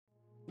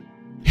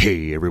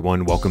Hey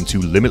everyone, welcome to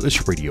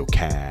LimitLess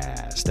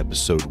Radiocast,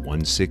 episode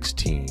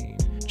 116.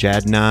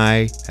 Chad and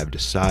I have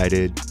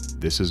decided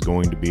this is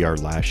going to be our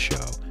last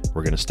show.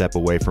 We're going to step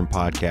away from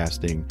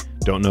podcasting.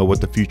 Don't know what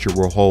the future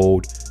will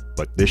hold,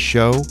 but this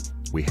show,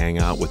 we hang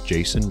out with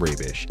Jason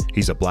Rebsch.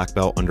 He's a black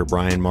belt under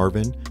Brian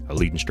Marvin, a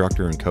lead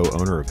instructor and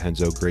co-owner of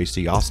Henzo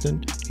Gracie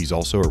Austin. He's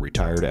also a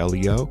retired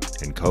LEO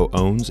and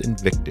co-owns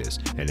Invictus,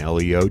 an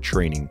LEO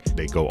training.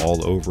 They go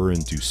all over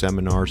and do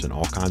seminars and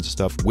all kinds of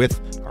stuff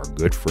with our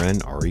good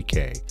friend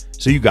REK.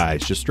 So you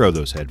guys just throw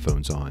those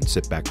headphones on,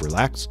 sit back,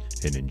 relax,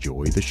 and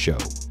enjoy the show.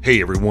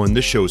 Hey everyone,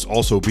 this show is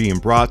also being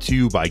brought to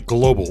you by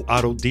Global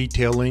Auto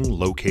Detailing,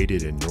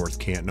 located in North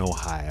Canton,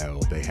 Ohio.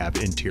 They have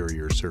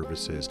interior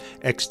services,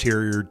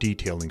 exterior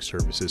detailing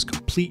services,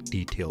 complete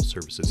detail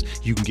services.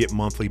 You can get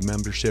monthly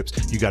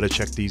memberships. You got to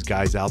check these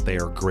guys out. They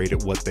are great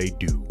at what they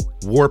do.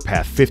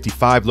 Warpath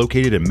 55,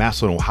 located in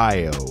Massillon,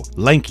 Ohio.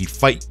 Lanky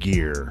Fight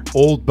Gear.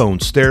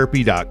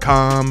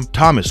 OldBonesTherapy.com.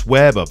 Thomas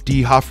Webb of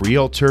DeHoff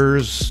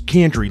Realtors.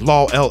 Candry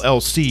Law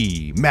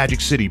LLC.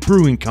 Magic City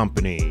Brewing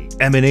Company.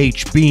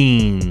 M&H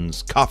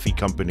Beans Coffee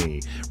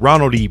Company.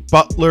 Ronald E.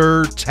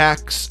 Butler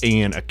Tax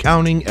and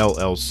Accounting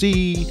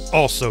LLC.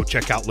 Also,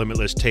 check out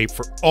Limitless Tape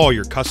for all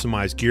your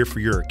customized gear for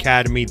your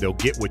academy. They'll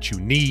get what you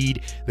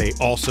need. They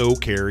also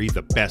carry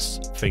the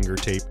best finger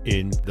tape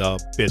in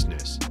the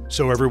business.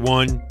 So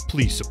everyone,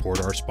 please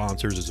support our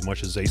sponsors as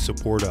much as they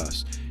support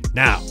us.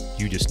 Now,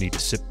 you just need to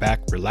sit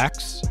back,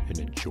 relax, and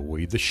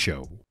enjoy the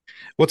show.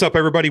 What's up,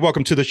 everybody?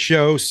 Welcome to the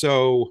show.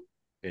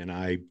 And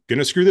I'm going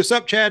to screw this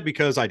up, Chad,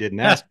 because I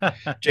didn't ask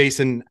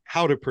Jason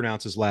how to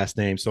pronounce his last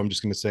name. So I'm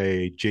just going to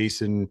say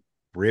Jason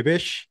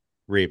Rebsch.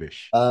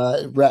 Rebsch.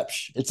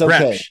 It's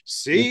okay. Rebsch.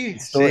 See?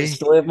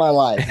 Story of my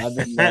life. I've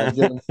been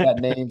dealing with that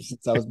name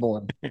since I was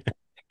born.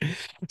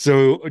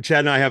 So Chad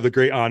and I have the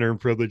great honor and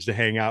privilege to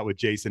hang out with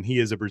Jason. He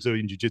is a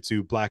Brazilian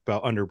Jiu-Jitsu black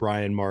belt under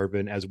Brian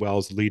Marvin, as well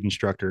as the lead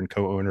instructor and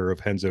co-owner of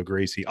Henzo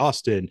Gracie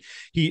Austin.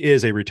 He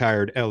is a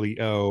retired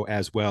LEO,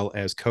 as well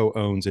as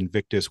co-owns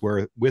Invictus,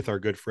 with our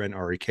good friend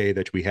REK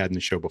that we had in the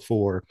show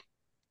before.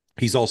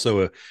 He's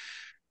also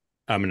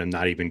I'm going to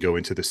not even go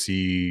into the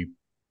CPJJ.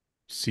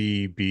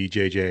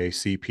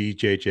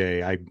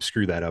 I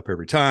screw that up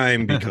every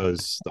time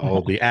because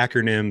all the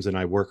acronyms, and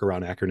I work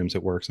around acronyms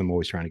at work, so I'm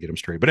always trying to get them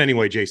straight. But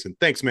anyway, Jason,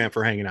 thanks, man,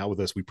 for hanging out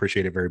with us. We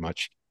appreciate it very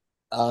much.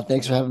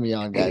 Thanks for having me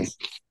on, guys.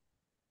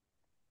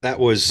 That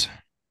was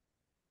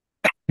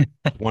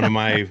one of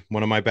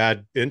my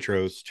bad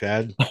intros,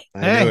 Chad.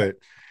 I knew it.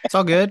 It's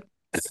all good.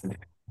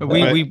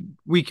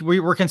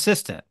 We're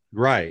consistent.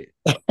 Right.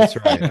 That's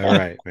right. All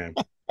right, man.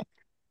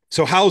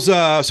 So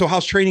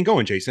how's training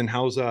going, Jason?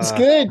 It's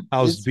good.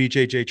 How's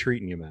BJJ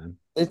treating you, man?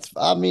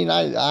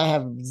 I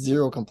have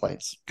zero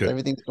complaints. Good.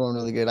 Everything's going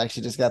really good. I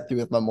actually just got through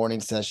with my morning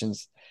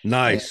sessions.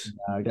 Nice. And,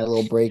 I got a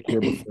little break here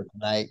before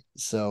tonight,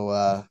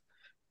 so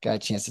got a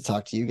chance to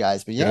talk to you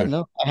guys. But yeah, good.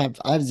 No, I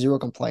have zero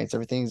complaints.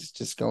 Everything's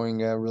just going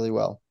really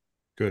well.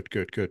 Good.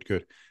 I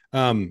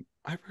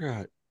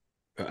forgot.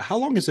 How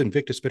long has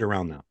Invictus been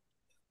around now?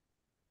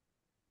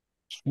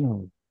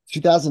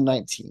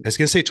 2019. I was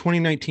gonna say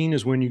 2019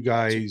 is when you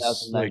guys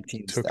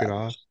took it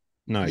off.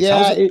 Nice.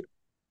 Yeah,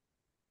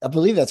 I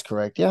believe that's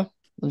correct. Yeah.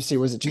 Let me see.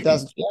 Was it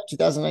 2000? Yeah,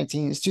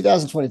 2019. It's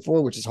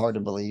 2024, which is hard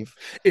to believe.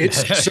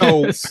 It's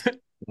so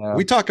Yeah.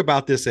 We talk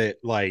about this at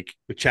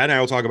Chad and I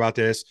will talk about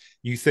this.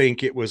 You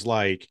think it was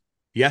like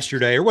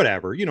yesterday or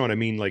whatever, you know what I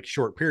mean? Like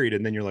short period.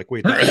 And then you're like,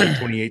 wait, that was like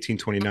 2018,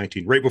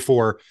 2019, right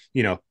before,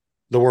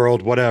 the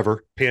world,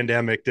 whatever,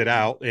 pandemic did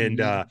out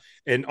and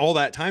all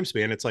that time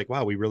span. It's like,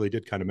 wow, we really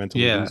did kind of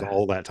mentally lose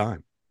all that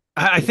time.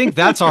 I think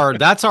that's our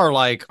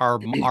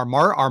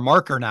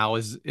marker now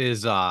is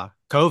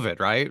COVID,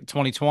 right?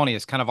 2020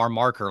 is kind of our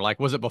marker. Like,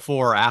 was it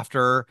before or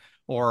after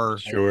or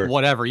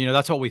whatever?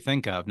 That's what we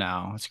think of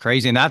now. It's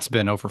crazy. And that's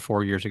been over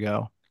 4 years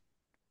ago.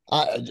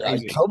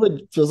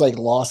 COVID feels like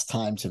lost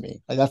time to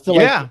me. Like I feel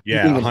like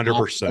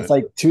 100%. It's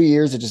like 2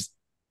 years.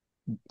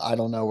 I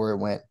don't know where it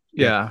went.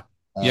 Yeah.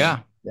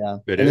 Yeah.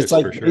 It's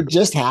like it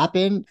just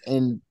happened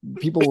and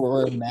people were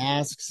wearing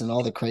masks and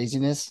all the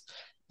craziness.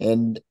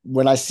 And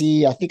when I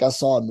think I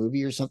saw a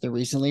movie or something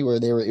recently where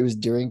it was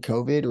during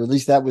COVID, or at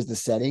least that was the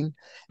setting.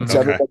 And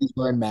so everybody's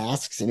wearing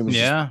masks and it was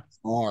just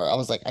bizarre. I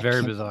was like,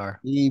 very bizarre.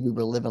 We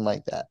were living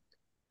like that.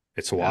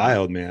 It's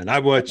wild, man.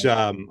 I've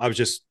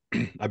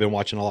been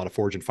watching a lot of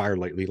Forge and Fire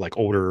lately, like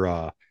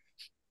older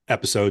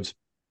episodes.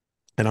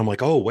 And I'm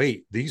like, oh,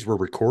 wait, these were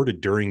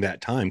recorded during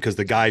that time because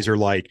the guys are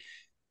like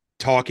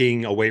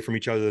talking away from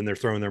each other and they're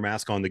throwing their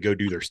mask on to go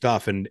do their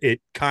stuff. And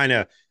it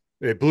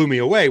blew me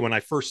away when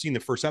I first seen the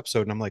first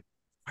episode. And I'm like,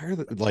 why are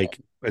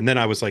and then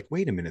I was like,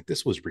 wait a minute,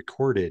 this was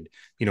recorded,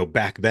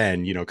 back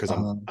then, because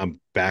I'm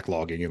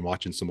backlogging and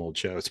watching some old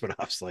shows. But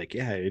I was like,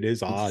 yeah, it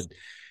is odd.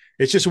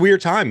 It's just a weird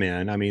time,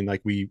 man. I mean,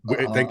 like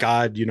thank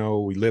God,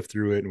 we lived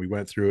through it and we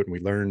went through it and we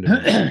learned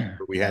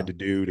what we had to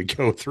do to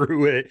go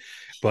through it.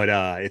 But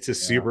it's a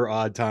super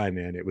odd time,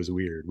 man. It was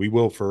weird. We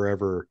will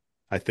forever,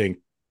 I think,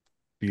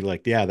 be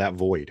like, that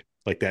void,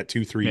 like that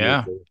 2-3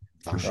 year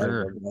For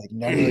sure. Like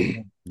never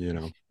again. You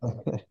know,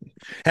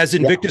 has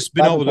Invictus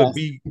been able to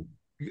be?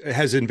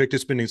 Has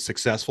Invictus been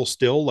successful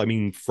still? I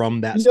mean,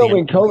 from that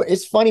when COVID,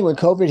 it's funny when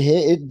COVID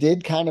hit, it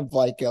did kind of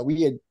like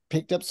we had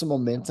picked up some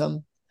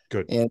momentum.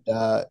 Good. And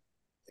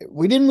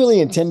we didn't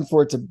really intend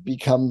for it to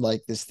become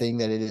like this thing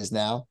that it is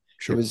now.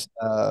 Sure.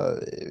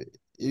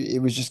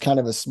 It was just kind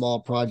of a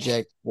small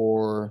project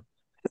for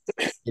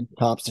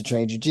cops to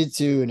train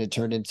jiu-jitsu, and it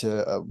turned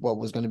into what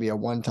was going to be a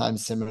one-time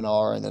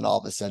seminar, and then all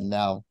of a sudden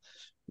now,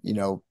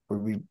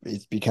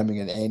 it's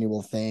becoming an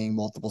annual thing,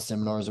 multiple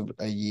seminars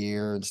a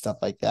year and stuff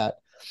like that.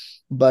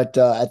 But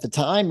at the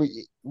time,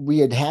 we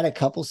had a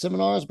couple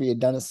seminars. We had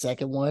done a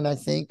second one, I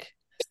think.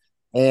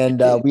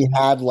 And we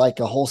had like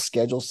a whole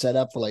schedule set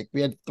up for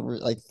we had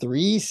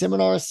three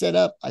seminars set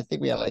up. I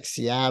think we had like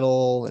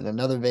Seattle and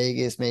another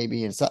Vegas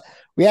maybe. And so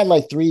we had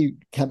like three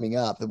coming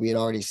up that we had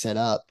already set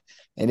up.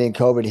 And then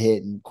COVID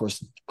hit and of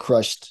course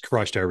crushed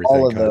everything.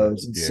 All of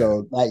those. And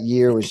so that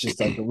year was just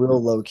like a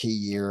real low key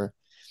year.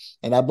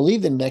 And I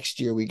believe the next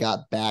year we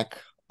got back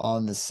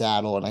on the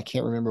saddle, and I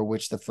can't remember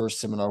which the first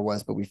seminar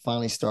was, but we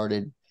finally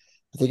started.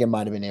 I think it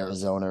might have been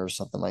Arizona or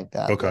something like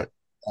that. Okay.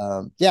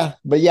 But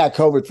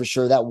COVID for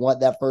sure.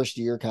 That first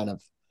year, kind of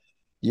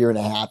year and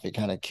a half, it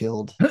kind of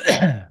killed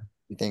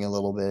everything a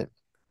little bit.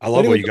 I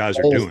love what you guys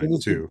are doing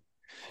too.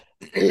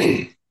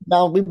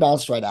 No, we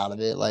bounced right out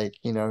of it.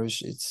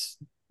 It's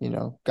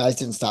guys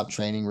didn't stop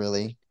training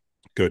really.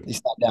 Good. They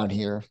stopped down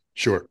here.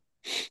 Sure.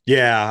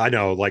 Yeah, I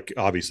know. Like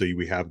obviously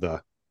we have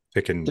the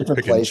pick and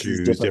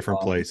choose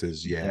different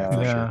places. Yeah,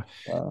 for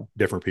sure.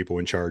 Different people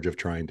in charge of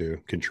trying to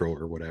control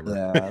or whatever.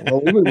 Yeah.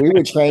 Well,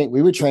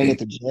 we would train at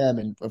the gym,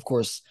 and of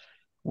course,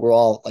 we're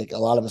all like a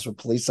lot of us were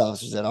police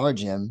officers at our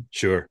gym.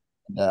 Sure.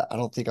 I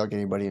don't think I'll get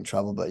anybody in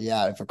trouble, but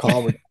yeah, if a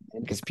call would,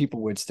 because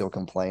people would still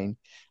complain,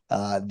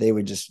 they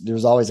would there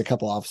was always a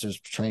couple officers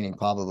training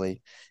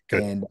probably.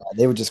 Good. And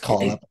they would just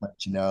call up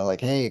and let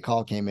like, hey, a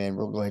call came in,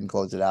 we'll go ahead and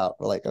close it out.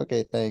 We're like,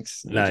 okay,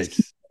 thanks.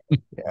 Nice.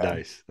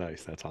 Nice.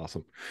 That's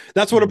awesome.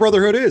 That's what a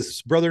brotherhood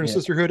is. Brother and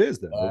sisterhood is,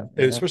 though,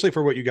 especially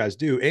for what you guys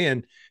do.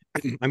 And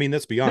I mean,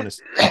 let's be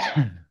honest.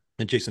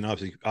 And Jason,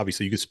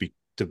 obviously, you could speak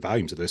to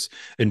volumes of this.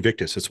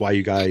 Invictus. That's why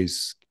you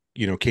guys,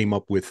 came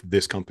up with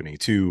this company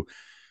to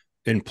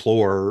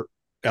implore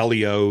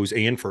LEOs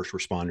and first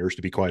responders,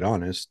 to be quite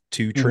honest,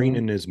 to train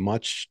in as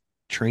much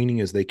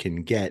training as they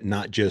can get,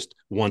 not just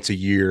once a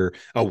year,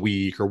 a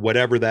week, or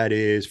whatever that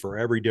is for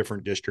every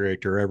different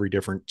district or every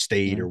different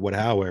state or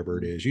however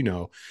it is,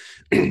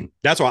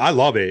 that's why I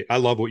love it. I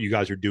love what you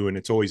guys are doing.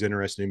 It's always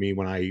interesting to me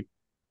when I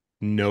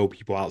know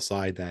people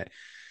outside that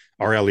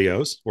are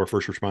LEOs or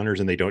first responders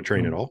and they don't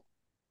train at all.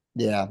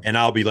 Yeah. And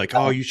I'll be like,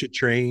 oh, you should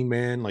train,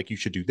 man. Like you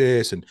should do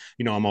this. And,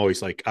 I'm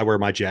always like, I wear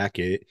my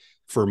jacket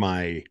for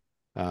my,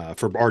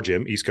 for our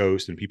gym, East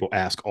Coast, and people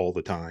ask all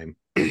the time,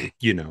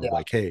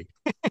 like, hey,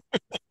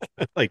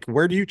 like,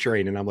 where do you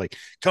train? And I'm like,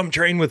 come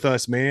train with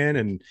us, man.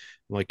 And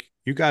like,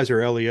 you guys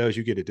are LEOs,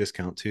 you get a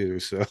discount too.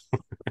 So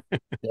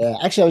yeah,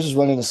 actually I was just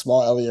running a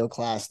small LEO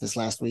class this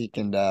last week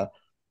and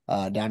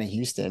down in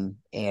Houston,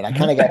 and I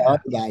kind of got on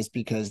the guys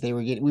because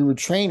we were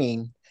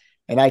training,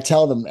 and I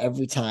tell them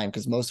every time,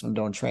 because most of them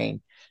don't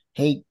train,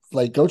 hey,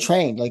 like go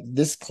train. Like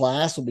this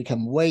class will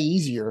become way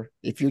easier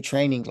if you're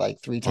training like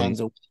 3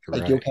 times a week.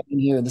 Like you'll come in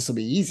here and this will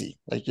be easy.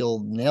 Like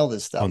you'll nail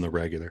this stuff on the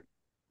regular.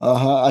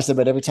 I said,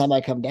 but every time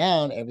I come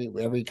down,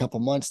 every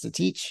couple months to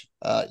teach,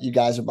 you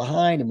guys are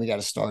behind and we got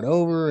to start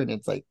over, and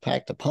it's like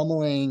packed to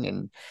pummeling.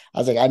 And I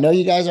was like, I know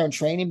you guys aren't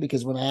training,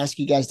 because when I ask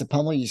you guys to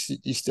pummel, you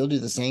still do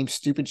the same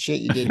stupid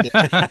shit you did.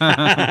 and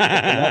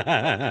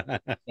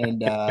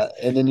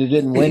then you're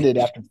getting winded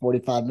after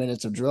 45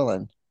 minutes of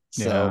drilling.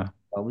 So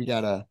we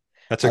gotta.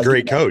 That's a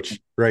great coach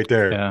right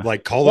there. Yeah.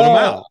 Like calling them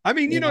out. I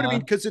mean, you know what I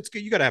mean? Because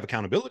you got to have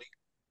accountability.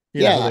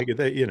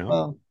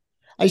 Well,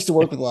 I used to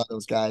work with a lot of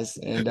those guys,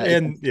 and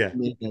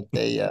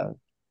that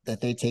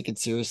they take it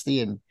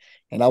seriously, and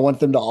I want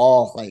them to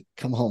all like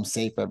come home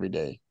safe every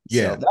day.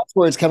 Yeah, so that's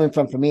where it's coming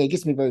from for me. It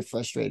gets me very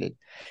frustrated,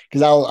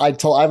 because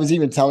I was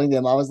even telling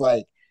them, I was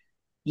like,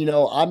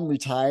 I'm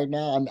retired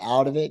now, I'm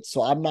out of it,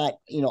 so I'm not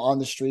on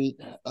the street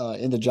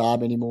in the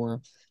job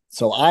anymore.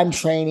 So I'm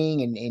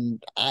training,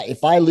 and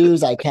if I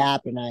lose, I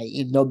tap, and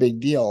no big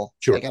deal.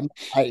 Sure.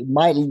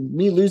 Like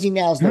me losing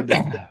now is no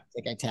big deal.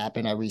 Like I tap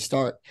and I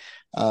restart.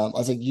 I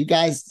was like, you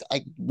guys,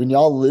 when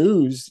y'all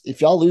lose, if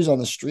y'all lose on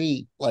the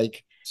street,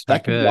 like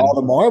that could be all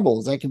the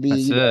marbles. That could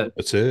be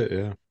That's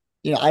it.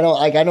 Yeah. I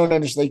don't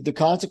understand. Like the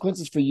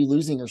consequences for you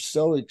losing are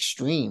so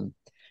extreme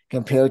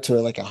compared to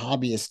like a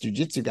hobbyist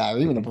jiu-jitsu guy or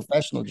even a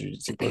professional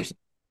jiu-jitsu person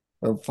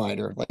or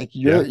fighter. Like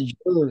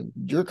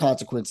your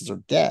consequences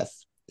are death.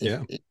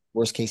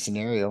 Worst case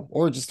scenario,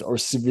 or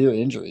severe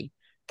injury,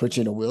 put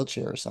you in a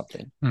wheelchair or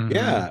something.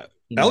 Yeah.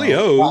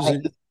 LEOs.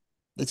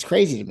 It's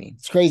crazy to me.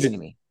 It's crazy to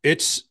me.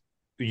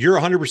 You're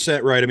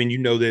 100% right. I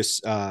mean,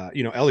 this,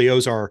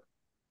 LEOs are,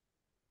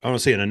 I don't want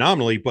to say an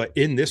anomaly, but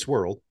in this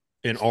world,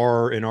 in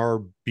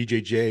our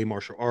BJJ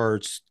martial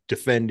arts,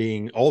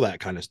 defending, all that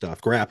kind of stuff,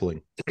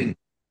 grappling, it's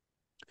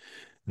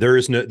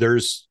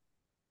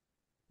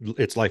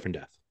life and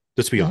death.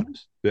 Let's be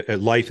honest.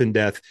 Life and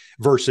death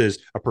versus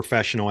a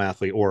professional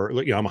athlete, or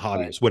I'm a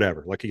hobbyist,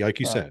 whatever. Like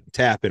you said,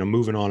 tapping, I'm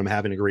moving on, I'm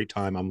having a great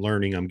time, I'm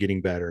learning, I'm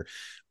getting better.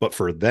 But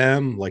for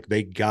them, like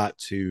they got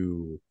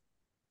to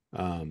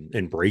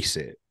embrace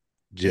it.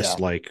 Just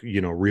like,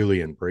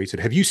 really embrace it.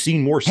 Have you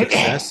seen more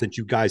success since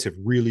you guys have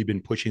really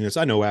been pushing this?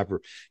 I know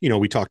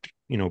we talked,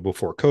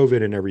 before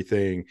COVID and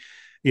everything,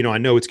 I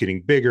know it's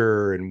getting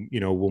bigger. And,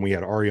 when we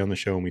had Ari on the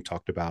show and we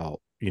talked about,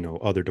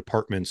 other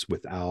departments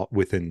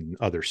within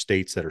other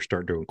states that are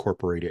starting to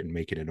incorporate it and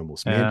make it an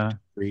almost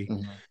mandatory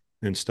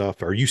and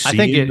stuff. Are you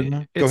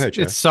seeing? Go ahead,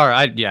 Chad.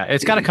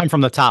 It's got to come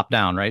from the top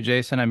down, right,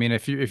 Jason? I mean,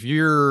 if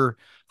you're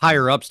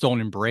higher ups don't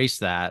embrace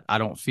that, I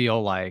don't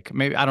feel like,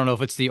 maybe, I don't know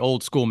if it's the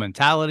old school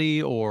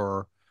mentality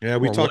or. Yeah,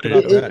 we talked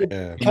about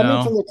that.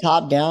 Coming from the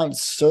top down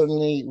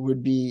certainly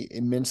would be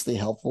immensely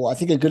helpful. I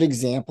think a good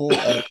example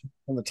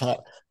from the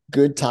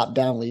good top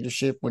down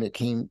leadership when it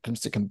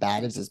comes to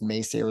combatives is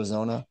Mesa,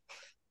 Arizona.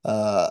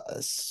 I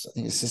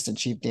think Assistant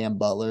Chief Dan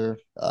Butler.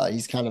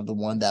 He's kind of the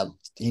one that,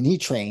 and he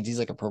trains. He's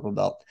like a purple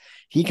belt.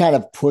 He kind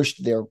of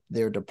pushed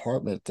their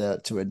department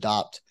to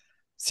adopt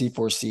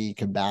C4C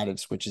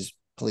combatives, which is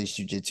police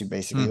jiu-jitsu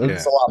basically.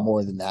 It's a lot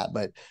more than that,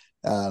 but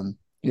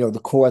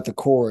the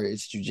core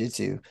is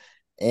jiu-jitsu,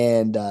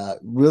 and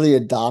really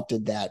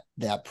adopted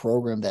that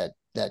program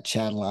that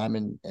Chad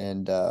Lyman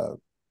and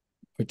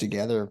put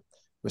together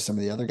with some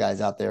of the other guys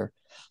out there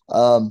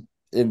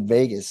in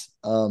Vegas.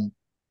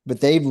 But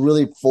they've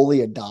really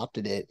fully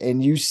adopted it.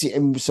 And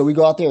so we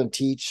go out there and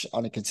teach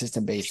on a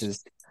consistent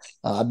basis.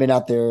 I've been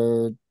out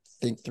there, I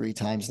think 3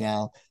 times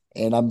now,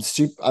 and I'm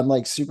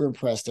super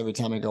impressed every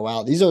time I go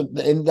out.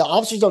 And the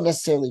officers don't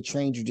necessarily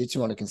train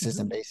jiu-jitsu on a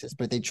consistent basis,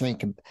 but they train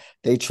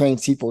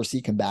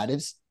C4C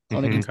combatives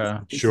on a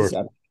consistent basis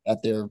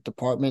at their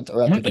department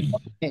or at their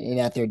department and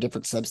at their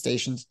different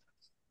substations.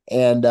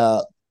 And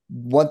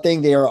one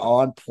thing they are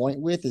on point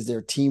with is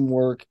their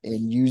teamwork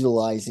and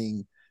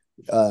utilizing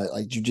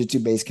like jiu-jitsu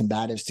based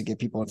combatives to get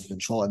people under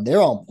control, and they're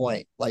on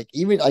point. Like,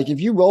 even like if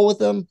you roll with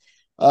them,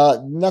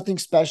 nothing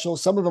special.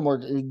 Some of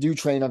them do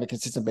train on a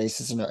consistent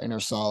basis and are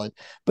solid,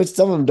 but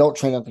some of them don't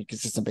train on a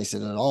consistent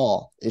basis at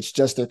all. It's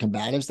just their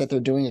combatives that they're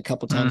doing a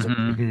couple times a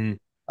week,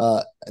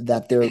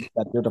 that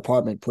their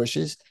department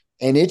pushes,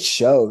 and it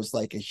shows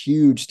like a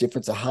huge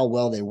difference of how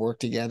well they work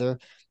together.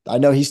 I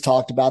know he's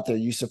talked about their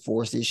use of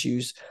force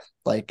issues,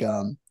 like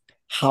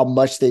how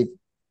much they've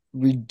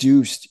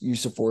reduced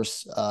use of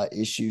force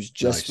issues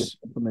just with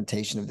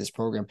implementation of this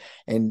program,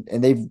 and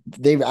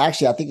they've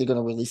actually, I think they're going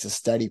to release a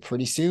study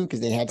pretty soon, because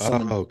they had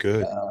someone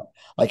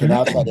like an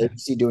outside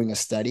agency doing a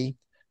study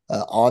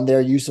on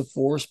their use of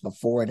force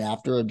before and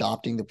after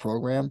adopting the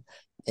program.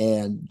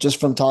 And just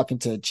from talking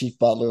to Chief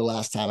Butler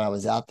last time I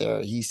was out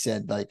there, he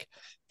said like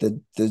the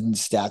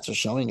stats are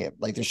showing it,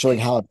 like they're showing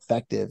how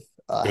effective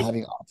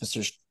having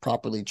officers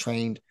properly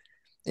trained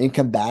in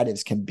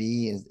combatives can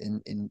be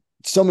in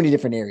so many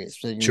different areas.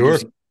 So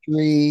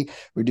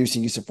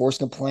reducing use of force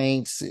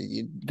complaints,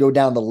 you go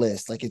down the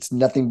list. Like, it's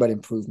nothing but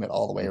improvement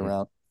all the way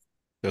around.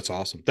 That's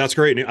awesome. That's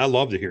great. And I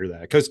love to hear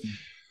that, because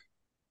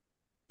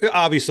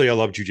obviously I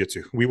love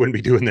jiu-jitsu. We wouldn't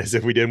be doing this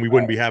if we didn't. We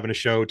wouldn't be having a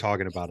show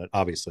talking about it,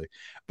 obviously.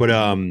 But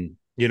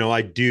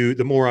I do,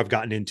 the more I've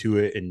gotten into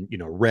it and,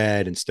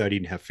 read and studied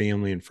and have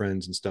family and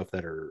friends and stuff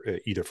that are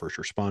either first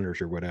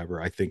responders or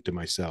whatever, I think to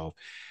myself,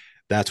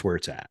 that's where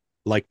it's at.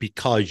 Like,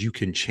 because you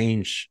can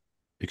change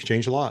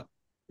a lot.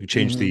 You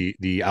change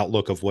the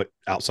outlook of what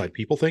outside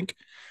people think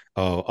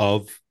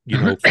of,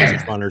 first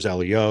responders,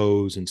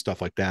 LEOs and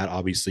stuff like that,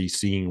 obviously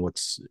seeing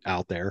what's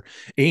out there,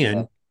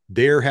 and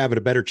they're having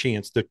a better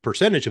chance. The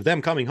percentage of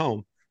them coming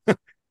home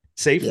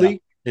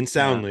safely and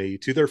soundly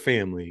to their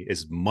family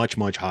is much,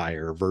 much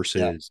higher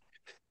versus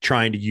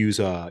trying to use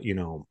a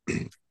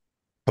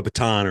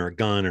baton or a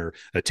gun or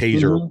a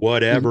taser, or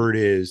whatever it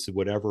is,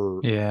 whatever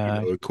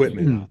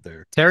equipment out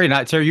there. Terry,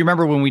 you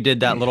remember when we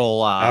did that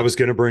little I was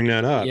going to bring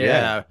that up.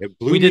 It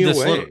blew me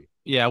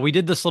away. We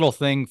did this little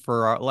thing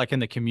for like in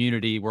the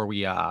community where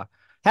we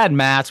had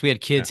mats, we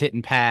had kids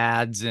hitting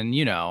pads, and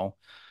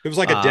it was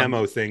like a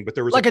demo thing, but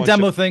there was like a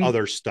demo thing,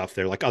 other stuff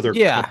there, like other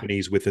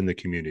companies within the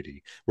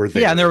community were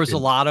there. And there was a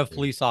lot of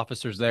police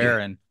officers there,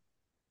 and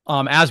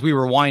as we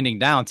were winding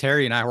down,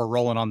 Terry and I were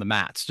rolling on the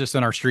mats just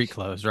in our street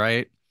clothes,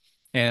 right?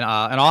 And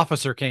an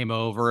officer came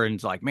over and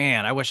was like,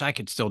 "Man, I wish I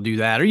could still do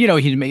that." Or,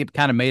 he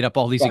kind of made up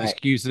all these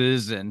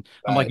excuses. And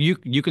I'm like,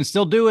 you can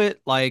still do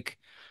it. Like,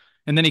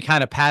 and then he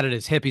kind of patted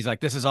his hip. He's like,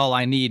 "This is all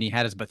I need." And he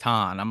had his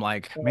baton. I'm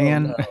like,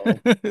 man,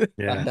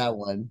 not that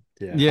one.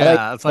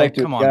 It's like,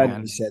 come on,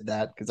 man. You said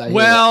that because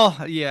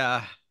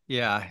yeah.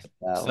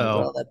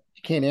 So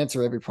you can't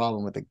answer every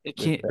problem with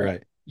it.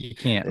 Right. You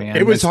can't, man.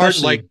 It was hard.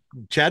 Like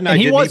Chad and I,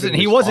 he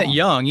wasn't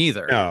young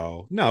either.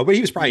 No, but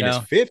he was probably in his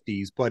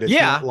 50s. But it's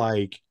not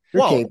like.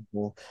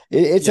 Capable.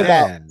 It's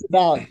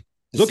about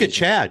look at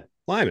Chad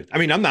Lyman. I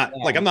mean, I'm not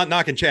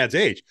knocking Chad's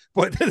age,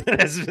 but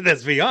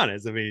let's be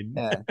honest. I mean,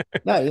 no,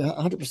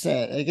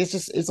 100%. I guess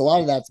it's a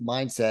lot of that's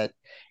mindset.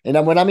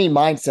 And when I mean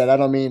mindset, I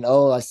don't mean,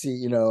 I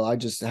see, I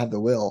just have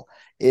the will.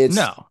 It's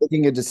No.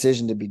 making a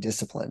decision to be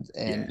disciplined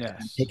and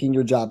Yes. taking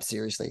your job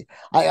seriously.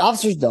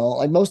 Officers don't,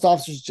 like most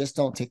officers just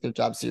don't take their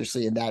job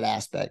seriously in that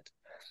aspect.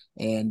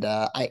 And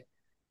I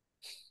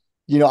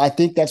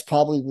think that's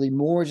probably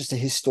more just a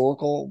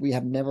historical. We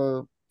have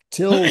never,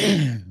 till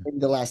maybe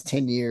the last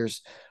 10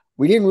 years,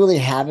 we didn't really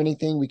have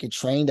anything we could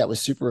train that was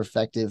super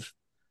effective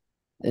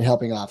in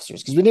helping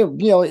officers. Because we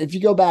didn't, if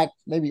you go back,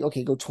 maybe,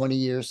 go 20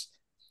 years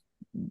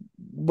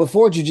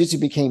before jiu-jitsu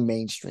became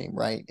mainstream,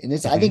 right? And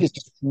I think it's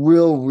just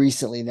real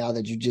recently now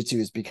that jiu-jitsu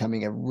is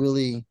becoming a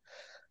really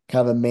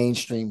kind of a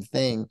mainstream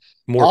thing.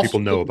 More officers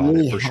people know about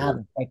really it for have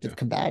sure. effective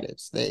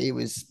combatives. It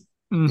was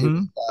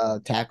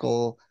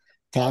tackle,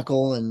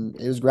 and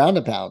it was ground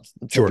and pound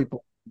until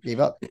people gave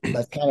up.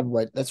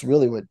 That's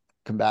really what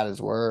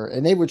combatives were.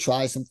 And they would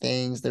try some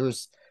things. There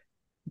was,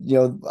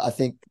 I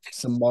think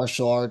some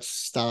martial arts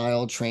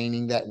style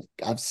training that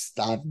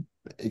I've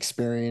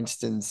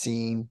experienced and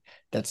seen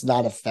that's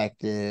not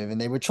effective. And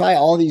they would try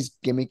all these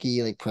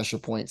gimmicky like pressure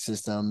point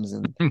systems.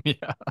 And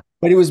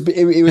but it was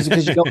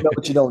because you don't know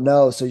what you don't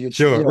know. So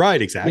you're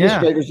right, exactly.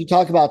 Administrators, you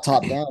talk about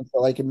top down, so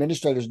like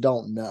administrators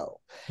don't know.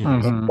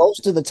 And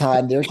most of the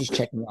time they're just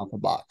checking off a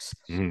box.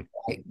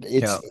 Right?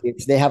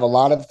 It's they have a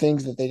lot of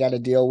things that they got to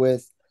deal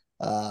with,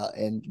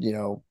 and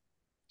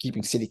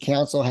keeping city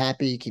council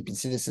happy, keeping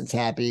citizens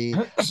happy,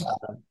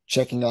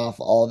 checking off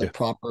all the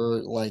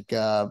proper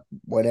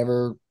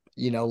whatever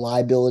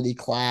liability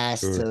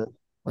class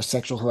or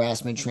sexual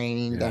harassment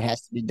training that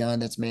has to be done,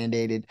 that's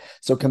mandated.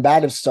 So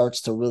combative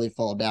starts to really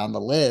fall down the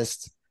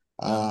list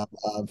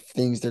of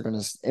things they're going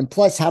to, and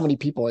plus how many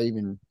people are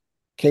even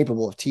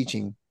capable of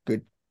teaching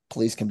good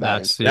police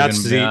combative.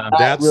 That's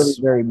really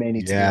very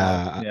many.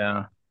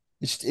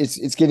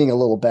 It's getting a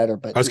little better,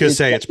 but I was going to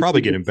say it's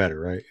probably getting better,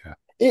 right? Yeah.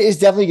 It's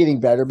definitely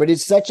getting better, but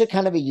it's such a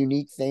kind of a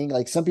unique thing.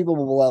 Like some people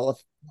will,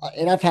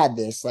 and I've had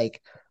this,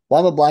 like, well,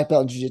 I'm a black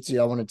belt in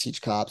jiu-jitsu. I want to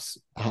teach cops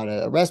how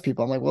to arrest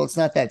people. I'm like, well, it's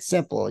not that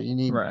simple. You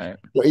need,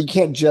 you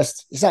can't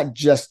just, it's not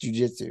just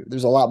jiu-jitsu.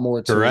 There's a lot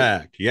more to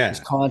it. Yeah.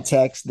 There's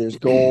context, there's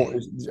goal,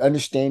 there's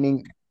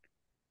understanding,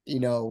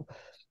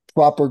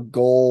 proper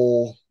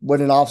goal,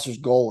 what an officer's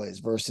goal is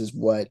versus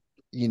what,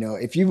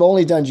 if you've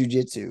only done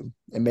jiu-jitsu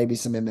and maybe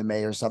some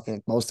MMA or something,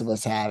 like most of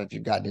us have, if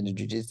you've gotten into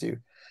jiu-jitsu,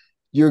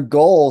 your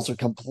goals are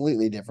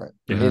completely different.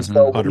 And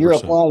so when you're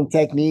applying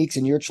techniques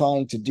and you're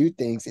trying to do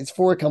things, it's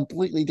for a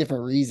completely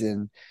different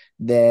reason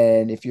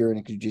than if you're in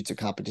a jiu-jitsu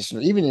competition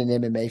or even an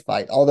MMA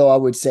fight. Although I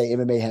would say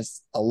MMA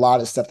has a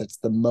lot of stuff that's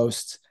the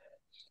most,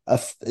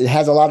 it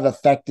has a lot of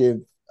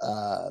effective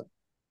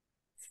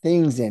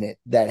things in it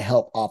that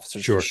help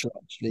officers. Sure.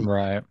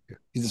 Right.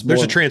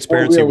 There's a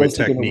transparency with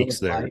techniques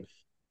there.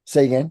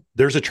 Say again.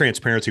 There's a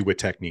transparency with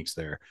techniques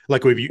there.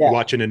 Like if you're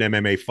watching an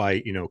MMA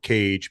fight,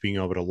 cage, being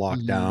able to lock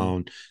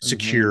down,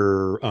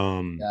 secure,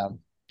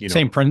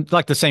 same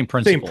principles. Same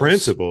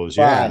principles,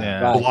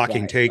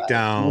 blocking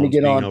takedowns,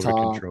 being able to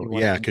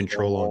control,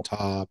 control on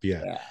top,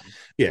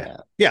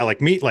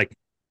 like me, like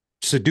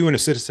subduing a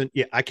citizen,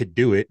 I could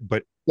do it,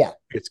 but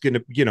it's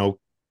gonna,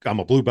 I'm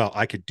a blue belt,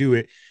 I could do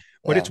it,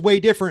 but it's way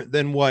different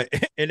than what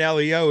an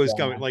LEO is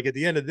coming. Like at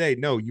the end of the day,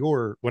 no,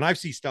 when I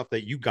see stuff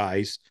that you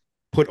guys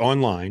put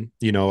online,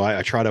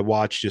 I try to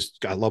watch,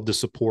 I love the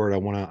support. I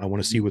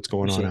want to see what's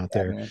going on out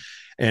there. Man.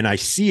 And I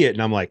see it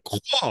and I'm like,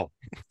 whoa,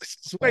 this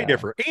is way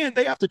different. And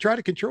they have to try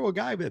to control a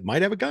guy that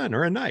might have a gun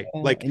or a knife.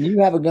 And you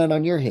have a gun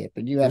on your hip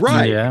and you have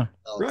right.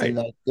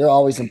 And they're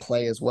always in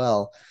play as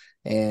well.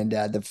 And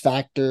the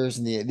factors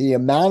and the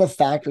amount of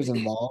factors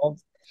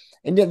involved.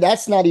 And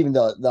that's not even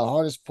the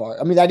hardest part.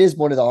 I mean, that is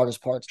one of the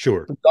hardest parts.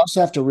 Sure. But you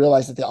also have to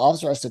realize that the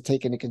officer has to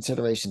take into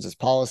considerations his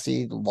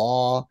policy, the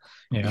law,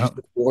 his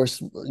force,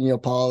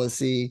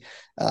 policy.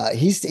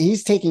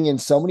 He's taking in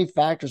so many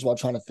factors while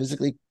trying to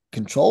physically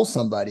control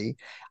somebody.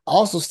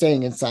 Also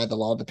staying inside the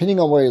law, depending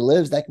on where he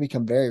lives, that can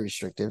become very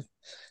restrictive.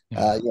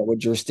 What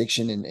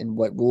jurisdiction and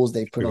what rules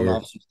they put on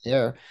officers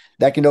there.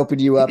 That can open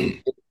you up,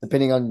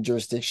 depending on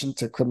jurisdiction,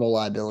 to criminal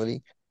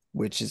liability,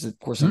 which is, of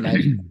course, a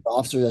nice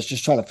officer that's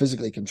just trying to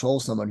physically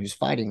control someone who's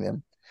fighting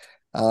them.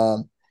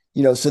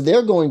 So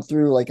they're going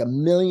through like a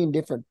million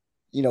different,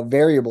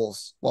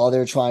 variables while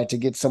they're trying to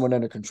get someone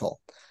under control,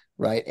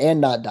 right?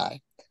 And not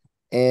die.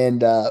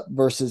 And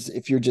versus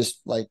if you're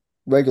just like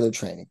regular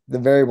training, the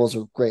variables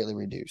are greatly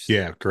reduced.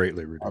 Yeah,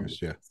 greatly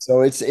reduced.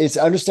 So it's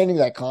understanding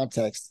that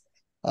context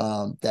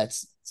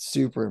that's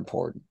super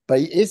important. But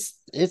it's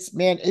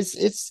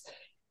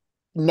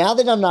now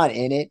that I'm not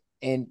in it,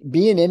 and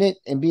being in it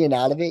and being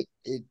out of it,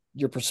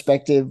 your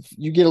perspective,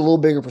 you get a little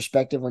bigger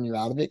perspective when you're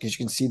out of it because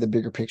you can see the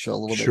bigger picture a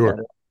little bit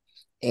better.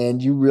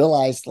 And you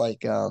realize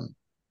like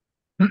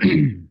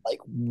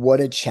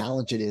what a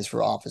challenge it is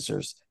for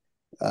officers.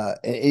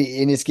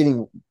 And it's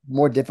getting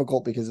more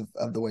difficult because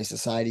of the way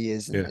society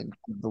is and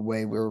the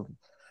way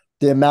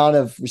the amount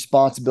of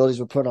responsibilities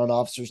we're putting on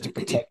officers to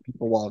protect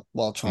people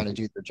while trying to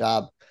do their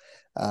job.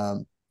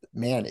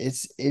 Man,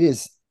 it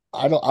is.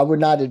 I would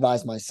not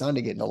advise my son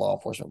to get into law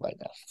enforcement right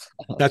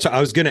now. That's what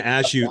I was going to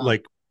ask you.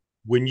 Like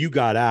when you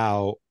got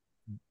out,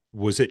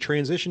 was it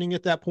transitioning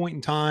at that point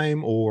in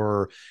time,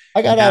 or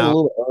I got out a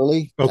little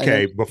early.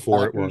 Okay,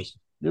 before it was.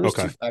 There was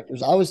two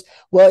factors.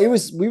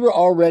 We were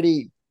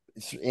already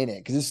in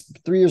it because it's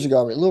 3 years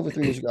ago, a little over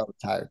 3 years ago, I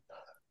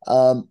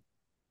retired.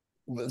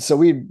 So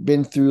we'd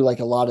been through like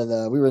a lot of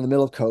we were in the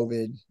middle of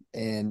COVID.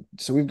 And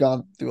so we've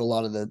gone through a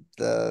lot of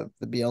the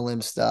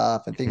BLM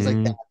stuff and things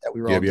like that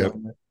we were all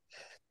dealing with.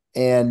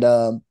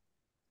 And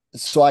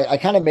so I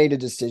kind of made a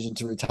decision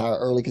to retire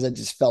early because I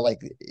just felt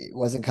like it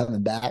wasn't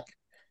coming back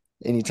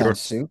anytime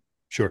soon.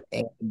 Sure.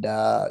 And,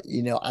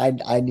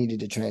 I needed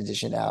to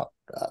transition out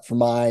for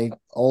my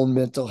own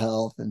mental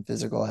health and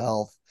physical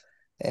health.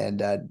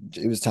 And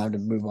it was time to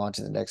move on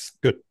to the next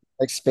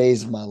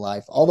phase of my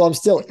life. Although I'm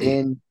still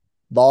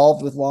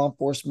involved with law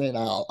enforcement,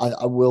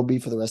 I will be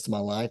for the rest of my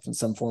life in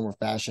some form or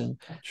fashion.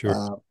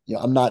 Sure.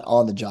 I'm not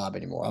on the job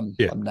anymore.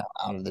 I'm now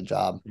out of the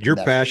job. Your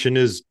passion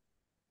is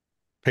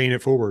paying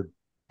it forward,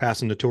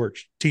 passing the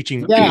torch,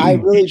 teaching. Yeah, I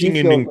really teaching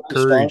and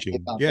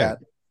encouraging. That.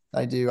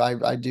 I do.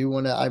 I do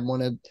want to. I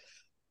want to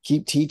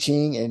keep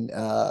teaching and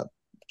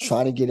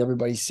trying to get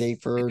everybody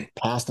safer,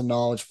 pass the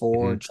knowledge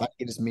forward, try to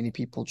get as many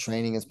people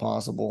training as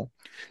possible,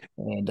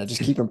 and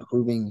just keep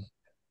improving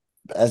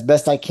as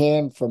best I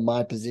can from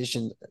my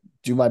position.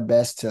 Do my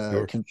best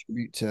to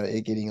contribute to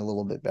it getting a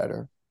little bit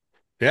better.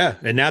 Yeah,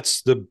 and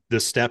that's the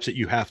steps that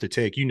you have to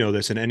take. You know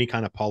this in any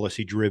kind of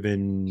policy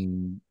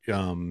driven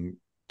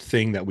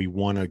thing that we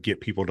want to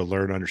get people to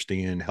learn,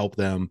 understand, help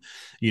them.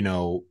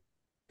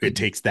 It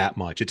takes that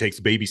much. It takes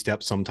baby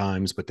steps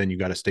sometimes, but then you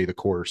got to stay the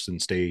course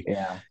and stay,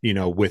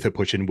 with it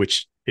pushing,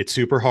 which it's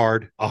super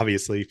hard,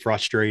 obviously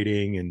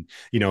frustrating. And,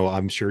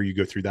 I'm sure you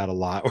go through that a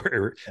lot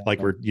where like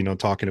we're,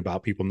 talking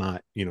about people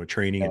not,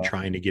 training and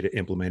trying to get it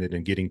implemented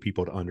and getting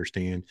people to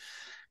understand.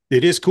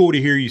 It is cool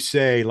to hear you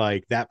say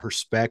like that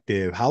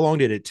perspective. How long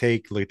did it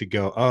take like to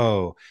go,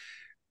 oh,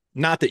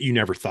 not that you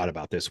never thought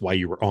about this while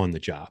you were on the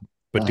job,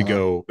 but to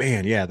go,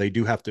 man, yeah,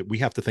 we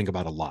have to think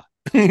about a lot.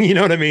 You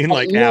know what I mean?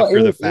 Like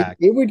after the fact.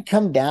 It would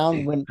come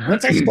down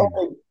once I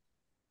started,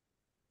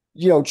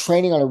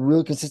 training on a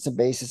really consistent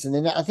basis. And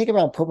then I think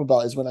around purple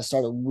belt is when I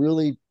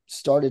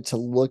started to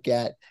look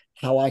at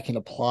how I can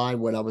apply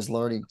what I was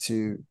learning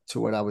to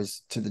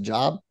the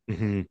job.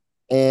 Mm-hmm.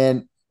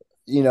 And,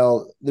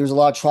 there's a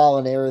lot of trial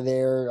and error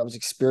there. I was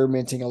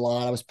experimenting a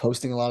lot. I was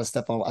posting a lot of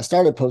stuff I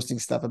started posting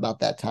stuff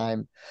about that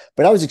time,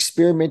 but I was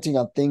experimenting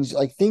on things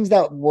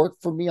that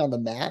worked for me on the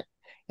mat.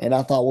 And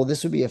I thought, well,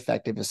 this would be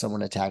effective if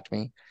someone attacked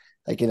me,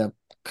 like in a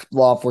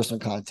law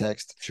enforcement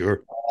context.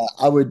 Sure.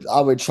 I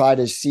would try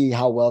to see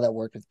how well that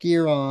worked with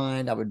gear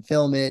on. I would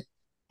film it.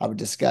 I would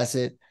discuss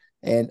it.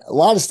 And a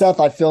lot of stuff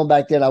I filmed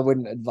back then, I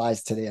wouldn't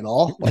advise today at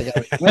all. Like,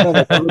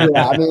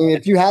 I mean,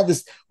 if you have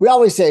this, we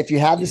always say, if you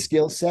have the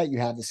skill set, you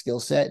have the skill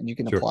set and you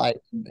can apply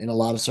it in a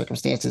lot of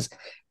circumstances,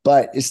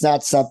 but it's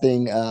not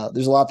something,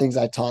 there's a lot of things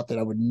I taught that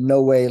I would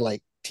no way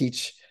like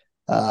teach,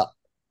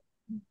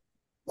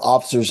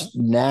 officers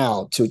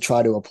now to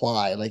try to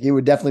apply. Like it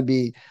would definitely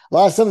be a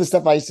lot of some of the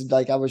stuff I used to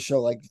like, I would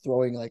show like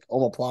throwing like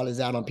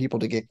omoplatas out on people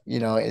to get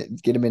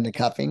them into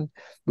cuffing,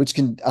 which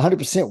can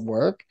 100%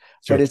 work,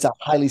 but it's a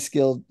highly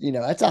skilled,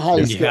 it's a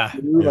highly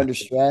skilled move under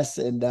stress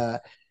and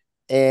up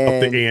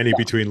the ante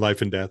between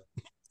life and death.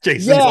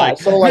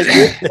 Jason's so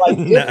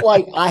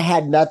if I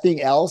had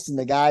nothing else and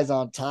the guy's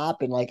on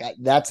top and like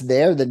that's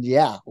there, then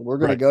we're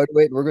going to go to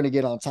it. And we're going to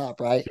get on top.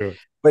 Right. Sure.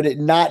 But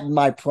not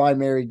my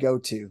primary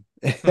go-to.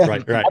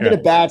 Right. I'm in a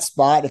bad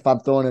spot if I'm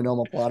throwing an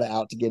omoplata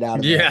out to get out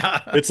of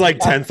there. It's like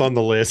 10th on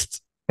the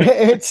list.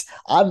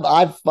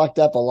 I've fucked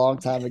up a long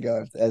time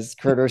ago, as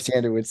Kurt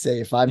Orsander would say,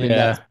 if I'm in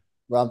that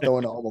where I'm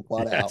throwing an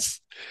omoplata out.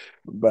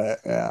 But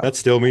that's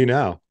still me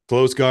now.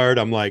 Close guard.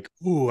 I'm like,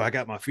 ooh, I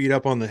got my feet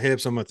up on the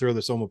hips. I'm gonna throw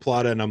this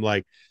omoplata, and I'm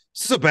like,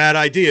 this is a bad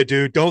idea,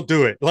 dude. Don't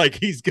do it. Like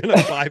he's gonna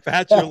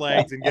bypass your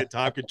legs and get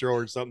top control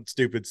or something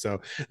stupid. So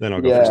then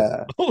I'll go for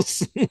something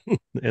else.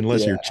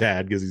 Unless you're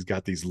Chad, because he's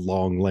got these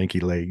long, lanky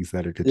legs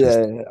that are just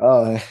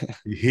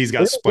he's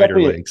got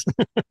spider legs.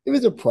 It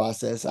was a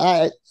process.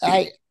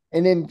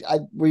 And then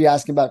were you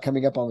asking about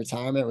coming up on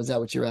retirement? Was that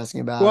what you were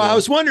asking about? Well, I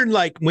was wondering,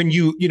 like when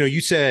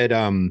you said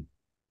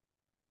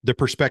the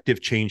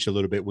perspective changed a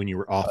little bit when you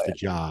were off the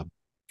job,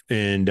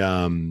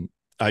 and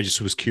I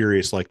just was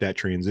curious, like that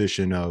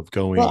transition of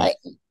going. Well,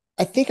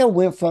 I think I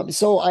went from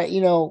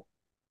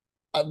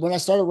when I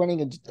started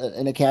running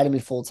an academy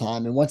full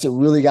time, and once it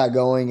really got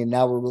going, and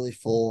now we're really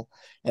full,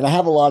 and I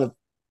have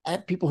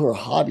people who are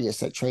hobbyists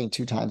that train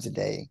 2 times a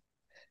day,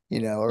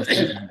 or 3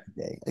 times a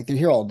day, like they're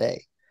here all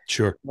day.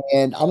 Sure.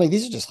 And I'm like,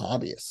 these are just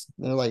hobbyists.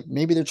 They're like,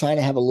 maybe they're trying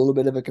to have a little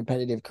bit of a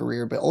competitive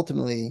career, but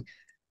ultimately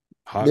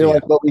they're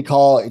like what we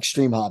call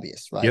extreme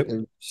hobbyists, right? Yep.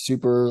 They're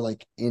super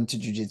like into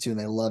jiu-jitsu and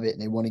they love it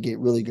and they want to get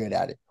really good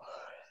at it.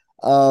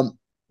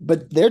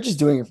 But they're just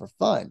doing it for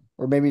fun,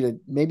 or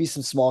maybe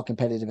some small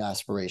competitive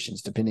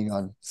aspirations, depending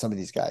on some of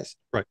these guys.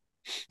 Right.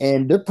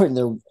 And they're putting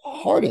their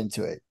heart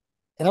into it.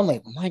 And I'm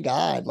like, my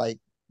God, like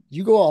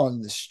you go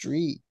on the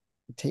street,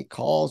 take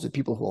calls with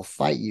people who will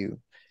fight you,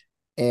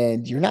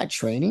 and you're not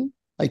training.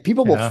 Like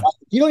people will fight.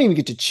 You don't even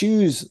get to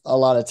choose a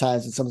lot of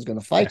times when someone's going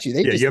to fight you.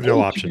 You have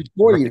no option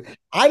for you.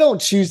 I don't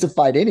choose to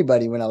fight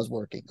anybody when I was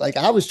working. Like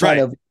I was trying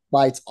to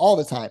fights all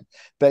the time,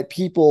 but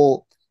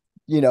people,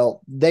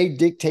 they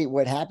dictate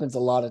what happens a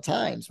lot of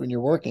times when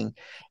you're working.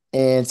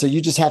 And so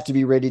you just have to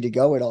be ready to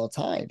go at all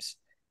times.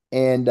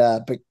 And,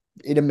 but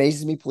it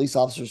amazes me, police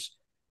officers,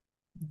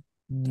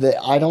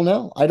 I don't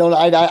know.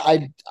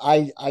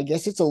 I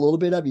guess it's a little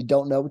bit of, you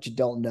don't know what you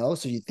don't know.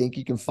 So you think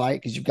you can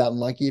fight because you've gotten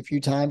lucky a few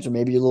times, or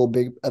maybe you're a little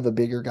big of a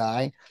bigger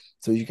guy.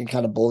 So you can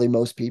kind of bully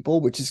most people,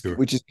 which is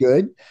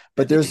good.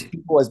 But there's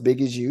people as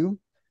big as you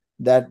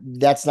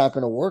that's not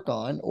going to work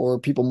on, or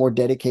people more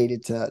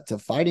dedicated to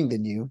fighting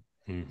than you.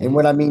 Mm-hmm. And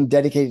what I mean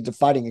dedicated to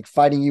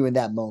fighting you in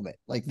that moment,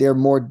 like they're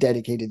more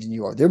dedicated than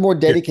you are. They're more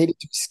dedicated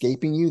to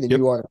escaping you than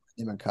you are to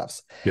putting them in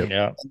cuffs.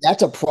 Yeah. And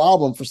that's a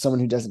problem for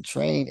someone who doesn't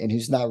train and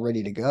who's not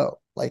ready to go.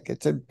 Like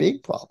it's a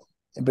big problem.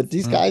 But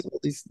these guys,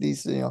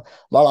 these a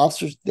lot of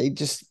officers,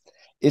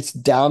 it's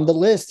down the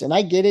list. And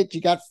I get it.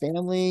 You got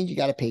family, you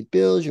got to pay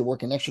bills, you're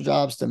working extra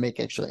jobs to make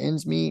extra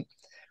ends meet.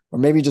 Or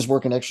maybe just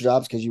working extra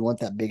jobs because you want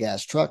that big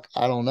ass truck.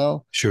 I don't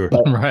know. Sure.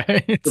 But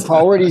the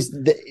priorities,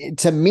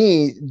 to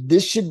me,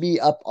 this should be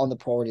up on the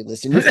priority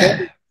list. And your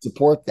family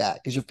support that,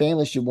 because your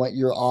family should want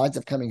your odds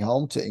of coming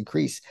home to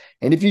increase.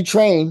 And if you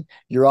train,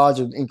 your odds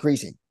are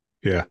increasing.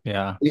 Yeah.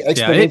 Yeah.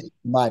 In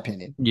my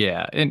opinion.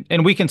 Yeah.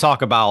 And we can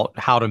talk about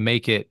how to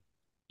make it,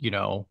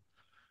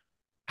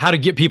 how to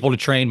get people to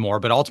train more,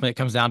 but ultimately it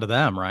comes down to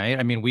them, right?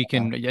 I mean, we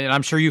can, and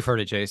I'm sure you've heard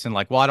it, Jason,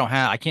 like, well,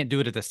 I can't do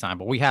it at this time,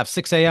 but we have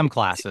 6 a.m.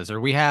 classes, or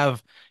we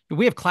have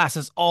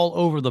classes all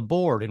over the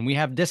board, and we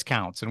have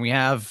discounts, and we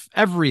have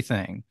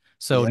everything.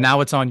 So now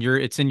it's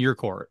in your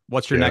court.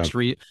 What's your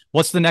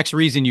what's the next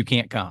reason you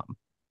can't come?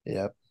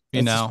 Yep.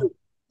 True.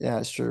 Yeah,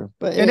 it's true.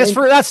 But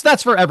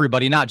that's for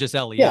everybody, not just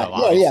LEO,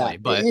 obviously.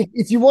 But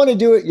if you want to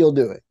do it, you'll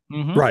do it.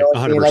 Mm-hmm. Right.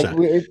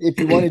 100%. If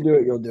you want to do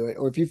it, you'll do it.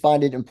 Or if you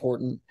find it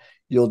important,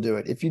 you'll do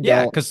it. If you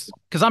don't, because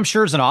I'm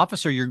sure as an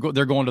officer,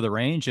 they're going to the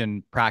range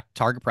and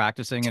target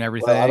practicing and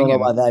everything. Well, I don't know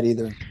about that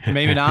either.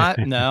 Maybe not.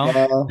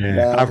 No.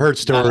 No. I've heard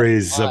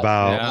stories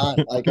about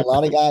like a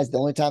lot of guys. The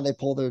only time they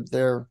pull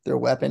their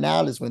weapon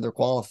out is when they're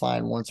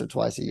qualifying once or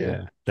twice a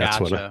year. Yeah,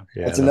 that's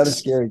that's another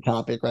scary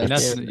topic, right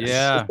there.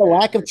 Yeah, it's the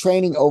lack of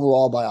training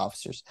overall by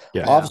officers.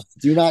 Yeah. Officers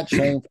do not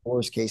train for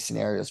worst case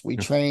scenarios. We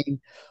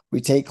train.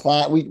 We take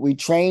class. We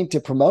train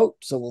to promote.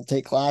 So we'll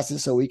take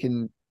classes so we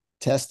can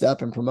test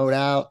up and promote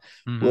out.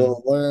 Mm-hmm.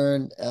 We'll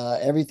learn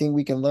everything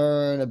we can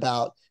learn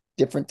about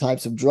different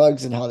types of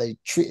drugs and how they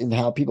treat and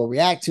how people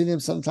react to them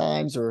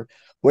sometimes, or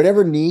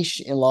whatever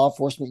niche in law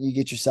enforcement you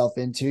get yourself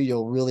into.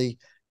 You'll really,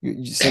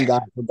 some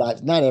guys will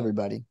dive, not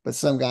everybody, but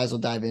some guys will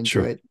dive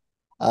into it.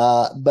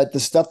 But the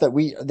stuff that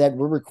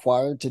we're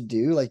required to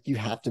do, like you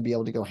have to be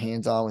able to go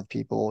hands-on with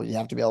people. You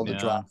have to be able to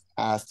drive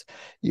fast.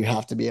 You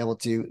have to be able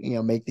to,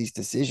 make these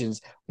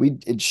decisions.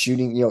 It's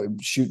shooting,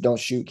 shoot, don't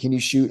shoot. Can you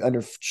shoot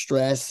under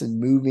stress and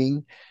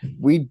moving?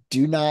 We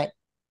do not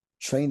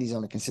train these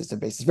on a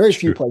consistent basis. Very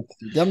few places.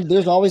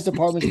 There's always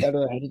departments that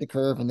are ahead of the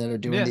curve and that are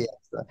doing the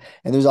extra.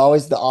 And there's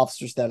always the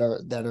officers that are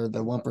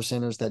the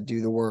 1%ers that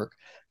do the work.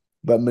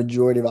 But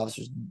majority of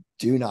officers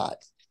do not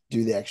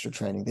do the extra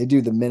training. They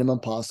do the minimum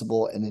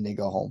possible and then they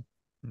go home.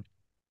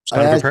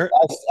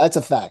 That's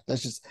a fact.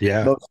 That's just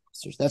most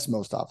officers. That's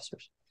most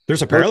officers.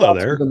 There's a parallel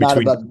there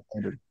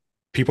between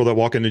people that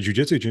walk into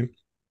jiu-jitsu gym.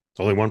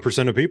 Only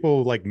 1% of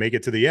people make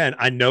it to the end.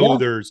 I know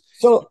there's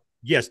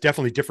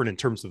definitely different in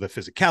terms of the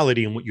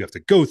physicality and what you have to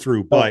go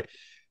through, but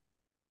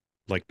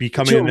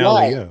becoming an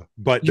LEO.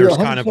 But there's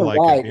kind of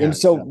and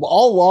so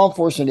all law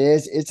enforcement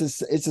it's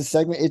a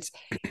segment.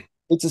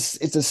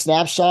 It's a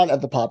snapshot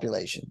of the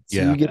population.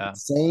 So you get the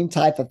same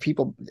type of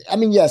people. I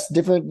mean, yes,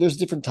 there's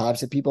different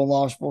types of people in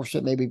law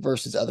enforcement, maybe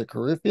versus other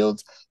career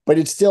fields, but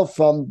it's still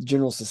from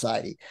general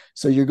society.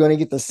 So you're going to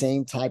get the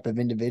same type of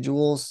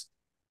individuals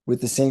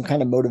with the same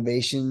kind of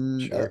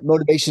motivation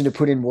to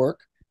put in work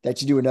that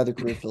you do in other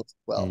career fields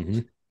as well. Mm-hmm.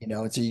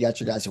 And so you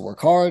got your guys that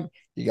work hard,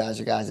 you guys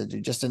are guys that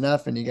do just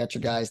enough, and you got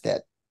your guys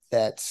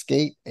that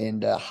skate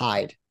and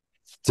hide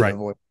to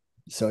avoid.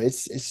 So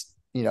it's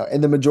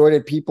and the majority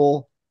of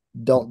people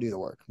don't do the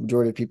work.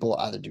 Majority of people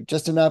either do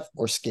just enough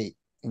or skate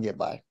and get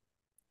by.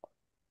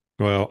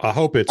 Well, I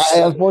hope it's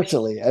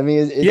unfortunately. I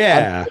mean,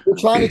 we're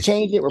trying to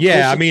change it.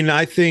 I mean,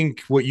 I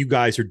think what you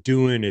guys are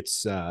doing,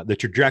 it's the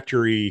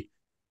trajectory.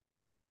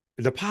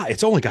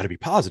 It's only got to be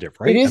positive,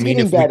 right? It is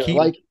getting better.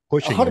 We keep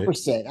pushing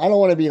 100%. I don't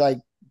want to be like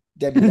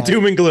Debbie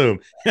doom and gloom.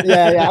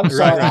 Yeah. I'm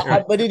sorry,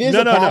 right. But it is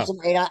a passion,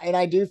 and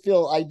I do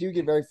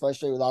get very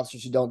frustrated with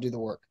officers who don't do the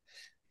work.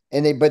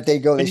 And they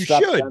go. And you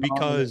should,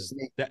 because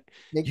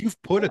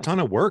you've put a ton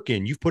of work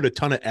in. You've put a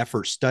ton of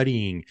effort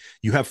studying.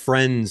 You have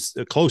friends,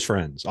 close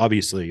friends,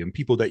 obviously, and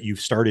people that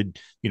you've started,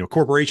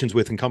 corporations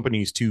with and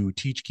companies to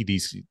teach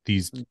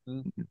these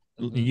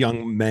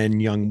young men,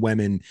 young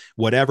women,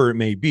 whatever it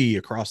may be,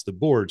 across the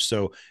board.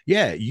 So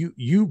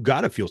you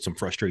got to feel some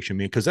frustration,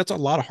 man, because that's a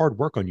lot of hard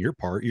work on your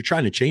part. You're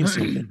trying to change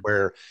something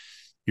where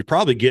you're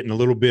probably getting a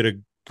little bit of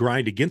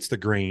grind against the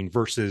grain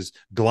versus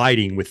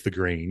gliding with the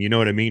grain. You know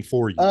what I mean?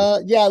 For you.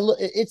 Yeah, look,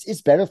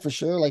 it's better for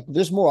sure. Like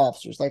there's more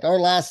officers. Like our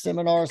last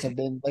seminars have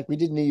been like we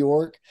did New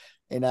York,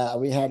 and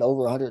we had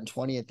over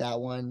 120 at that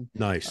one.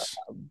 Nice.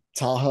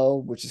 Tahoe,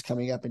 which is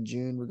coming up in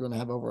June, we're going to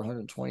have over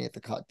 120 at a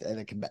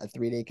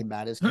 3-day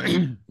combatives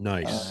camp.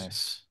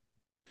 Nice.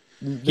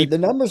 The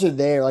numbers are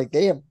there. Like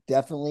they have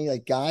definitely,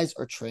 like guys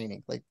are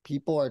training, like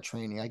people are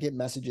training. I get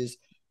messages,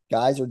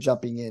 guys are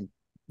jumping in,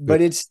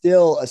 but it's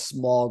still a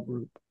small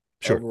group.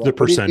 Sure. Overall. The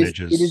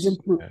percentages. It is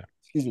improved. Yeah.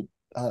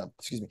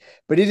 Excuse me.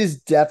 But it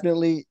is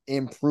definitely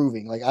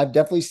improving. Like I've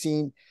definitely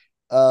seen,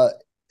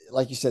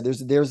 like you said, there's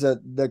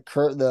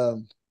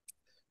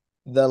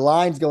the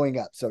line's going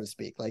up, so to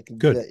speak. Like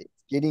it's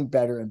getting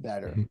better and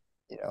better,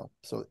 you know,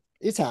 so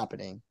it's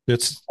happening.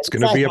 It's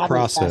going to be a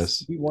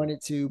process. We want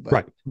it to,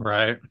 but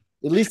right.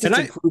 At least it's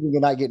improving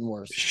and not getting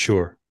worse.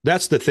 Sure.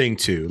 That's the thing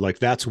too.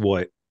 Like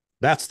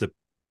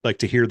like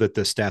to hear that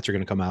the stats are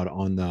going to come out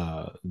on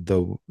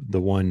the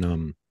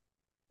one,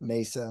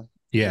 Mesa.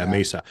 Yeah,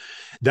 Mesa.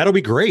 That'll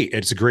be great.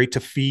 It's great to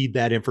feed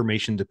that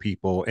information to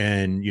people,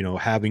 and, you know,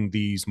 having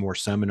these more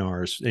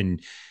seminars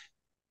and,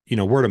 you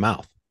know, word of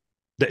mouth.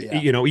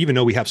 You know, even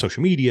though we have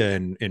social media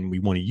and we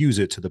want to use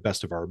it to the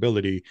best of our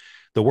ability,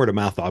 the word of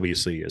mouth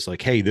obviously is like,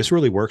 hey, this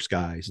really works,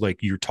 guys. Like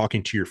you're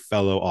talking to your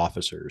fellow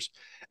officers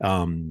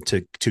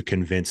to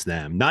convince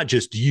them, not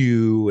just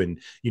you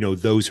and, you know,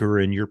 those who are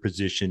in your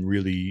position,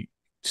 really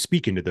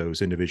speaking to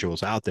those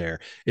individuals out there.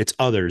 It's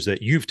others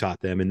that you've taught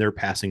them and they're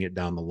passing it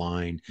down the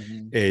line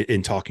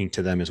and talking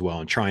to them as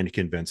well and trying to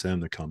convince them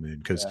to come in.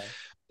 Because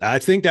I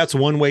think that's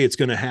one way it's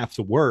going to have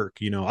to work.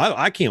 You know,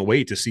 I can't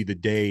wait to see the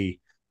day.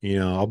 You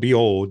know, I'll be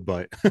old,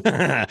 but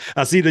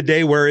I'll see the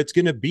day where it's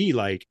going to be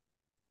like,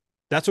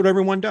 that's what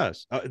everyone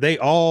does. They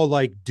all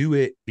like do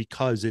it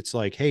because it's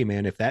like, hey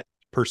man, if that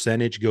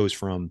percentage goes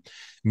from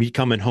me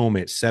coming home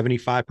at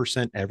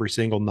 75% every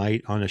single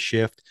night on a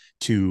shift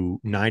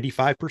to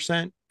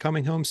 95%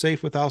 coming home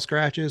safe without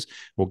scratches.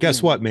 Well,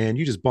 guess what, man?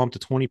 You just bumped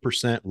to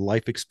 20%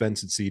 life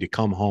expectancy to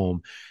come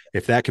home.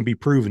 If that can be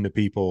proven to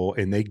people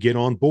and they get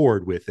on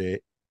board with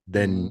it,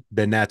 then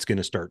that's going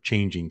to start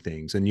changing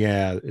things. And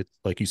yeah, it's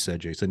like you said,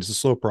 Jason, it's a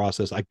slow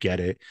process. I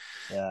get it.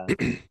 Yeah.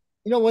 You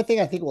know, one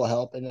thing I think will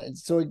help, and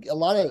so a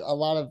lot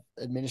of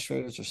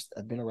administrators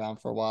have been around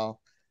for a while,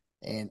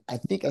 and I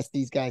think as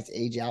these guys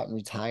age out and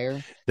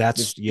retire,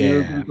 that's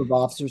group of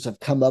officers have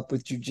come up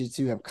with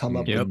jujitsu, have come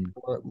up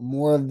with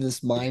more of this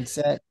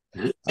mindset,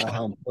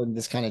 how important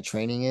this kind of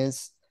training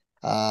is,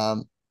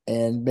 and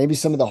maybe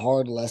some of the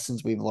hard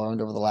lessons we've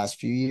learned over the last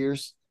few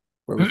years,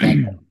 where we've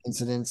had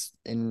incidents,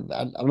 and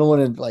I don't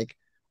want to like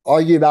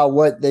argue about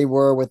what they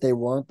were, what they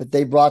weren't, but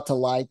they brought to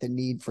light the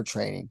need for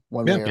training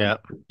one way or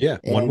another.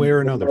 One way or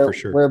another, for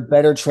sure. We're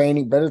better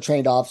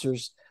trained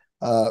officers,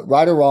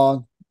 right or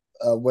wrong,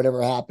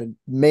 whatever happened,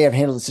 may have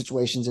handled the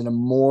situations in a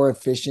more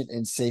efficient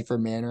and safer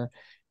manner.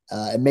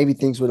 And maybe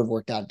things would have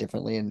worked out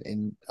differently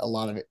in a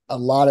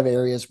lot of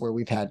areas where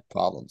we've had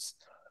problems.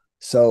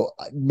 So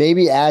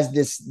maybe as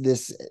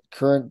this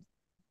current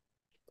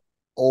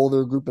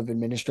older group of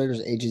administrators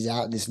ages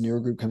out and this newer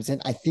group comes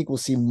in, I think we'll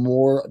see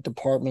more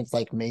departments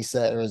like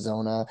Mesa,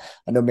 Arizona.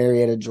 I know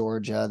Marietta,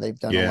 Georgia. They've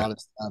done a lot of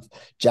stuff.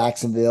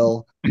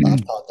 Jacksonville,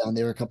 I've taught down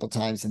there a couple of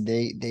times, and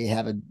they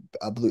have a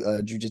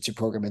jiu-jitsu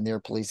program in their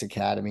police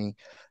academy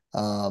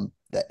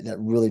that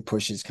really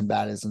pushes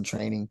combatives and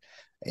training.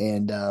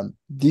 And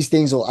these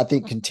things will, I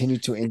think, continue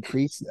to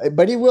increase,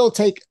 but it will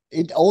take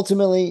it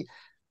ultimately.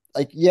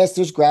 Like, yes,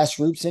 there's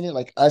grassroots in it,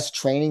 like us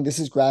training. This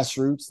is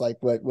grassroots, like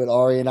what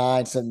Ari and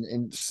I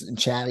and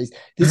Chatties.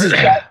 This is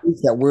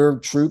grassroots that we're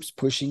troops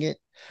pushing it,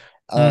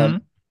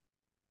 and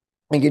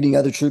getting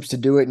other troops to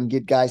do it and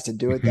get guys to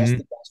do it. That's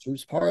the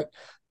grassroots part.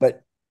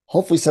 But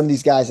hopefully, some of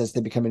these guys, as they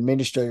become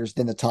administrators,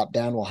 then the top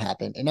down will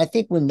happen. And I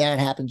think when that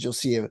happens, you'll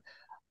see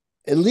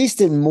at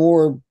least in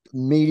more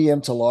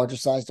medium to larger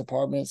size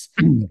departments,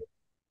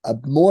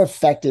 more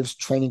effective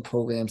training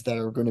programs that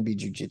are going to be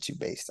jiu-jitsu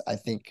based. I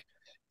think.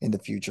 In the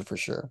future, for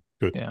sure.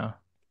 Good. Yeah,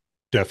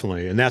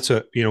 definitely. And that's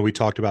we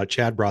talked about,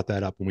 Chad brought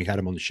that up when we had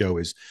him on the show,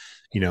 is,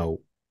 you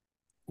know,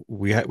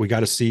 we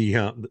got to see,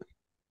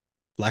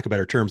 lack of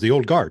better terms, the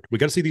old guard. We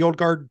got to see the old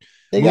guard.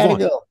 They got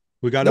to go.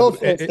 We got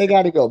to, they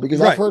got to go,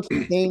 because I've heard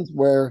some things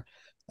where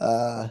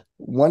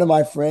one of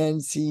my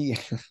friends, this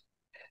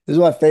is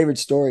one of my favorite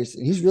stories.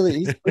 He's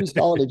pretty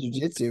solid at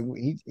jiu-jitsu.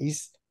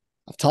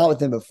 I've taught with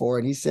him before,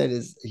 and he said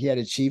he had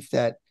a chief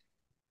that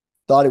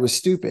thought it was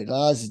stupid.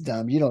 Oh, this is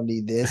dumb. You don't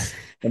need this.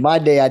 In my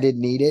day, I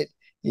didn't need it.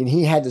 And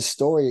he had the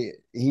story.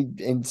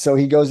 So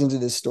he goes into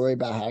this story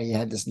about how he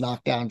had this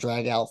knockdown,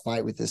 drag out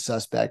fight with this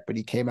suspect, but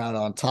he came out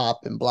on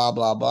top and blah,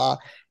 blah, blah.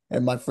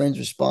 And my friend's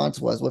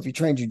response was, well, if you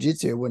trained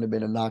jiu-jitsu, it wouldn't have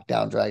been a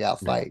knockdown, drag out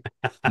fight.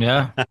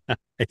 Yeah.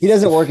 He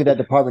doesn't work at that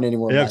department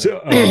anymore.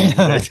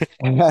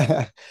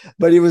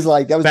 But he was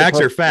like, that was facts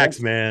are facts,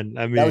 man.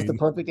 I mean, that was the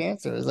perfect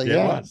answer. It was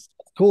like,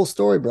 cool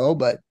story, bro.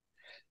 But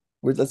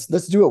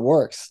let's do what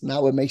works,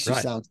 not what makes you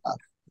sound tough,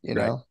 you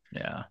know?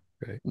 Yeah.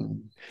 Right.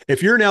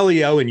 If you're an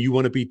LEO and you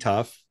want to be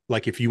tough,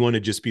 Like if you want to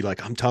just be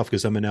like, I'm tough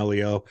because I'm an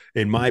LEO,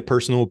 in my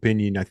personal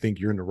opinion, I think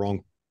you're in the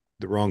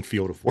wrong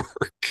field of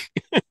work.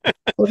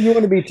 Well, if you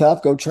want to be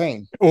tough, go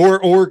train.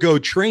 Or go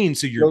train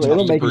so you're tough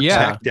to make you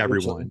tough, protect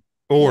everyone. eventually.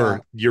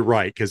 Or you're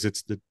right, because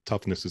it's the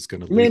toughness is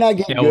going to You may lead. not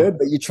get good,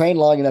 but you train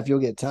long enough, you'll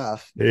get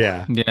tough.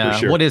 Yeah. Yeah. For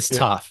sure. What is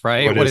tough,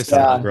 right? What is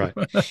tough, right?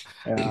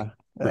 Yeah.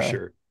 For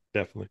sure.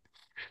 Definitely.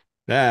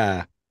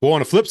 Yeah. Well, on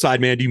the flip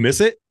side, man, do you miss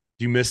it?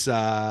 Do you miss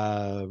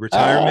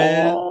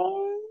retirement?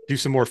 Do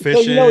some more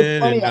fishing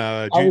and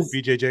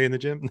BJJ in the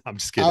gym? No, I'm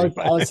just kidding.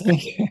 I was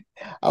thinking,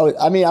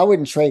 I mean, I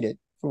wouldn't trade it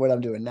for what I'm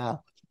doing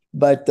now.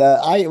 But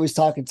I was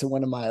talking to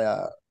one of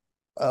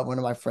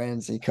my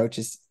friends. He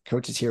coaches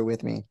here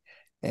with me,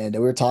 and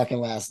we were talking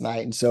last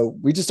night. And so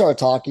we just started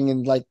talking,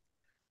 and like,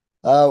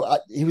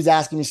 he was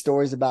asking me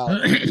stories about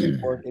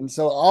work, and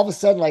so all of a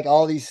sudden, like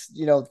all these,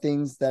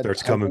 things that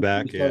starts coming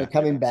back,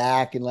 coming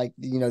back, and like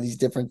these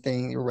different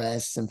things,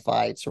 arrests and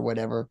fights or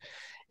whatever.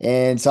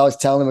 And so I was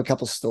telling him a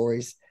couple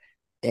stories.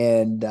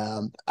 And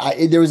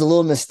there was a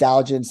little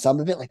nostalgia in some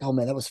of it, like, oh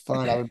man, that was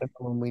fun. I remember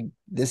when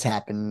this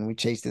happened, we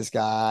chased this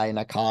guy and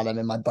I caught him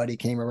and my buddy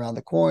came around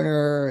the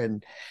corner,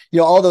 and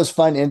all those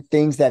fun and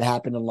things that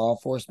happen in law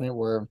enforcement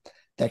where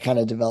that kind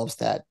of develops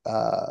that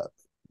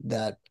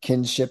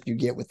kinship you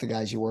get with the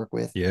guys you work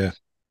with. Yeah.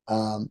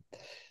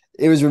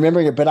 It was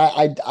remembering it, but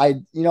I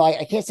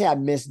can't say I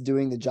miss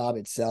doing the job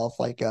itself,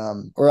 like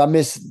or I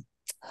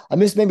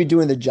miss maybe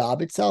doing the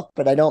job itself,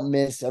 but I don't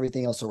miss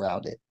everything else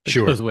around it.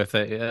 Sure. Goes with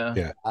it. Yeah.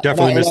 Yeah.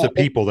 Definitely miss the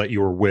people that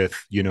you were with,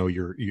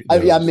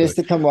 I miss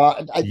the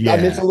camaraderie. I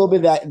miss a little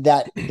bit of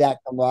that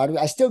camaraderie.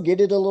 I still get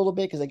it a little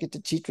bit because I get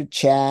to teach with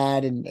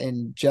Chad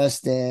and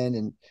Justin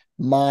and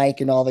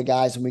Mike and all the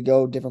guys when we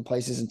go different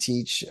places and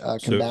teach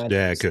combative.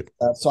 Yeah, good.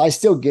 So I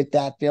still get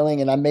that feeling,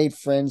 and I made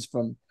friends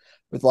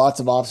with lots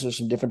of officers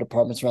from different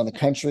departments around the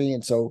country.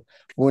 And so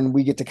when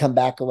we get to come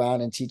back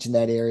around and teach in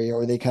that area,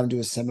 or they come to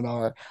a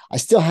seminar, I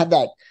still have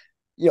that,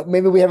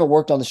 maybe we haven't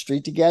worked on the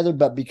street together,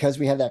 but because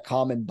we have that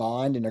common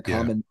bond and a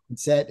common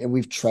mindset and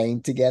we've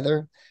trained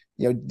together,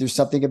 there's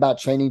something about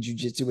training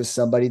jiu-jitsu with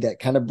somebody that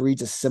kind of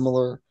breeds a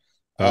similar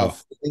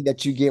feeling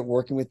that you get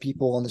working with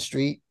people on the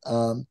street.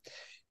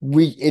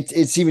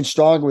 It's even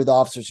stronger with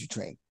officers who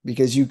train,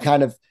 because you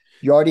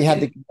already have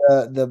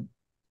the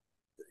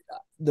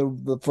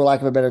for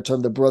lack of a better term,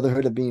 the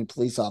brotherhood of being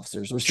police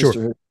officers or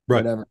sisterhood,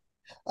 whatever.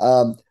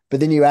 But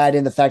then you add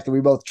in the fact that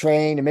we both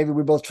train, and maybe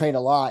we both train a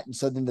lot. And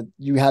so then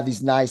you have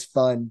these nice,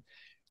 fun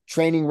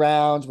training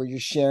rounds where you're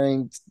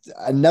sharing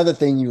another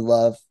thing you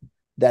love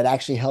that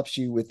actually helps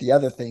you with the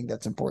other thing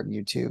that's important to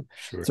you too.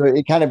 Sure. So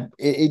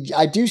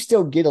I do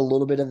still get a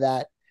little bit of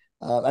that.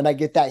 And I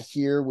get that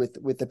here with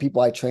the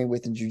people I train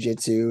with in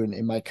jiu-jitsu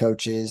and my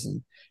coaches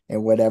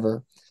and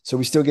whatever. So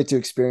we still get to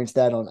experience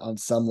that on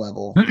some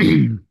level.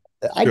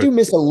 I do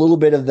miss a little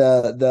bit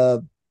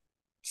of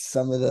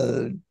some of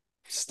the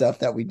stuff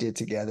that we did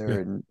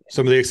together and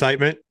some of the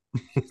excitement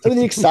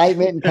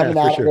and coming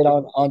out of it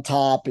on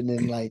top. And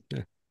then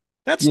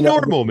that's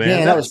normal,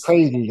 man. That was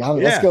crazy.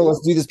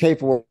 Let's do this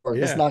paperwork.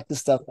 Let's knock this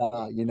stuff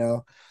out.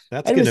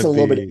 That's I miss a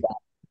little bit of that,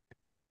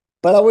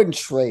 but I wouldn't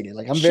trade it.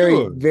 Like I'm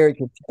very, very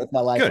content with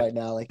my life right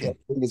now. Like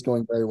everything is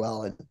going very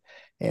well.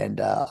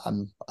 And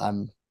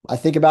I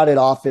think about it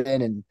often,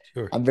 and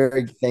I'm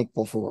very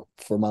thankful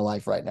for my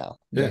life right now.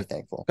 Very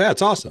thankful. Yeah,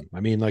 it's awesome. I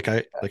mean, like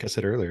I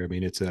said earlier, I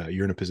mean, it's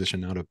you're in a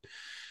position now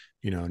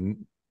to,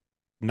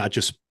 not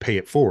just pay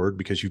it forward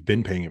because you've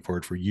been paying it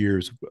forward for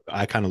years.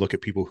 I kind of look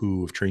at people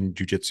who have trained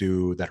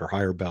jiu-jitsu that are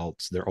higher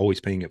belts. They're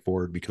always paying it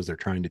forward because they're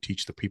trying to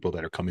teach the people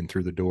that are coming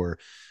through the door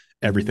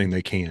everything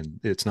they can.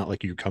 It's not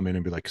like you come in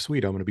and be like,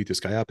 sweet, I'm going to beat this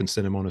guy up and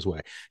send him on his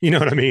way. You know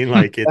what I mean?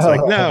 Like, it's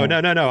like, no.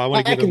 I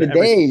want to give him back in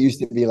the day, it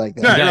used to be like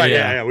that.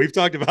 Yeah. We've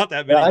talked about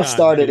that. When I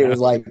started, it was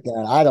like,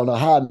 I don't know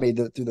how I made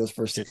it through those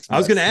first 6 months. I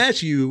was going to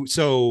ask you,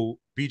 so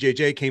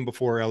BJJ came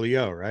before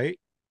LEO, right?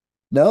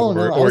 No.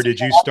 Or did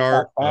you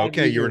start?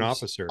 Okay, you're an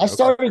officer. I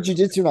started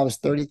jiu-jitsu when I was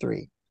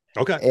 33.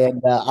 Okay.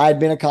 And I had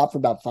been a cop for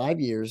about 5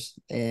 years,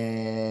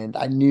 and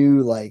I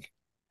knew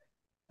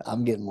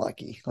I'm getting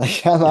lucky.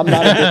 Like I'm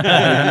not a good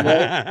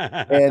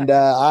guy, and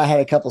I had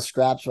a couple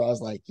scraps where I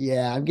was like,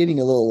 yeah, I'm getting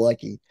a little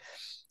lucky.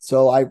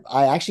 So I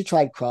actually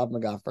tried Krav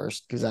Maga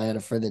first because I had a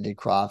friend that did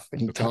Krav,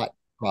 and he taught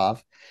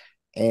Krav,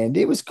 and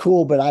it was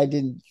cool, but it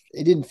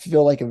didn't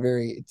feel like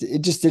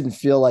it just didn't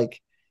feel like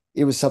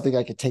it was something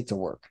I could take to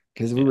work,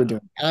 because we were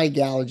doing eye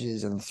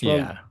gouges and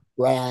throat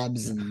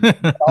grabs and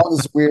all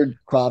this weird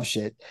Krav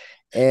shit.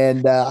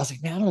 And I was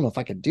like, man, I don't know if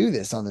I could do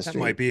this on the street. That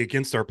might be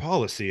against our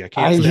policy. I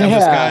can't stab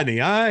this guy in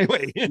the eye.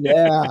 Wait.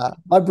 Yeah.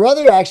 My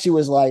brother actually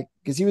was like,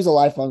 because he was a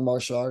lifelong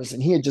martial artist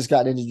and he had just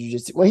gotten into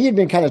jiu-jitsu. Well, he had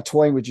been kind of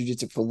toying with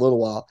jiu-jitsu for a little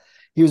while.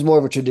 He was more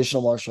of a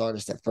traditional martial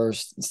artist at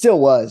first, still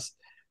was.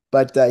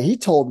 But he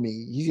told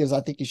me, he goes,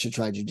 I think you should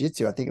try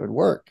jiu-jitsu. I think it would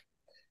work.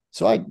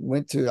 So I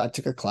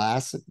took a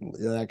class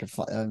that I could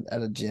find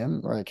at a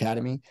gym or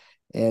academy,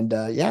 And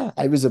yeah,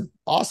 it was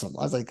awesome.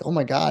 I was like, oh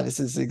my God, this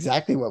is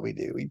exactly what we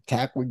do.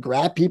 We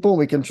grab people and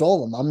we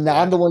control them.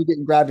 I'm the one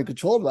getting grabbed and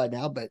controlled right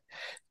now, but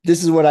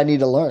this is what I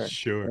need to learn.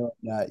 Sure.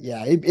 And,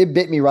 yeah, it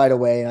bit me right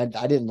away, and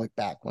I didn't look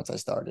back once I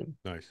started.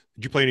 Nice.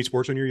 Did you play any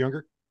sports when you were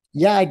younger?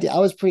 Yeah, I did. I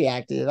was pretty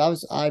active.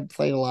 I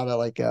played a lot of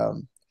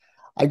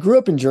I grew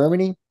up in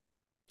Germany.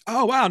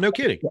 Oh wow, no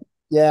kidding.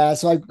 Yeah,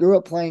 so I grew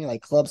up playing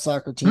like club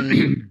soccer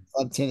teams,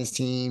 club tennis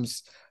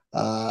teams.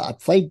 I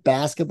played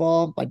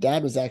basketball. My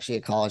dad was actually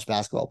a college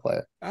basketball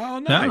player. Oh,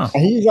 nice.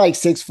 And he's like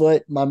 6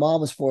 foot. My mom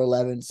was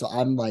 4'11", so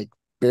I'm like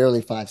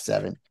barely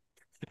 5'7".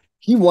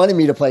 He wanted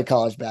me to play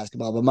college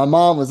basketball, but my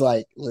mom was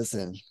like,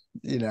 "Listen,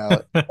 I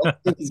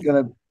don't think he's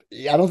gonna.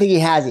 I don't think he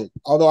has it.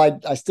 Although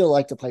I still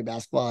like to play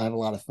basketball. I have a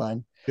lot of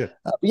fun. Yeah,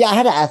 yeah. I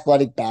had an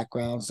athletic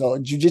background, so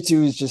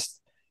jujitsu is just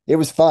it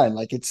was fun.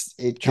 Like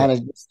it kind of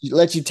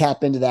lets you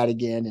tap into that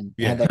again and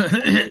have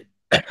that,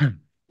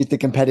 get the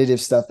competitive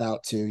stuff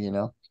out too.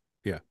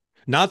 Yeah.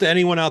 Not that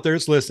anyone out there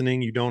is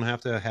listening. You don't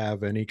have to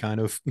have any kind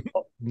of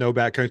no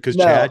background because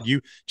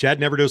Chad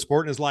never did a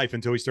sport in his life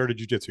until he started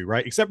jiu-jitsu,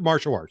 right? Except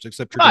martial arts,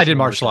 I did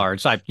martial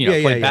arts. I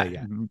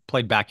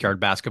played backyard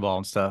basketball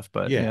and stuff,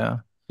 but yeah.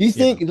 Do you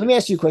think, let me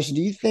ask you a question.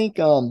 Do you think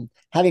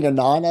having a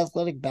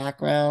non-athletic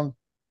background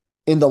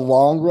in the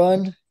long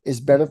run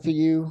is better for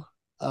you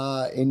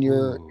in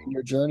your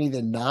journey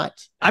than not?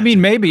 I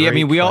mean, maybe. I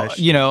mean, we all,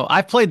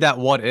 I've played that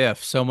what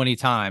if so many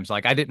times.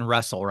 Like I didn't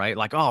wrestle, right?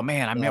 Like, oh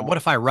man, what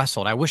if I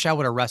wrestled? I wish I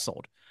would have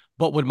wrestled.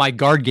 But would my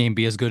guard game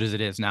be as good as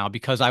it is now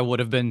because I would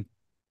have been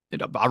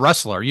a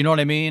wrestler? You know what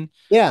I mean?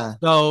 Yeah.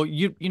 So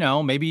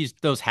maybe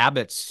those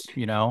habits,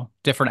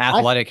 different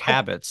athletic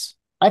habits.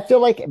 I feel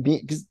like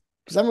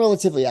because I'm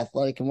relatively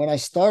athletic, and when I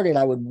started,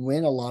 I would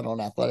win a lot on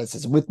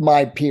athleticism with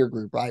my peer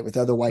group, right, with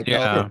other white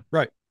belts. Yeah,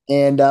 right.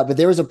 And but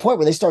there was a point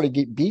where they started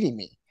beating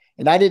me,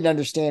 and I didn't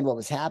understand what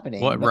was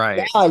happening. Right.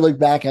 Now I look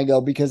back and I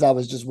go, because I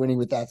was just winning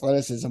with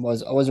athleticism, I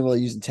wasn't really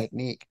using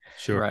technique.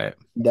 Sure. Right.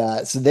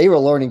 And, so they were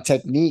learning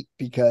technique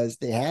because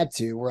they had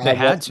to. I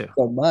had to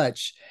so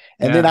much,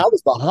 and then I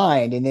was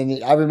behind. And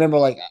then I remember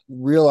like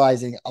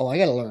realizing, oh, I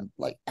got to learn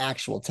like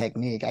actual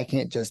technique. I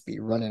can't just be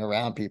running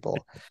around people.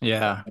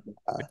 Yeah.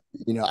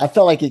 I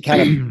felt like it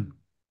kind of.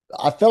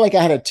 I felt like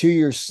I had a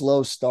 2-year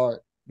slow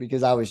start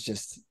because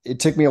it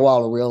took me a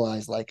while to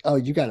realize like, oh,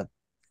 you got to.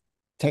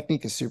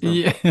 Technique is super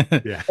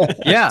important.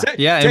 Yeah.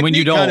 And when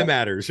you don't, kind of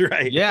matters,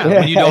 right? Yeah.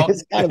 When you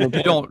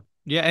don't,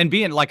 and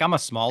being like, I'm a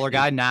smaller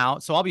guy now,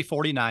 so I'll be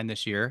 49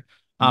 this year.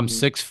 I'm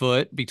 6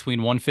 foot, between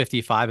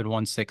 155 and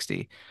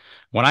 160.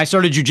 When I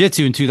started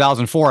jiu-jitsu in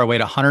 2004, I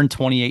weighed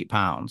 128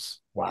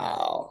 pounds.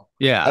 Wow.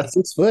 Yeah. That's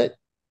 6 foot.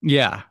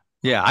 Yeah.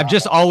 Yeah. Wow. I've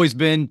just always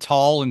been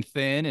tall and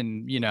thin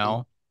and,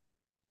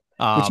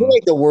 but you're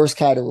like the worst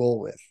guy to roll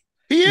with.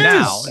 He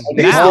is.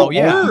 Now,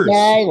 yeah.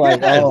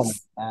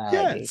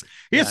 Yes.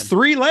 He has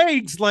 3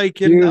 legs. Like,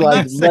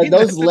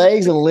 those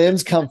legs and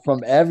limbs come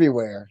from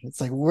everywhere. It's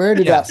like, where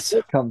did that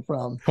foot come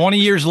from? 20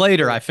 years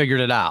later, I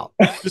figured it out.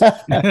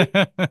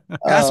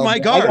 Pass my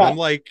guard. I'm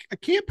like, I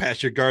can't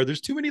pass your guard.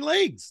 There's too many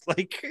legs.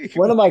 Like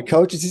one of my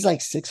coaches, he's like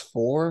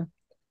 6'4".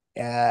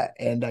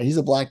 And he's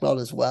a black belt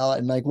as well.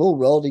 And like, we'll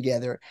roll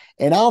together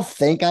and I'll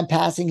think I'm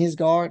passing his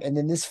guard. And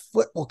then this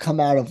foot will come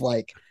out of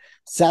like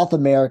South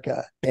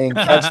America and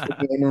catch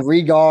me and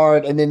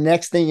regard. And then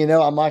next thing you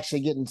know, I'm actually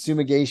getting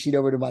sumigated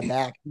over to my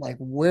back. I'm like,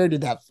 where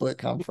did that foot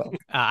come from?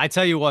 I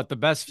tell you what, the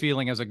best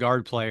feeling as a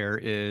guard player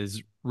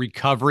is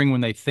recovering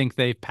when they think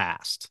they've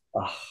passed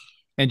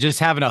and just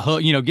having a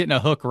hook, getting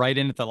a hook right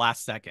in at the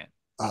last second.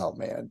 Oh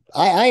man.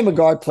 I am a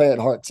guard player at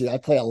heart too. I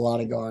play a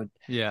lot of guard.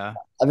 Yeah.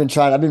 I've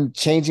been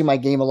changing my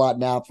game a lot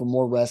now for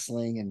more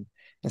wrestling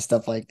and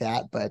stuff like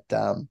that. But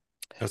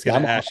I was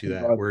going to ask you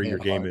that, where your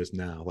game is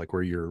now, like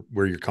where you're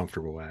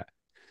comfortable at.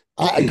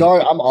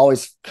 Guard, I'm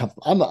always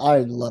comfortable. I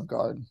love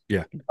guard.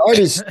 Yeah. Guard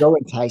is so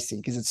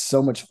enticing because it's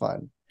so much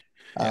fun.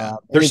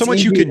 There's so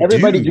much you can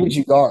everybody do. gives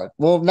you guard.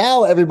 Well,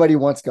 now everybody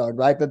wants guard,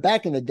 right? But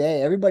back in the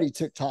day, everybody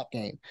took top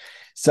game.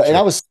 So, and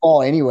I was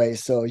small anyway,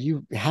 so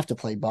you have to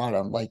play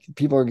bottom. Like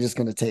people are just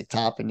going to take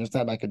top, and there's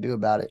nothing I could do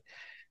about it.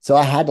 So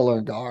I had to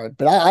learn guard.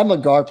 But I'm a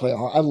guard player.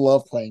 I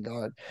love playing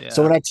guard. Yeah.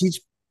 So when I teach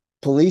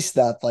police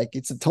stuff, like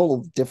it's a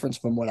total difference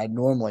from what I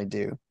normally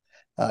do.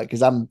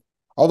 Because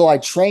although I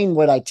train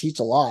what I teach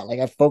a lot, like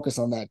I focus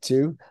on that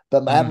too.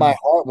 But at my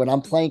heart, when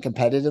I'm playing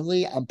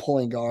competitively, I'm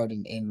pulling guard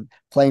and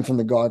playing from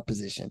the guard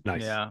position.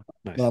 Nice. Yeah.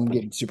 Nice. And I'm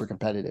getting super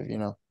competitive,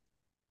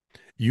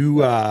 You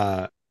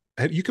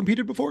have you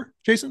competed before,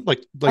 Jason?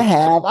 Like I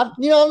have. I'm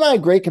not a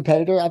great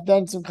competitor. I've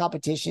done some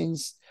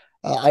competitions.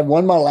 I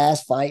won my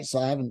last fight, so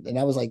I haven't, and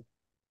that was like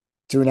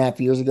 2.5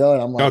 years ago.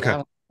 And I'm like, okay.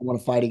 I want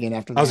to fight again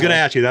after that. I was going to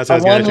ask you. That's what I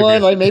was going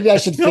to like maybe I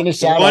should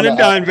finish out. One and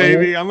done,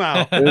 baby. I'm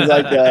out. It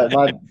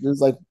was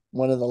like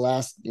one of the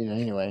last,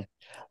 anyway.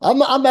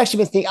 I'm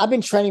actually I've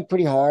been training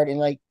pretty hard, and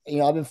like,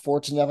 I've been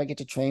fortunate enough I get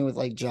to train with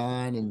like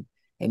John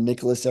and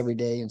Nicholas every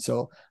day. And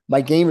so my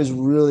game has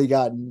really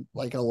gotten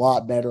like a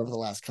lot better over the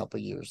last couple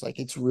of years. Like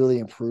it's really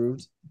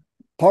improved.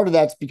 part of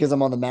that's because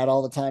I'm on the mat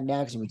all the time now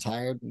because I'm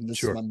retired and this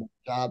Sure. is my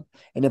job.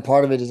 And then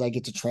part of it is I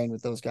get to train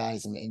with those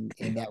guys in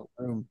that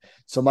room.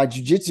 So my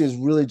jiu-jitsu has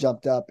really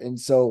jumped up. And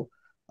so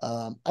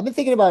I've been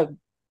thinking about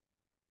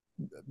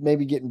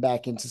maybe getting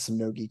back into some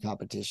no-gi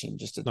competition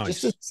just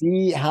to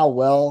see how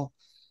well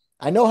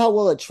I know how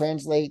well it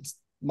translates.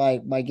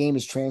 My game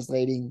is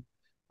translating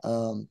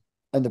in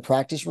the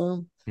practice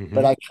room,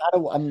 but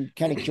I'm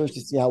kind of curious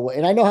to see how well,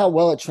 and I know how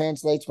well it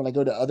translates when I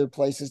go to other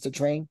places to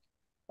train,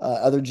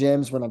 other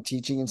gyms when I'm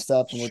teaching and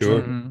stuff, and we're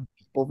training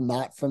people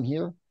not from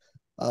here.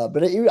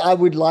 But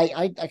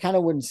I kind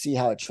of wouldn't see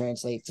how it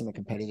translates in a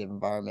competitive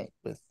environment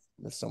with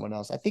someone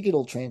else. I think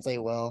it'll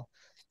translate well.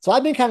 So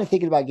I've been kind of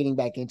thinking about getting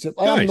back into it.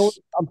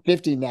 I'm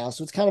 50 now,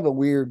 so it's kind of a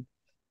weird,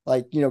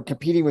 like,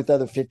 competing with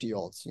other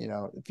 50-year-olds.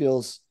 It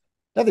feels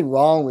nothing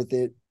wrong with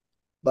it,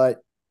 but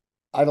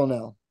I don't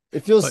know.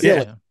 It feels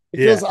silly. Yeah. It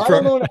feels, I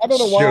don't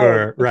know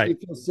Sure, why right.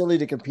 it feels silly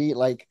to compete,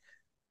 like,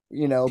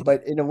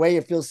 but in a way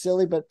it feels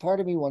silly, but part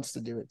of me wants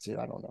to do it too.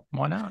 I don't know.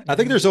 Why not? I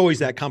think there's always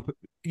that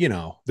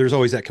there's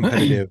always that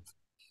competitive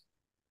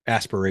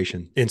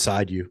aspiration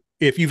inside you.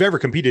 If you've ever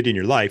competed in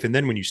your life, and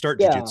then when you start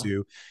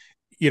jiu-jitsu,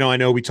 I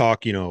know we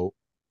talk, the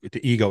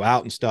ego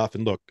out and stuff.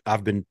 And look,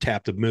 I've been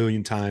tapped a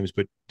million times,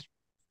 but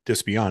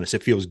just be honest,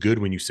 it feels good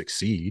when you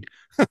succeed.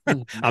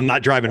 I'm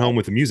not driving home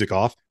with the music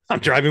off. I'm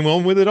driving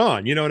home with it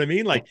on. You know what I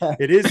mean? Like,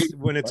 it is,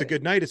 when it's a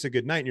good night, it's a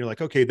good night. And you're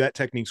like, okay, that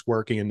technique's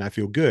working and I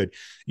feel good,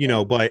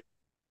 but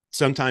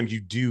sometimes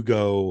you do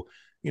go,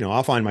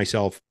 I'll find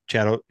myself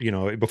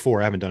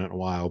before, I haven't done it in a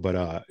while,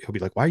 but he'll be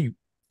like, why are you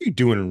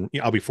doing,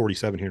 I'll be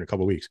 47 here in a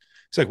couple of weeks.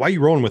 It's like, why are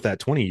you rolling with that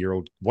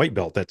 20-year-old white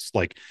belt? That's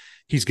like,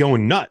 he's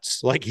going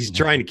nuts. Like, he's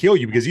trying to kill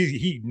you because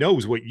he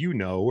knows what you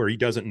know, or he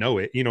doesn't know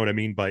it. You know what I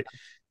mean? But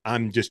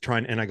I'm just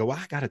trying, and I go, well,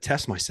 I got to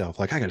test myself.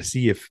 Like, I got to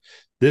see if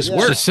this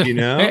works, You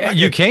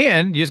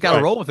just got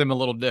to roll with him a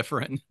little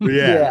different.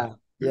 Yeah.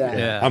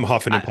 I'm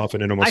huffing and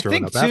puffing and almost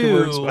throwing up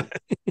afterwards. But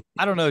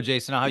I don't know,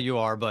 Jason, how you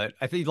are, but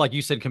I think, like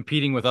you said,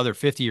 competing with other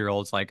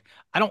 50-year-olds, like,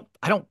 I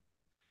don't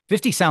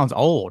 50 sounds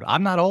old.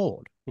 I'm not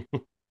old.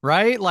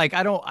 Right? Like,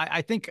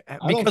 I think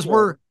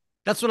because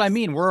that's what I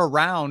mean. We're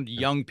around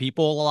young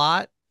people a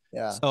lot.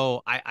 Yeah.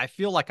 So I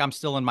feel like I'm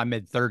still in my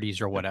mid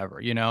 30s or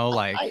whatever,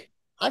 like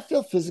I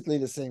feel physically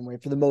the same way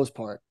for the most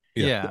part.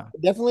 Yeah.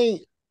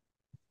 Definitely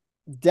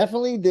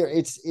there.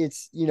 It's,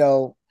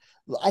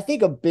 I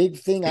think a big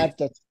thing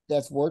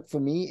that's worked for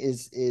me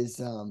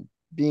is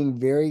being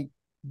very,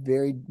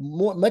 very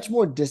much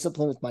more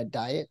disciplined with my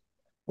diet,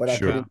 what I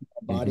put into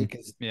my body.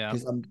 Cause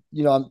I'm,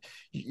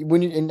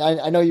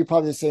 I know you're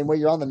probably the same way.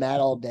 You're on the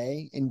mat all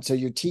day. And so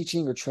you're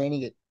teaching or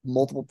training it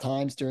multiple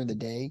times during the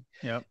day.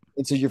 Yep.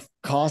 And so you're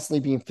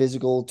constantly being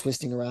physical,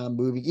 twisting around,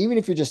 moving, even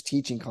if you're just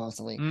teaching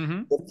constantly,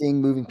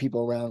 lifting, moving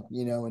people around,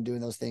 and doing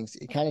those things.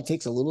 It kind of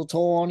takes a little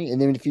toll on you. And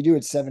then if you do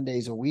it 7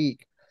 days a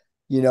week,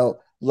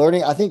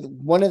 learning, I think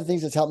one of the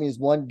things that's helped me is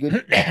one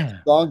good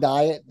strong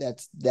diet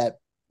that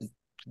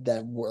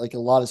like a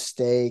lot of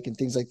steak and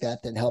things like that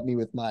help me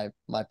with my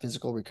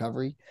physical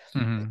recovery,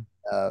 and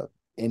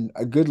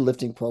a good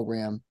lifting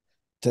program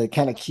to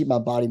kind of keep my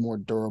body more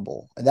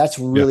durable. And that's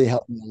really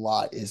helped me a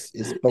lot is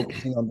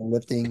focusing on the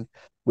lifting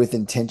with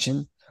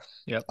intention.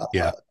 Yep.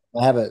 I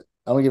want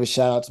to give a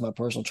shout out to my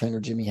personal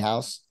trainer, Jimmy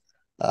House.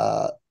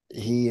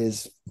 He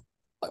is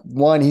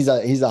he's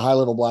a high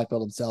level black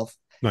belt himself.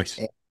 Nice.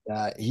 And,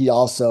 he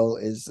also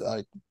is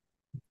a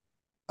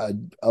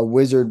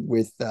wizard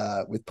with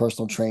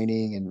personal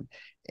training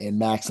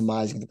and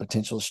maximizing the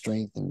potential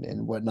strength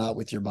and whatnot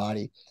with your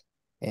body.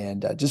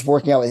 And just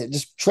working out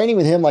just training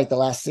with him like the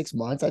last 6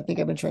 months. I think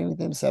I've been training with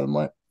him 7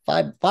 months,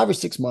 5 or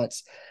 6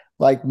 months.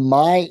 Like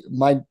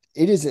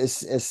it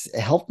has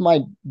helped my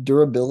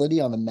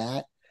durability on the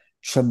mat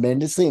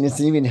tremendously, and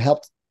it's even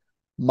helped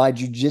my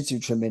jiu-jitsu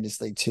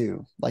tremendously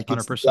too. Like,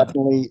 it's 100%.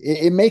 definitely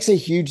it makes a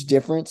huge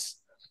difference.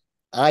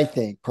 I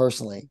think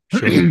personally,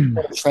 you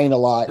train a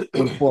lot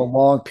and for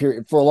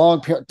a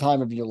long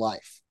time of your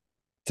life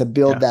to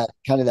build that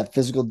kind of that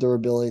physical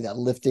durability, that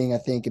lifting, I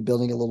think, and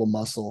building a little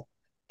muscle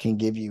can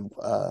give you,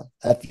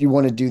 if you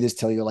want to do this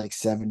till you're like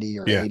 70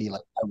 or 80,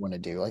 like I want to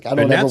do, like, I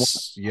don't ever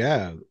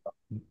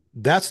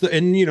that's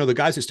the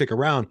guys that stick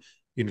around,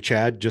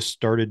 Chad just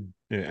started,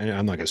 and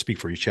I'm not going to speak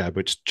for you, Chad,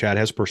 but Chad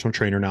has a personal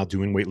trainer now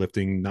doing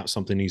weightlifting, not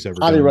something he's ever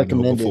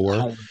done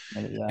before.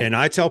 And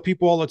I tell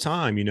people all the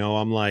time,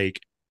 I'm like,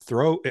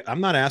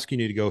 I'm not asking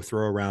you to go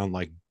throw around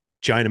like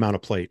giant amount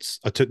of plates.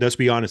 Let's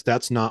be honest.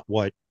 That's not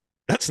what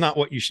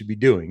you should be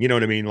doing. You know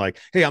what I mean? Like,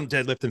 hey, I'm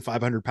deadlifting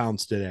 500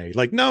 pounds today.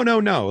 Like, no.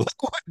 Like,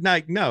 what?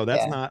 Like, no,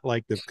 that's not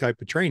like the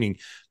type of training.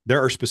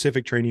 There are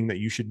specific training that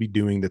you should be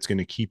doing that's going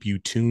to keep you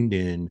tuned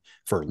in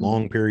for a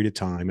long period of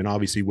time. And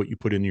obviously what you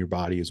put in your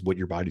body is what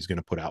your body's going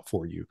to put out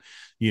for you,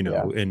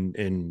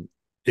 and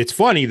it's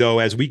funny though,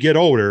 as we get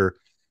older,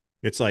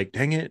 it's like,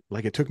 dang it,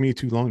 like it took me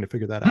too long to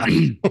figure that out.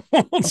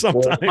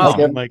 Sometimes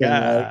I'm like,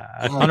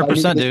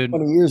 100%, dude.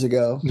 20 years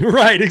ago.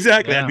 Right,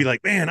 exactly. I'd be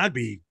like, man, I'd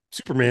be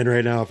Superman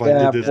right now if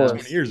I did this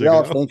 20 years ago. We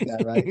all think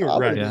that, right?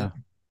 Right. Yeah.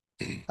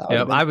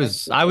 Yeah, I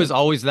was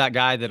always that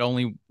guy that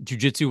only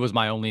jujitsu was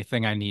my only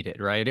thing I needed,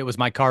 right? It was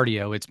my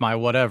cardio, it's my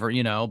whatever,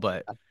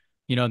 but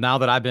now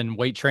that I've been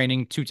weight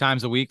training 2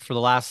 times a week for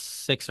the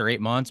last 6 or 8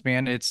 months,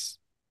 man, it's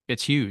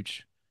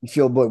huge. You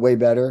feel way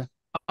better.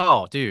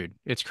 Oh, dude,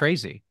 it's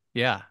crazy.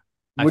 Yeah.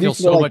 I What do you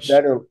feel feel so like much.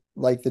 better?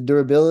 Like the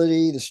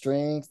durability, the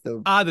strength,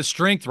 The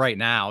strength right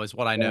now is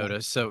what I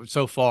noticed.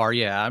 So far,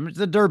 yeah.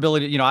 The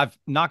durability, I've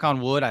knock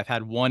on wood, I've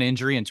had one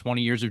injury in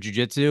 20 years of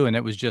jujitsu, and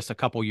it was just a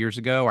couple years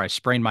ago where I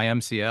sprained my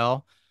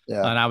MCL,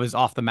 yeah. and I was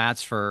off the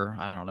mats for,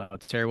 I don't know,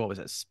 Terry, what was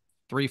it?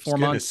 Three, I was four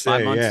gonna months,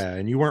 5 months, yeah,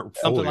 and you weren't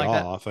something fully like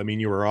that. off. I mean,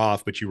 you were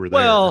off, but you were there.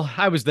 Well,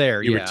 I was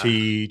there, You would yeah.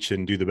 teach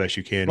and do the best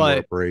you can and wear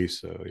a But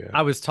brace. So yeah.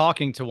 I was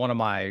talking to one of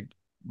my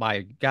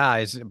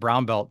guys,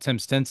 brown belt Tim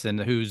Stinson,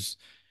 who's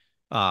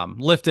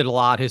lifted a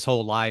lot his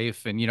whole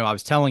life. And, I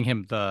was telling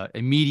him not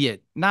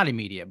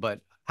immediate,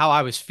 but how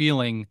I was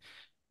feeling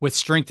with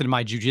strength in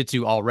my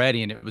jujitsu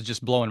already. And it was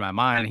just blowing my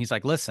mind. And he's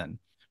like, listen,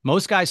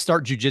 most guys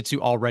start jujitsu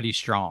already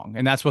strong,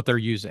 and that's what they're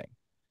using.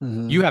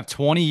 Mm-hmm. You have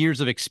 20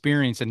 years of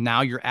experience, and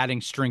now you're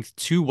adding strength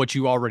to what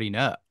you already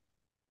know.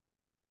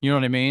 You know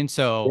what I mean?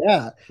 So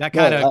Yeah. that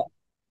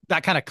No,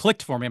 kind of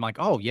clicked for me. I'm like,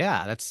 oh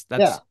yeah, that's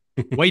yeah.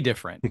 way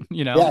different,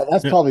 Yeah,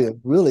 that's probably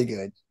really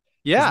good.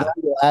 Because Yeah. now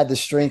you'll add the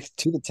strength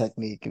to the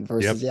technique and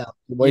versus, the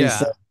way you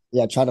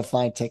said, trying to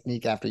find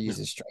technique after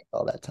using strength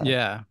all that time.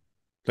 Yeah.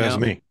 That's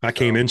me. I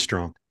came in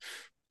strong.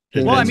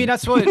 Well, I mean,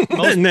 that's what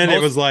most, and then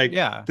it was like,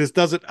 yeah, this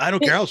doesn't, I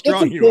don't care how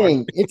strong you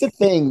are. It's a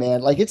thing,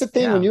 man. Like it's a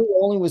thing when Yeah. you're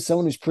rolling with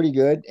someone who's pretty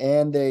good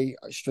and they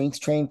strength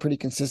train pretty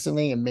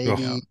consistently and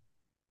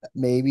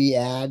maybe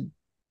add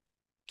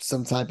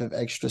some type of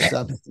extra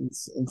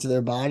substance into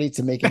their body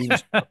to make it even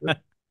stronger.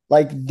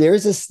 Like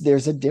there's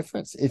a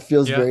difference. It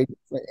feels very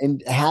different.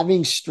 And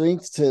having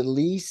strength to at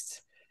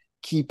least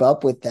keep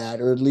up with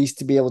that, or at least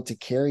to be able to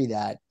carry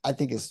that, I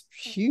think is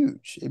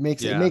huge. It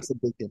makes a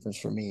big difference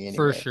for me anyway.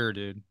 For sure,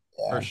 dude.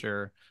 Yeah. For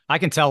sure. I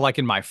can tell like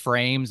in my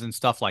frames and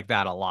stuff like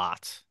that a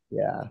lot.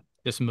 Yeah.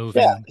 Just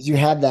moving. Yeah, because you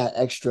have that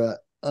extra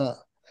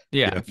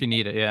if you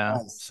need it. Yeah.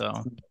 Nice. So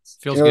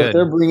feels good. If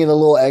they're good. bringing a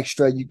little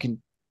extra, you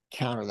can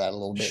counter that a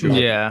little bit. Sure.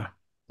 Yeah.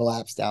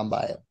 Collapse down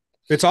by it.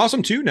 It's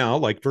awesome too now,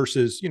 like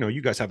versus,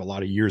 you guys have a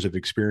lot of years of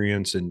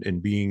experience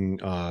and being,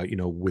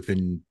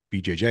 within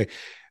BJJ,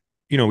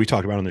 we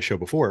talked about on the show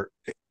before,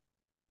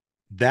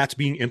 that's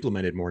being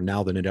implemented more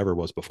now than it ever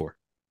was before.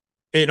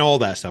 And all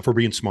that stuff. We're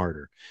being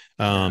smarter.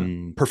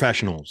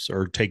 Professionals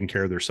are taking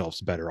care of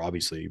themselves better.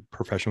 Obviously,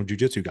 professional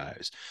jujitsu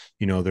guys,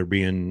 they're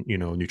being,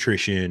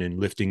 nutrition and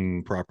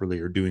lifting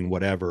properly or doing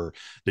whatever.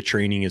 The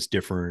training is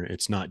different.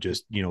 It's not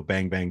just,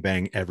 bang, bang,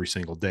 bang every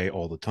single day,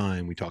 all the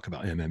time. We talk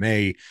about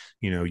MMA,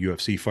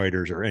 UFC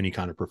fighters or any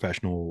kind of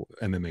professional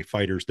MMA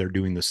fighters. They're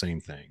doing the same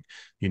thing.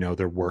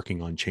 They're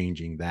working on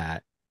changing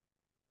that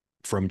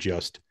from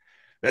just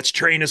let's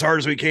train as hard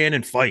as we can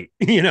and fight.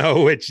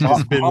 It's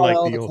just been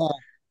like the old.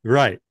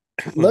 Right.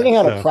 Learning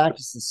how to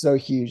practice is so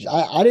huge.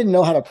 I didn't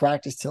know how to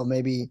practice till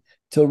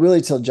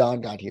John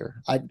got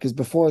here. Because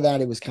before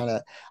that, it was kind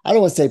of, I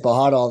don't want to say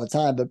Bahada all the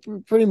time, but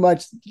pretty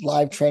much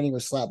live training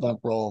with slap bump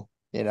roll,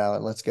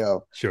 and let's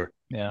go. Sure.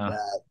 Yeah.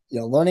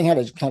 Learning how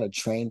to kind of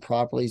train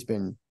properly has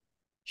been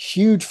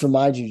huge for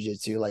my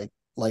jujitsu.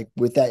 Like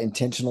with that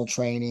intentional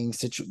training,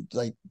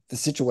 like the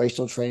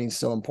situational training is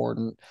so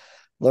important.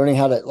 Learning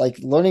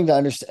to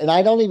understand. And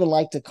I don't even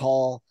like to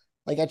call,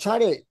 I try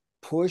to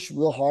push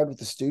real hard with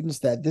the students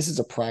that this is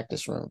a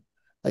practice room.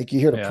 Like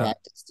you're here to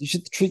practice. You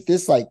should treat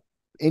this like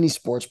any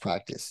sports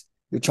practice.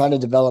 You're trying to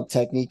develop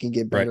technique and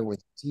get better with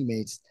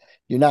teammates.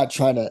 You're not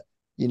trying to,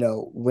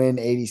 win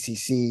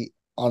ADCC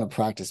on a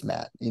practice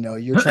mat.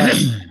 You're trying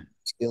to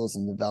skills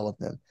and develop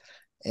them.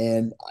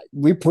 And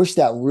we push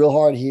that real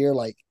hard here,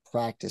 like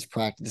practice.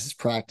 This is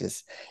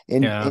practice.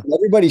 And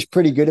everybody's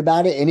pretty good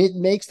about it. And it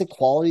makes the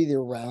quality of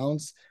their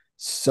rounds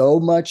so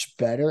much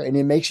better, and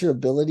it makes your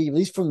ability, at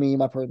least for me,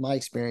 my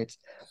experience,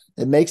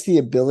 it makes the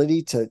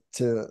ability to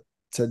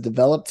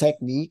develop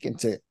technique and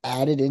to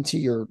add it into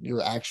your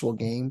actual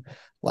game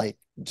like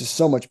just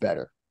so much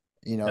better.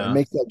 It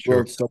makes that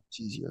growth so much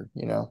easier.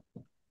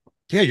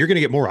 Yeah, you're going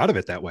to get more out of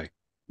it that way.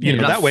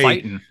 That way,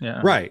 fighting.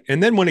 Right?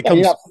 And then when it comes,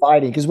 you're not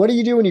fighting, because what do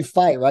you do when you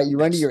fight? Right, you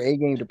run to your A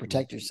game to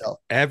protect yourself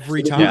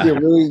every time.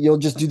 You'll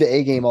just do the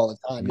A game all the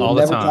time. You'll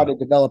never try to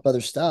develop other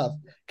stuff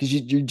because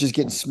you're just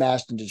getting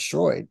smashed and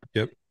destroyed.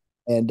 Yep.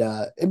 And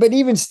but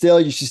even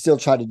still, you should still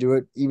try to do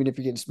it, even if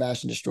you're getting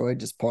smashed and destroyed.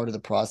 Just part of the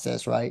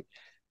process, right?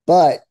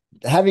 But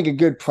having a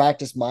good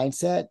practice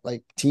mindset,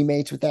 like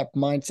teammates with that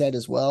mindset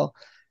as well,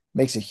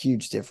 makes a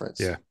huge difference.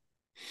 Yeah.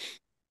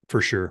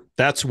 For sure.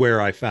 That's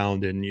where I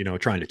found in,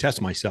 trying to test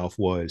myself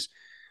was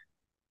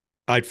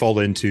I'd fall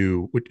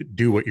into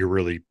do what you're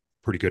really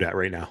pretty good at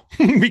right now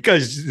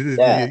because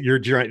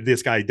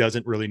this guy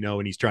doesn't really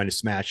know and he's trying to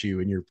smash you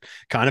and you're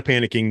kind of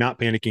panicking, not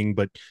panicking,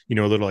 but a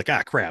little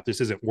like, crap,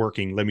 this isn't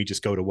working. Let me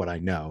just go to what I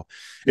know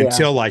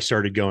until I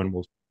started going,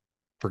 well,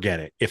 forget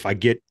it. If I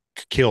get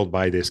killed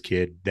by this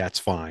kid, that's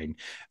fine.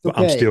 But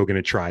I'm still going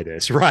to try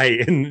this.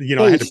 Right. And,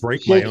 I had to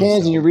break my own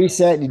hands and you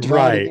reset and you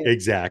try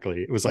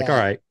exactly. It was like, all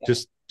right,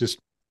 just just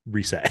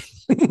reset.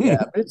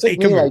 Yeah, but it took Hey,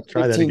 me come here, like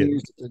try that 15 again.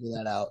 years to figure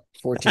that out.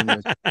 14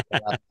 years. To figure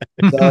that out.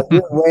 So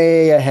you're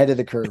way ahead of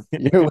the curve.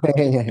 You're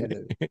way ahead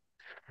of it.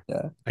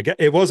 Yeah.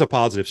 It was a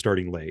positive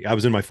starting late. I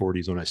was in my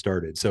 40s when I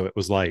started. So it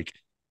was like,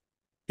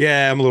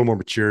 yeah, I'm a little more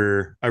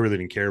mature. I really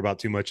didn't care about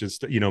too much. It's,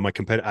 my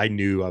I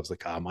knew I was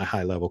like, my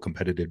high level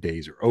competitive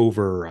days are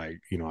over. I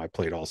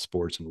played all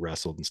sports and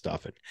wrestled and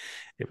stuff. And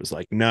it was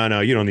like,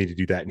 no, you don't need to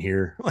do that in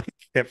here. Like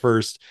at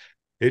first,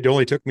 it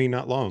only took me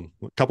not long,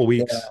 a couple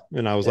weeks.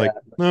 And I was like,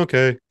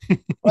 okay.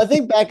 Well, I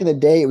think back in the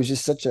day, it was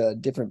just such a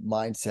different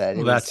mindset. Well, It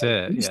was that's like,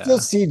 it. you Yeah. still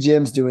see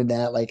gyms doing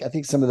that. Like I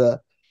think some of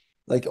the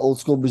like old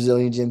school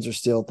Brazilian gyms are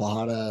still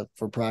Pahana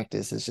for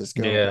practice. It's just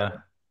go. Yeah.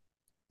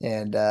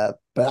 And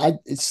but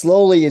it's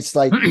slowly it's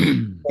like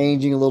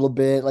changing a little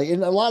bit. Like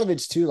and a lot of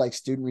it's too like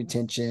student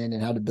retention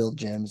and how to build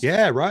gyms.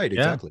 Yeah, right. Yeah.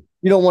 Exactly.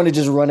 You don't want to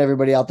just run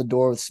everybody out the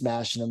door with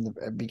smashing them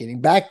at the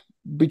beginning. Back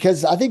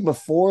because I think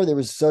before there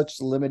was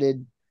such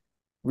limited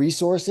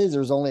resources. There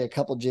was only a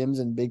couple gyms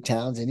in big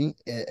towns,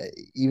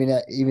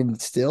 even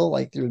still,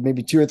 like there was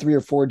maybe 2 or 3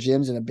 or 4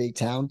 gyms in a big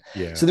town.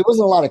 Yeah. So there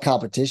wasn't a lot of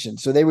competition.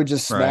 So they would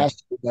just smash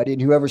Right. everybody,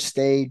 and whoever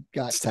stayed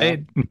got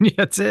town.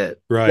 That's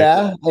it. Right.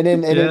 Yeah,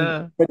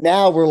 then, but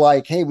now we're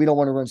like, hey, we don't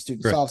want to run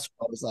students Right. off. So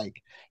it was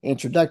like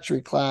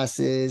introductory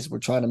classes. We're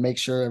trying to make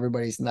sure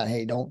everybody's not,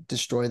 hey, don't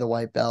destroy the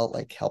white belt.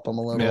 Like help them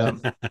a little.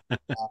 Yeah.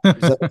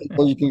 There's other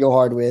people you can go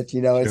hard with.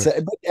 It's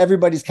Sure. but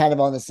everybody's kind of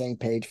on the same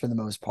page for the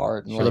most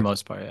part. And For the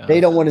most part, yeah. they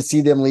don't want to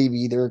see them leave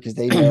either because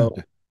they know,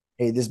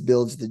 hey, this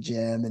builds the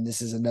gym and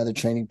this is another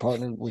training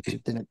partner, which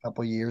within a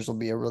couple of years will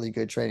be a really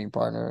good training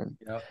partner.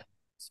 And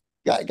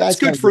guys, that's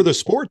good for the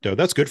sport, though.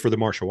 That's good for the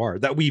martial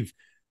art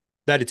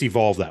that it's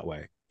evolved that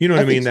way. You know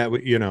what I mean? So.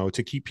 That,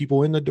 to keep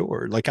people in the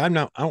door. Like I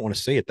don't want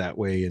to say it that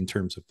way in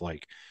terms of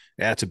like,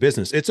 yeah, it's a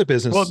business. It's a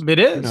business. Well, it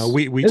is.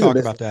 We talk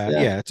about that.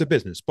 Yeah, it's a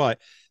business, but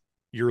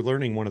you're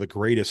learning one of the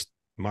greatest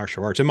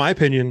martial arts, in my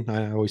opinion.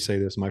 I always say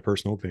this, my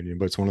personal opinion,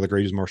 but it's one of the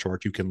greatest martial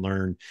arts you can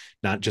learn,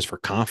 not just for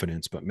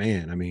confidence, but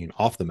man, I mean,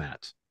 off the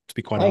mat, to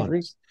be quite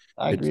honest.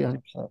 I agree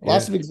 100%.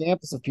 Lots of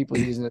examples of people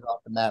using it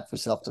off the mat for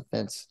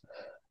self-defense.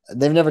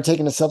 They've never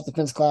taken a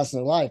self-defense class in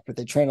their life, but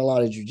they train a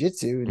lot of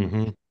jujitsu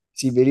and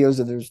see videos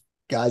of there's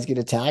guys get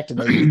attacked and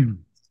they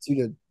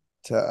use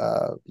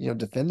to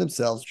defend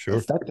themselves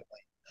effectively.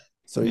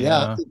 So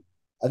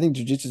I think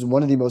jujitsu is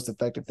one of the most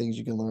effective things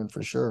you can learn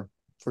for sure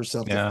for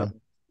self-defense.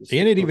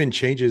 And it even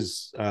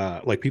changes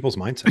like people's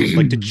mindsets,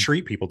 like to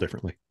treat people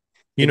differently.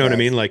 You know what I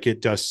mean? Like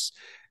it does.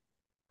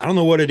 I don't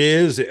know what it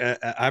is.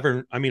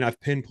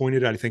 I've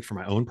pinpointed it, I think, for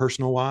my own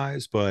personal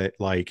wise, but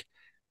like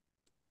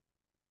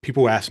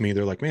people ask me,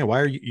 they're like, man,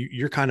 why are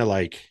you're kind of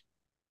like,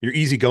 you're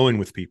easygoing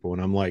with people.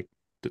 And I'm like,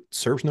 it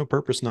serves no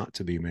purpose not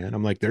to be, man.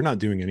 I'm like, they're not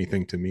doing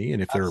anything to me.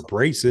 And if they're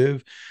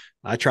abrasive,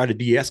 I try to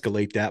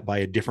de-escalate that by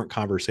a different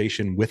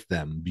conversation with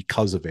them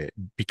because of it,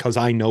 because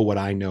I know what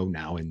I know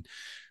now. And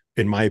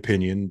in my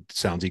opinion,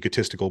 sounds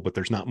egotistical, but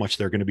there's not much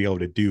they're going to be able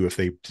to do if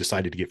they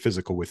decided to get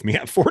physical with me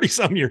at 40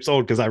 some years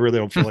old. Cause I really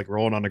don't feel like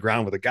rolling on the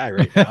ground with a guy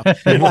right now,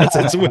 unless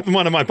it's with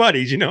one of my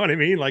buddies, you know what I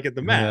mean? Like at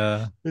the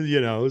mat,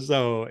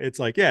 so it's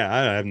like,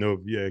 I have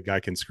guy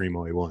can scream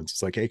all he wants.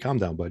 It's like, hey, calm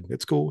down, bud.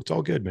 It's cool. It's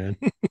all good, man.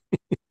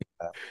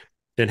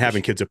 And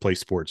having kids that play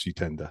sports, you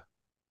tend to,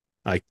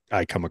 I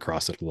come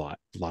across it a lot.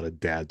 A lot of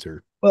dads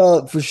are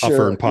for sure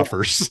puffer and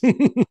puffers. I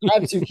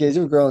have 2 kids.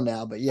 They're grown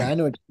now, but I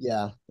know.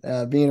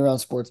 Being around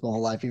sports my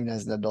whole life, even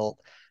as an adult,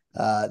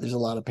 there's a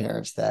lot of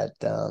parents that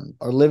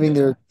are living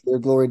their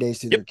glory days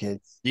through their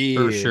kids.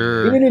 For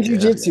sure. Even in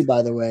jujitsu,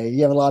 by the way,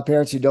 you have a lot of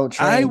parents who don't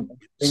train.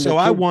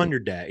 I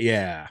wondered that.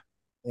 Yeah.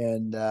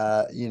 And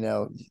I've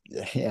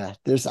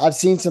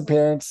seen some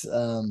parents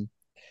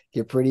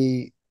get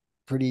pretty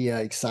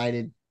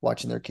excited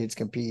watching their kids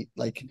compete.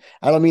 Like,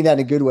 I don't mean that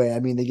in a good way.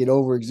 I mean, they get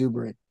over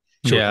exuberant.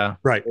 Sure. Yeah.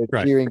 Right.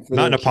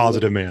 Not in a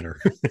positive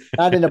manner.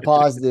 Not in a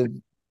positive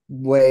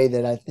way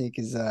that I think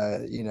is,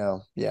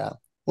 Well,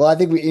 I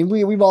think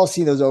we've all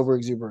seen those over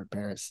exuberant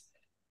parents.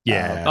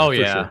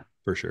 Yeah.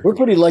 For sure. We're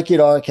pretty lucky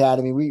at our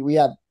academy. We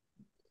have,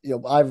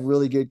 I have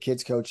really good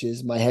kids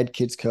coaches. My head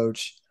kids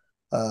coach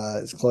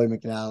is Chloe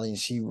McNally, and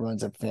she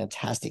runs a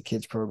fantastic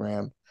kids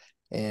program.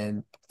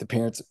 And the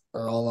parents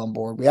are all on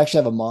board. We actually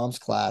have a mom's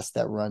class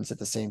that runs at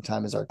the same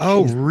time as our kids.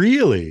 Oh,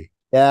 really?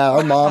 Yeah,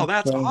 our mom. Oh,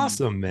 that's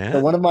awesome, man.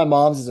 So one of my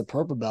moms is a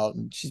purple belt,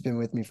 and she's been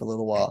with me for a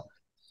little while.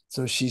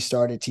 So she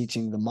started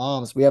teaching the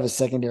moms. We have a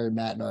secondary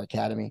mat in our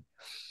academy,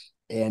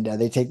 and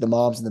they take the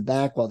moms in the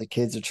back while the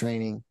kids are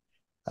training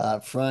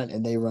front,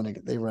 and they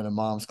run a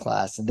mom's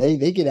class, and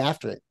they get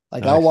after it.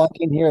 Like I'll walk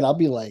in here and I'll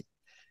be like,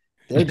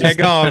 they're just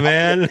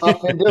man.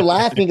 And they're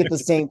laughing at the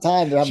same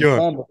time. They're having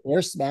fun, but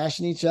they're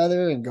smashing each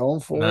other and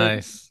going for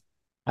it.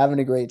 Having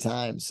a great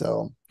time.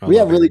 So we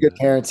have really good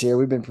parents here.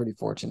 We've been pretty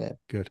fortunate.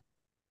 Good.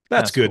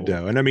 That's good, cool.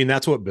 Though. And I mean,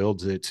 that's what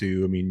builds it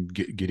too. I mean,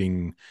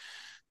 getting,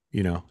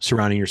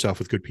 surrounding yourself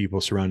with good people,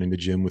 surrounding the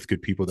gym with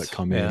good people that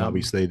come in.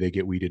 Obviously they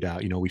get weeded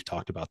out. We've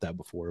talked about that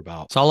before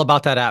it's all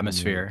about that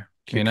atmosphere,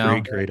 great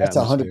that's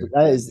atmosphere. 100%.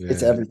 That is,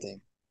 it's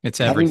everything.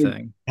 It's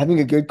everything. Having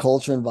a good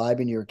culture and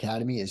vibe in your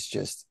academy is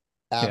just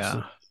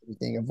absolutely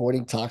everything,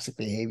 avoiding toxic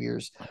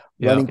behaviors,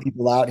 Yep. running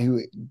people out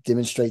who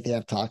demonstrate they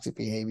have toxic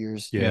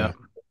behaviors. Yeah.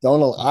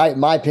 In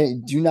my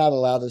opinion, do not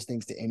allow those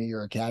things to enter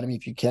your academy.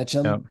 If you catch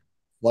them, Yep.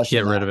 flush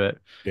Get them rid out. of it.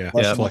 Yeah.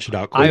 Yeah. Flush it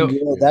out I-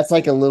 quick. That's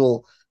like a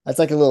little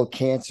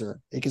cancer.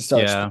 It can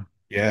start. Yeah.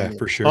 Yeah,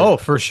 for sure. Oh,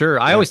 for sure.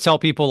 I Yeah. always tell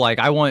people like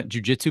I want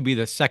jujitsu to be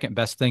the second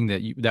best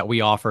thing that we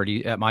offer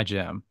at my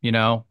gym. You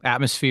know,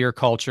 atmosphere,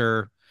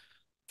 culture,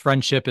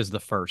 friendship is the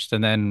first,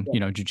 and then you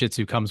know,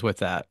 jujitsu comes with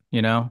that.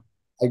 You know.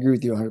 I agree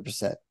with you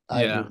 100%.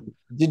 I Yeah. agree.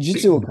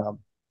 Jiu-jitsu will come.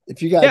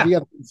 If you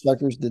have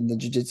instructors, then the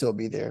jiu-jitsu will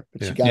be there.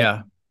 But you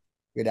got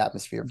good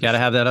atmosphere. Got to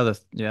have that other.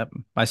 Yep.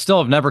 I still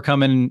have never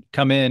come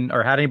in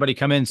or had anybody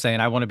come in saying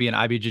I want to be an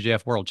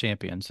IBJJF world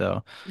champion.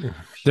 So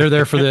they're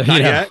there for the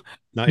Not yet.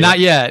 Not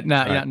yet.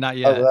 Not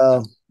yet. Oh,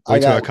 well,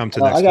 Wait till I come to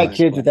the next I got class.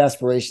 kids with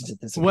aspirations at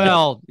this point.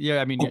 Well,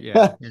 yeah, I mean,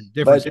 you're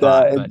different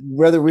but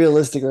whether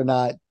realistic or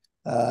not,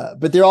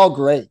 but they're all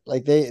great.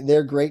 Like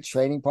they're great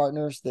training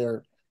partners.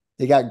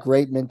 They got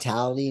great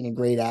mentality and a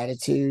great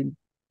attitude.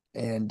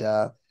 And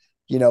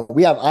you know,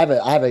 I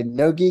have a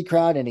no gi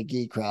crowd and a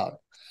gi crowd,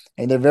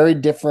 and they're very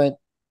different.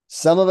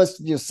 Some of us,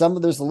 you know,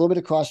 there's a little bit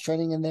of cross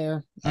training in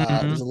there.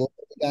 There's a little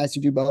bit of guys who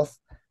do both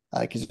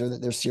because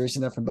they're serious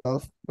enough for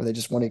both, where they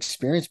just want to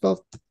experience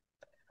both.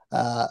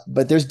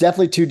 But there's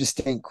definitely two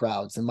distinct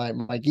crowds, and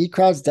my gi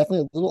crowd is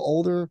definitely a little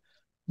older,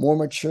 more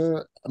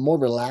mature, a more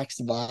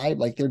relaxed vibe.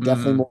 Like they're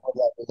definitely more of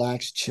that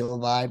relaxed, chill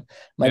vibe.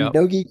 My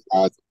no gi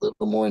crowd's a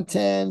little more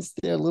intense.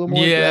 They're a little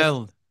more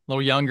aggressive. a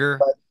little younger.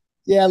 But,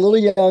 a little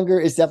younger.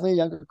 It's definitely a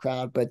younger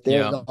crowd, but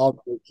they're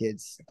all great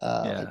kids.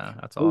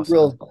 That's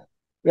awesome.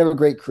 We have a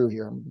great crew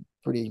here. I'm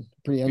pretty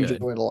enjoyed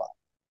it a lot.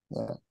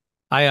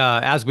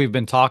 Yeah. As we've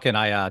been talking,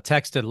 I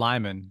texted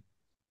Lyman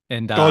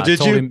and told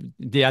him,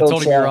 I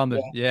told him you're on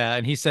the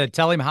and he said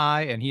tell him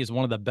hi, and he is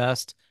one of the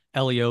best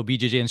LEO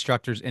BJJ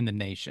instructors in the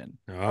nation.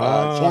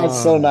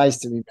 Chad's so nice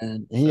to me,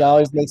 man. He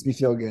always makes me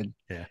feel good.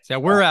 Yeah. So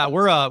we're a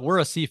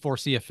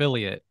C4C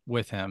affiliate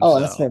with him. Oh,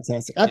 so. that's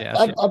fantastic.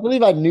 I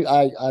believe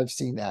I've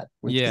seen that.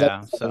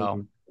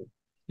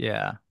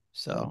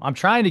 So I'm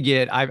trying to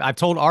get. I've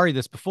told Ari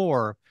this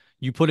before.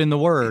 You put in the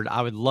word.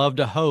 I would love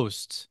to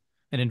host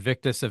an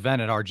Invictus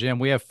event at our gym.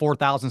 We have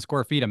 4,000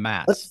 square feet of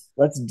mats.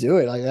 Let's do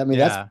it. I mean,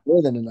 that's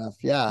more than enough.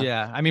 Yeah.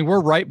 Yeah. I mean,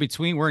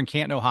 we're in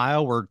Canton,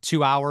 Ohio. We're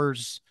 2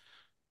 hours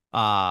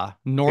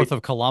north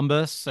of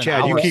Columbus.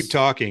 Chad, you keep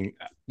talking.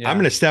 I'm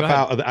going to step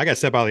out. I got to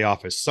step out of the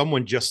office.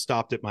 Someone just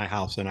stopped at my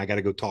house, and I got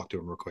to go talk to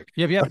him real quick.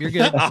 Yep. You're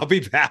good. I'll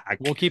be back.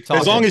 We'll keep talking.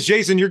 As long as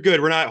Jason, you're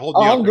good. We're not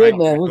holding you up. I'm good,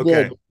 man. We're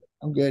good.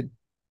 I'm good.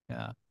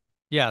 Yeah.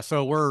 Yeah,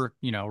 so we're,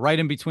 you know, right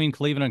in between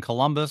Cleveland and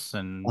Columbus,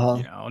 and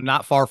you know,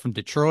 not far from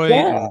Detroit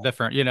and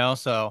different, you know,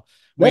 so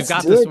we've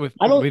got this.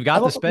 We've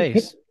got the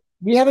space.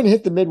 We haven't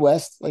hit the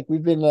Midwest. Like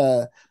we've been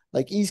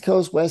like East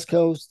Coast, West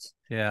Coast.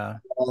 Yeah.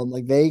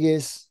 Like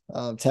Vegas,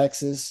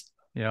 Texas.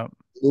 Yeah. A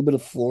little bit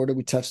of Florida.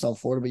 We touched on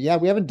Florida, but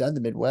we haven't done the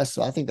Midwest.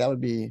 So I think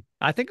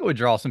it would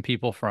draw some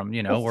people from,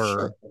 you know,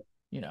 we're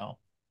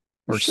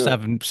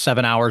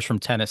 7 hours from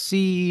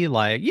Tennessee.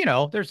 Like, you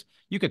know,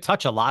 you could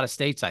touch a lot of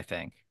states, I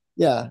think.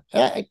 Yeah.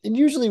 And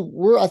usually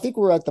I think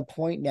we're at the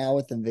point now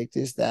with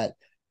Invictus that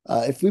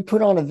if we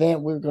put on an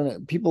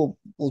event, people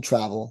will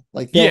travel.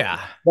 Like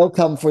they'll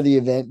come for the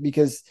event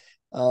because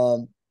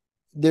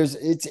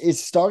it's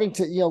starting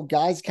to, you know,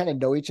 guys kind of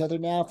know each other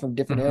now from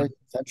different areas of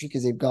the country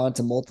because they've gone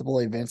to multiple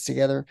events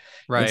together.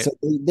 Right. And so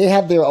they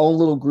have their own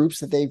little groups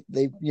that they've,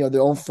 you know,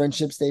 their own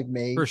friendships they've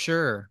made. For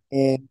sure.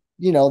 And,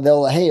 you know,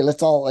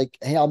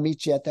 I'll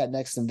meet you at that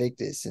next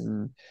Invictus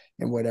and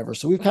whatever.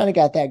 So we've kind of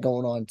got that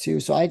going on too.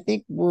 So I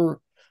think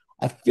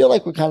I feel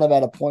like we're kind of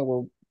at a point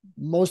where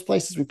most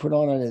places we put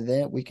on an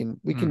event, we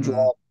can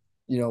draw,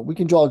 you know, we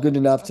can draw good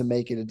enough to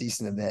make it a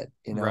decent event,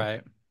 you know.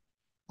 Right.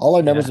 All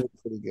our numbers are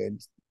pretty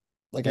good.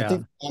 Like I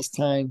think last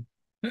time,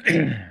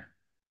 I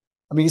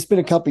mean, it's been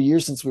a couple of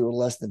years since we were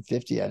less than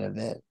 50 at an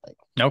event. Like,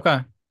 okay.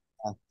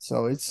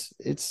 So it's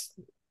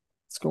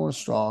going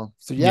strong.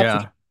 So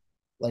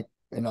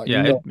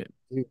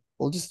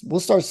we'll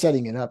start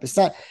setting it up. It's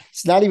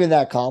not even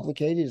that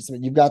complicated.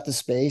 You've got the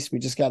space. We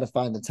just got to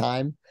find the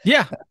time.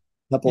 Yeah.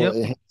 A couple of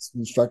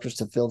instructors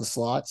to fill the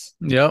slots.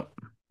 Yep.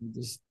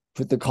 Just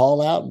put the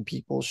call out and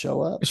people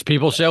show up.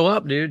 People show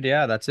up, dude.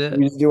 Yeah, that's it.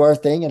 We do our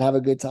thing and have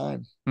a good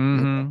time.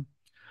 Mm-hmm.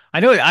 I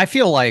know. I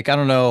feel like, I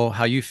don't know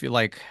how you feel,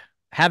 like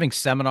having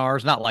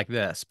seminars, not like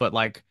this, but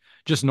like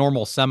just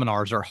normal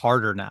seminars are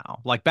harder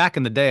now. Like back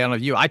in the day, I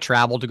don't know if I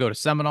traveled to go to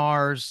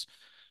seminars.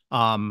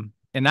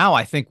 And now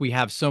I think we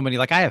have so many,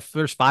 like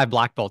there's 5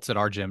 black belts at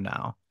our gym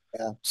now.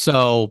 Yeah.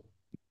 So,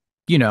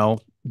 you know,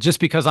 just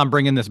because I'm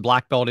bringing this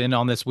black belt in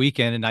on this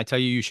weekend and I tell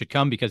you should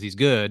come because he's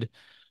good,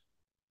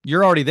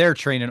 you're already there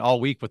training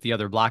all week with the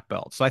other black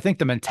belts. So I think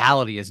the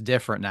mentality is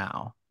different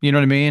now. You know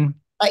what I mean?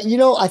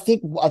 I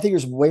think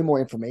there's way more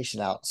information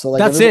out. So like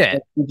that's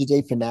it.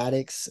 BJJ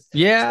fanatics.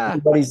 Yeah.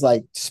 Everybody's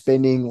like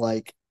spending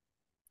like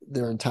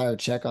their entire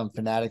check on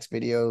fanatics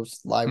videos,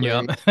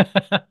 library.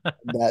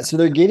 Yep. So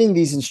they're getting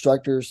these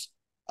instructors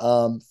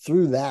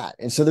through that.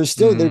 And so there's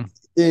still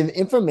the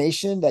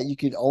information that you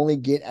could only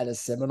get at a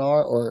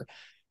seminar or,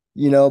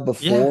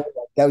 before,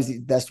 that was the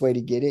best way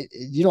to get it.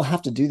 You don't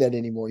have to do that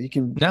anymore. You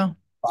can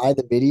buy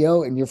the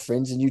video and your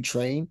friends and you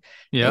train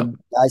and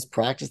guys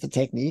practice the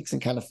techniques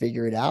and kind of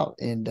figure it out.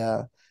 And,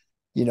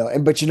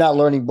 but you're not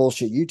learning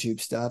bullshit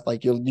YouTube stuff.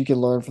 Like you can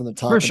learn from the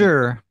top. For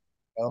sure.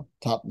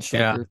 Top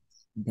instructors,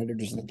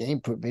 competitors in the game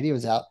put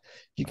videos out.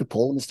 You could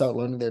pull them and start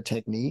learning their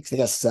techniques. They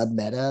got sub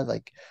meta,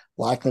 like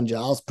Lachlan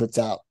Giles puts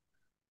out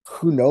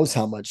who knows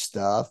how much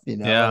stuff,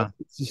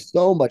 it's just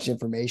so much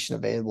information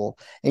available.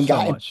 And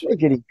guys are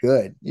getting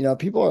good.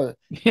 People are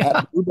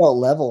at blue belt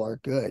level are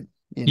good.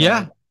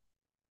 You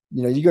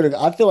go to,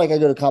 I feel like I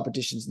go to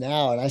competitions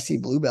now and I see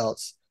blue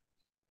belts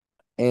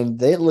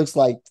and it looks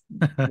like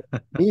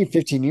me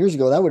 15 years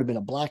ago, that would have been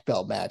a black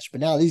belt match.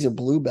 But now these are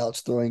blue belts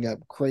throwing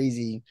up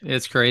crazy.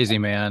 It's crazy,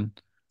 man.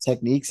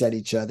 Techniques at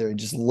each other and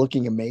just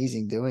looking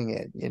amazing doing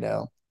it,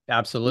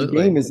 Absolutely.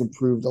 The game has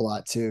improved a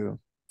lot too.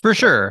 For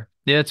sure.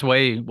 Yeah, it's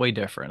way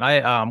different.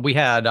 We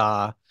have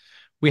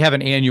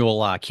an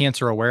annual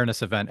cancer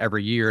awareness event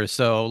every year.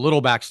 So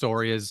little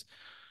backstory is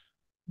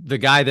the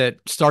guy that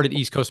started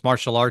East Coast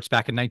Martial Arts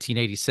back in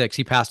 1986,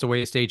 he passed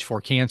away of stage 4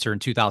 cancer in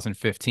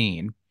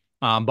 2015.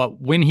 But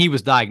when he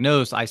was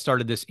diagnosed, I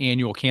started this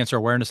annual cancer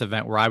awareness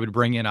event where I would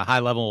bring in a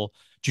high-level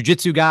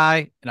jiu-jitsu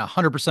guy, and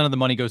 100% of the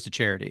money goes to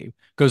charity,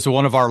 goes to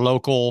one of our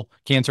local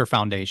cancer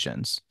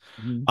foundations.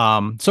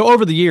 Mm-hmm. So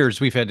over the years,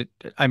 we've had,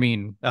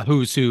 a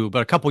who's who,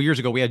 but a couple of years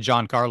ago, we had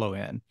John Carlo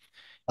in.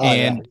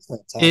 And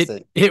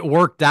it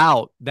worked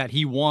out that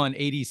he won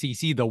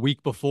ADCC the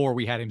week before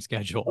we had him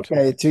scheduled.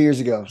 Okay, 2 years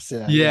ago.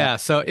 So,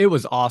 so it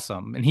was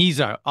awesome. And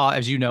he's,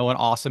 as you know, an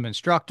awesome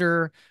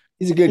instructor.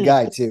 He's a good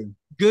guy, too.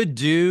 Good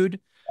dude.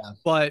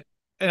 Yeah.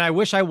 And I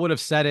wish I would have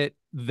said it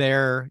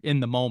there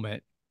in the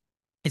moment,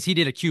 is he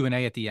did a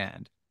Q&A at the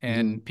end.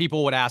 And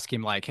people would ask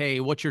him like, hey,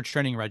 what's your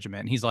training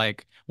regimen? And he's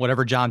like,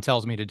 whatever John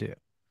tells me to do.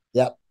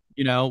 Yep.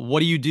 What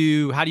do you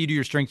do? How do you do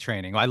your strength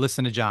training? I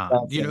listen to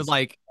John,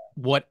 like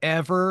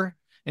whatever.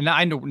 And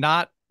I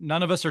know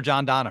none of us are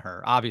John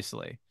Danaher,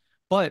 obviously,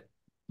 but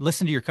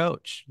listen to your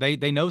coach.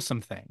 They know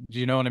some things,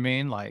 you know what I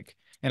mean? Like,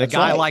 and that's a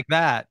guy like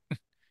that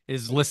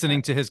is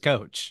listening to his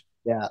coach.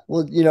 Yeah.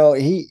 Well,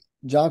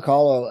 John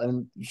Carlo,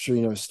 I'm sure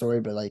you know his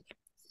story, but like,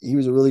 he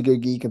was a really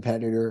good gi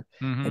competitor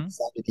and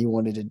decided he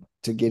wanted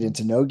to get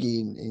into no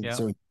gi. And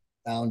so he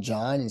found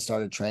John and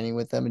started training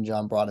with him, and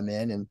John brought him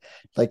in. And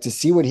like to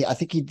see what I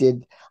think he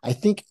did. I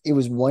think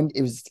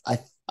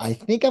I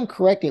think I'm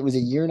correct. It was a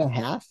year and a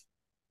half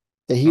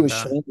that he was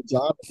training with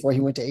John before he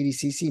went to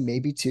ADCC,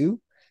 maybe 2.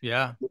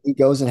 Yeah. He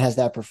goes and has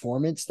that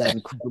performance, that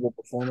incredible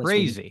performance.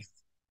 Crazy.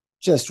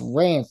 Just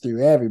ran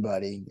through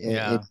everybody in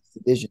the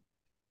division.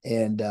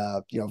 And,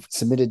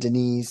 submitted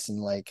Denise, and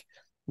like,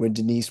 when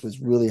Denise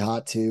was really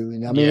hot too.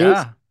 And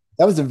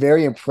that was a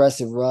very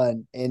impressive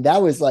run. And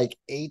that was like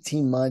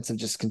 18 months of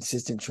just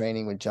consistent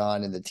training with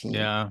John and the team.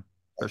 Yeah,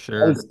 for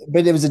sure.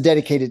 But it was a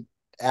dedicated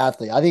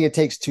athlete. I think it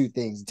takes 2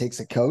 things. It takes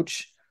a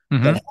coach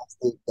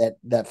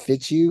that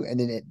fits you, and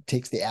then it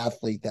takes the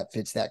athlete that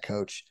fits that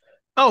coach.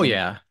 Oh,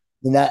 yeah.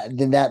 And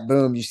then that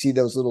boom, you see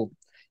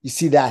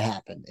that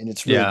happen. And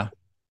it's really cool.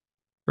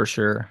 For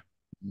sure.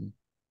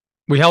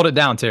 We held it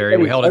down, Terry.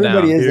 We held it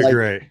down. You're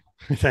great.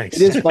 Thanks.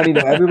 It is funny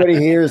though. Everybody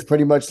here is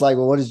pretty much like,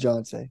 well, what does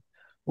John say?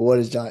 Well, what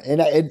does John?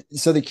 And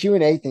so the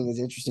Q&A thing is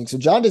interesting. So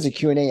John does a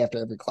Q&A after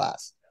every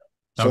class.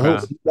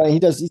 So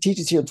he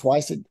teaches here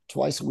twice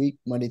a week,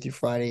 Monday through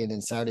Friday, and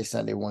then Saturday,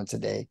 Sunday, once a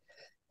day.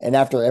 And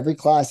after every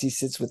class, he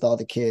sits with all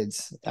the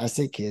kids. I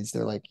say kids,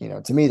 they're like,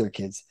 to me, they're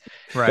kids.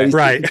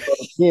 Right.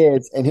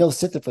 Kids, and he'll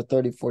sit there for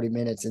 30, 40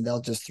 minutes, and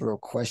they'll just throw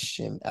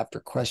question after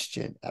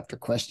question after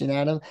question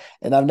at him.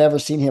 And I've never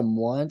seen him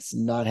once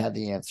not have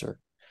the answer.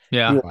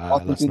 Yeah.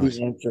 Walking through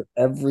the answer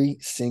every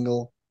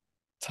single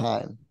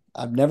time.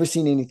 I've never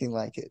seen anything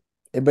like it.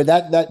 But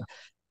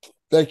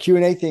that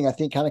Q&A thing, I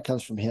think, kind of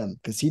comes from him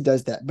because he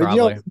does that. But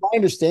my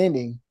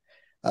understanding,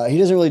 he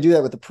doesn't really do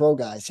that with the pro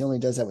guys. He only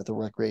does that with the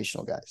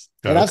recreational guys.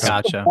 And I've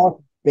seen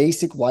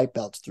basic white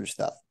belts through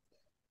stuff.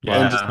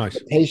 Yeah. And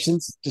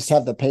just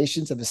have the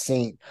patience of a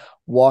saint,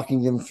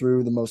 walking them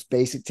through the most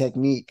basic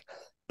technique.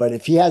 But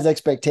if he has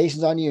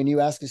expectations on you and you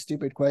ask a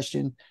stupid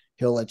question,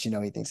 he'll let you know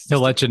he thinks he'll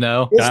let you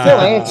know. He'll still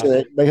answer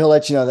it, but he'll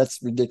let you know that's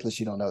ridiculous.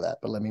 You don't know that,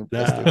 but let me.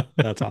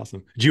 That's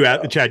awesome.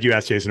 Chad, you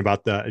asked Jason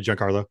about the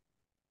Giancarlo?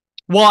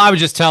 Well, I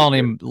was just telling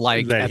him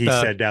like that he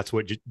said that's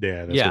what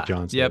what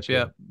John said.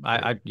 Yep.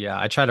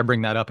 I try to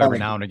bring that up every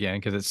now and again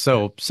because it's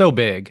so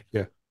big.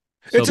 Yeah.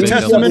 It's a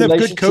testament of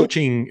good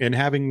coaching and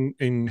having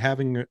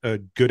a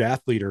good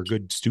athlete or a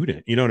good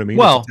student. You know what I mean?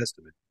 Well, it's a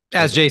testament.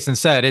 As Jason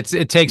said,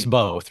 it takes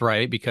both,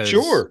 right? Because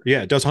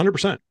it does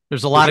 100%.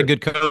 There's a lot of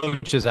good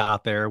coaches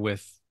out there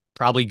with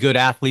probably good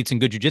athletes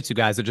and good jiu-jitsu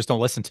guys that just don't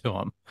listen to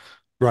them.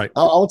 Right.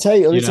 I'll tell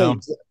you. Let me tell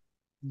you.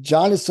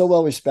 John is so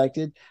well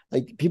respected.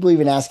 Like people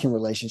even ask him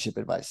relationship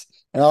advice,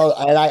 and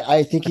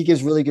I think he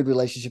gives really good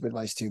relationship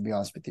advice too. To be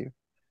honest with you,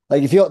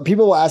 like if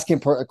people will ask him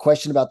a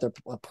question about their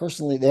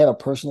personally, they have a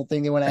personal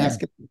thing they want to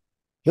ask him.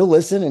 he'll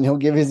listen and he'll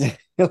give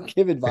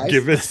advice.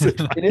 Give us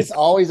advice. And it's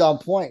always on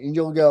point. And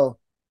you'll go,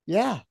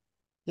 yeah,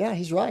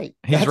 he's right.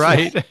 He's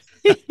right.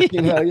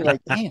 You're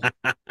like, damn,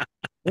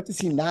 what does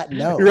he not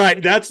know?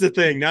 Right. That's the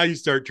thing. Now you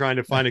start trying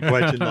to find a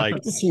question like,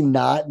 what does he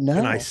not know?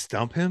 Can I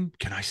stump him?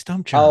 Can I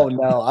stump John? Oh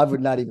no, I would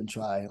not even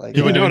try. Like,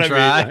 you wouldn't even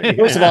try.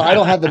 First of all, I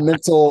don't have the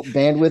mental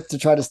bandwidth to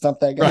try to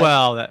stump that guy.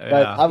 Well, but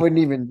I wouldn't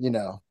even,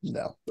 no.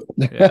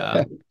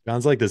 Yeah.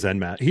 John's like the Zen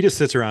mat. He just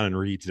sits around and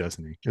reads,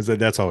 doesn't he? Because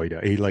that's all he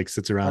does. He like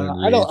sits around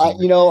and reads. A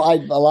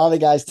lot of the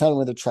guys tell him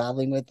when they're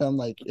traveling with them,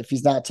 like if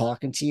he's not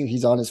talking to you,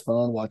 he's on his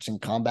phone watching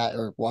combat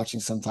or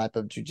watching some type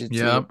of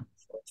jujitsu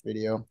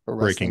video or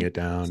breaking it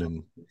down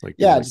and like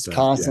just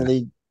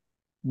constantly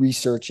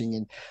researching.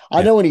 And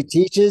I know when he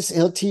teaches,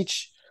 he'll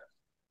teach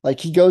like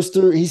he goes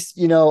through.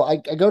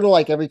 I go to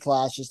like every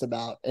class just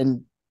about,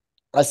 and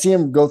I see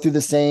him go through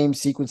the same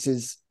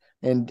sequences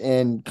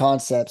and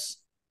concepts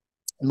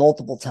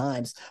multiple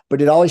times,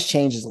 but it always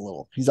changes a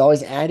little. He's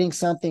always adding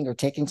something or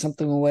taking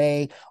something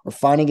away or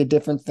finding a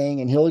different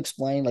thing. And he'll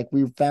explain, like,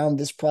 we found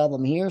this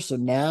problem here. So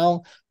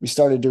now we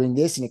started doing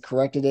this and it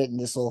corrected it. And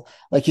this will,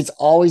 like, it's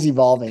always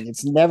evolving.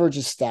 It's never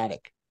just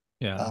static.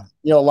 Yeah.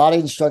 A lot of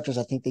instructors,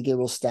 I think they get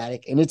real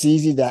static, and it's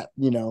easy that,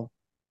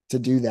 to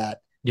do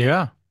that.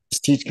 Yeah.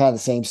 Just teach kind of the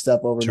same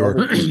stuff over and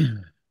over.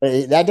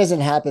 But that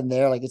doesn't happen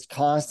there. Like it's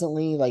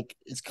constantly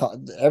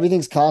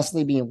everything's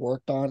constantly being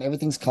worked on.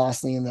 Everything's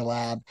constantly in the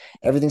lab.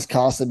 Everything's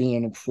constantly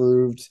being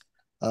improved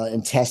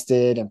and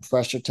tested and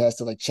pressure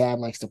tested. Like Chad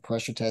likes to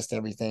pressure test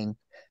everything.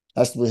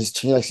 That's what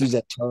he likes to use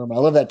that term. I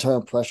love that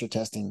term, pressure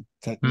testing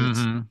techniques.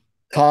 Mm-hmm.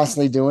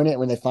 Constantly doing it.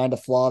 When they find a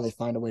flaw, they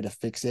find a way to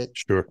fix it.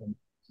 Sure.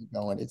 Keep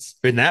going. It's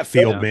in that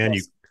field, man.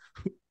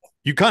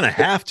 You kind of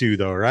have to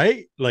though,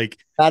 right? Like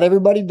not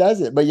everybody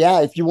does it, but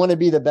yeah, if you want to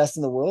be the best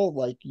in the world,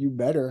 like you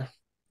better.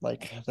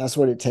 Like that's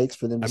what it takes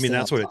for them.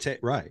 That's what it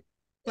takes. Right.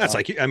 That's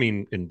like,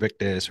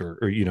 Invictus or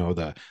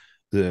the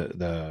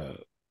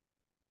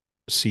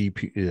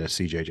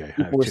CJJ.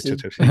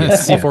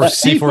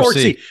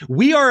 C4C.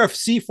 We are a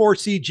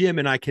C4C gym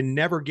and I can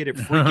never get it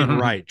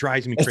freaking right.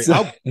 Drives me crazy.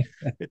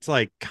 It's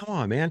like, come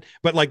on, man.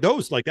 But like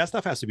that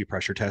stuff has to be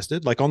pressure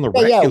tested, like on the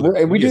regular.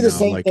 And we do the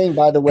same thing,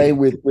 by the way,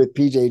 with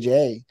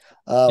BJJ.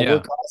 We're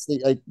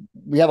constantly, like,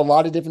 we have a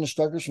lot of different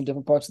instructors from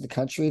different parts of the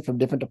country, from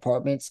different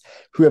departments,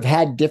 who have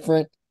had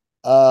different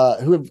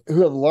who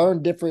have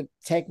learned different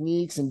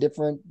techniques and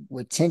different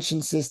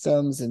retention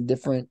systems and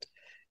different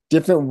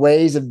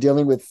ways of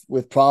dealing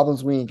with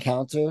problems we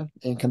encounter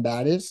in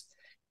combatives.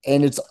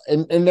 And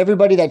and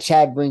everybody that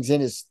Chad brings in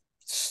is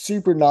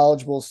super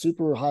knowledgeable,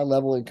 super high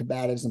level in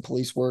combatives and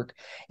police work,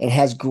 and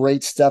has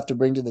great stuff to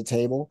bring to the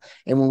table.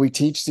 And when we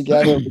teach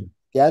together,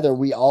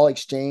 we all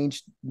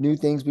exchange new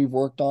things we've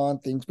worked on,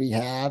 things we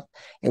have,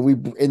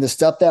 and the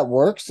stuff that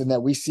works and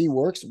that we see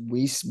works,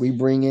 we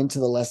bring into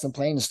the lesson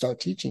plan and start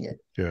teaching it.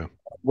 Yeah.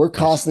 We're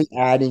constantly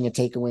adding and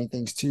taking away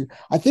things too.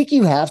 I think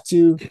you have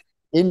to,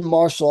 in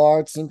martial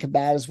arts, in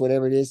combatives,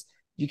 whatever it is,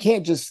 you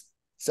can't just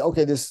say,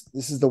 okay, this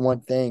is the one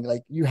thing.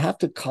 Like you have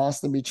to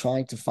constantly be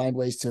trying to find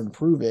ways to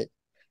improve it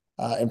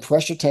and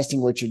pressure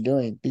testing what you're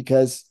doing,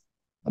 because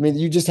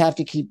you just have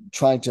to keep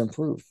trying to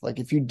improve. Like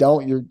if you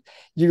don't,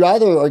 you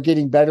either are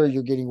getting better or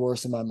you're getting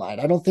worse in my mind.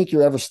 I don't think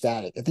you're ever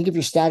static. I think if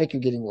you're static,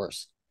 you're getting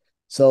worse.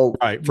 So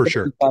right, for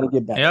sure. Try to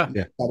get better. Yeah.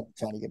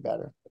 Trying to get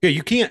better. Yeah.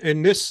 You can't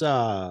in this,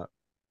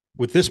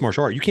 with this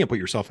martial art, you can't put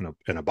yourself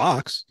in a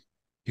box.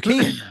 You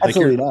can't.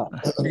 Absolutely not.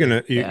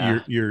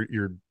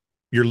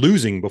 You're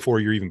losing before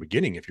you're even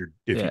beginning if you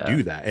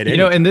do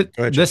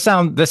that.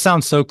 This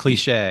sounds so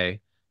cliche.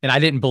 And I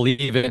didn't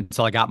believe it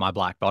until I got my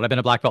black belt. I've been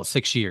a black belt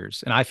 6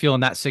 years. And I feel in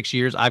that 6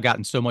 years, I've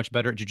gotten so much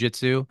better at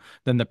jiu-jitsu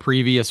than the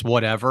previous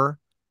whatever,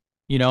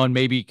 and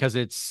maybe because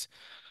it's,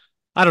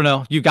 I don't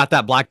know, you got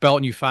that black belt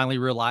and you finally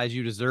realize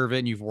you deserve it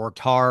and you've worked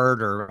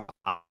hard, or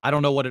I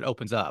don't know what it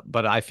opens up,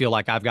 but I feel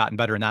like I've gotten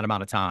better in that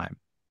amount of time.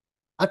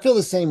 I feel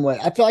the same way.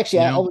 I feel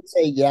actually, I would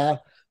say, yeah,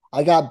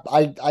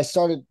 I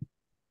started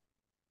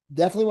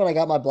definitely when I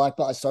got my black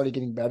belt, I started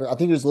getting better. I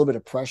think there's a little bit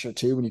of pressure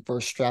too when you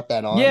first strap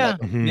that on. Yeah.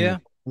 Yeah.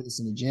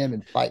 This in the gym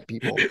and fight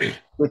people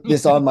with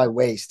this on my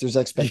waist. There's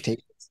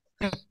expectations.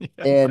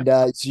 And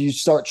so you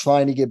start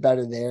trying to get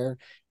better there.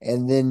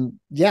 And then,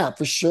 yeah,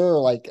 for sure.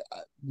 Like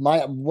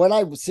when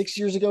I was 6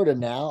 years ago to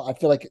now, I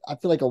feel like a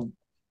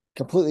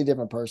completely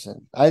different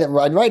person.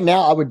 Right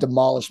now, I would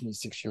demolish me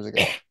 6 years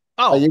ago.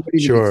 Oh,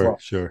 sure.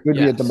 It would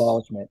be a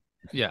demolishment.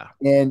 Yeah.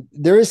 And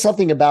there is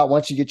something about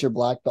once you get your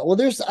black belt. Well,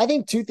 I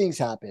think two things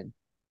happen.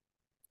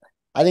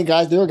 I think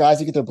there are guys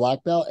who get their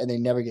black belt and they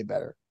never get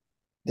better.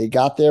 They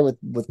got there with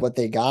what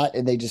they got,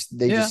 and they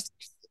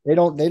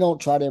don't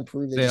try to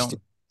improve. They just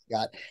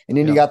got. And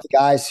then you got the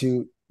guys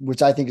who,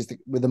 which I think is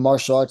with the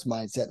martial arts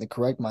mindset and the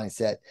correct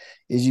mindset,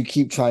 is you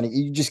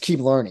just keep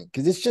learning,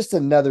 because it's just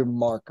another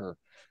marker.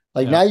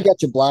 Like now you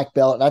got your black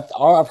belt, and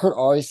I've heard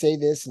Ari say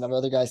this, and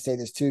other guys say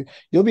this too.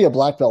 You'll be a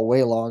black belt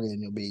way longer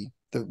than you'll be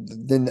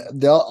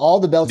all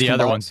the belts. The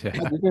other ones, you're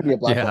gonna be a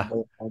black belt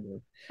way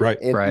longer. Right.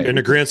 In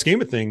the grand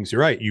scheme of things, you're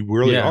right. You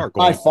really are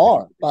by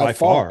far.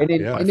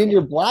 And then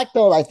your black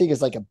belt, I think,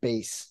 is like a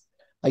base.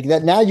 like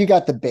that. Now you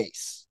got the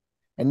base,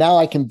 and now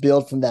I can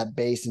build from that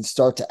base and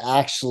start to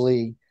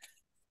actually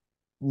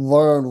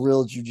learn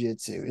real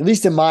jujitsu. At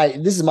least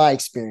this is my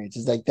experience.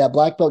 It's like that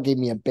black belt gave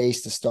me a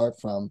base to start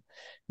from.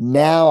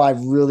 Now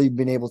I've really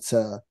been able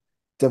to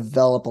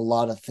develop a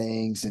lot of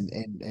things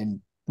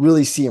and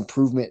really see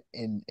improvement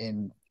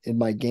in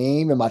my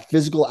game and my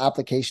physical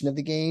application of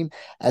the game,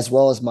 as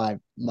well as my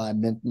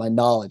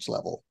knowledge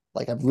level.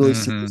 Like I've really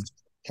seen this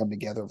come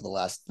together over the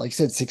last, like I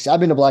said, 6. I've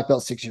been a black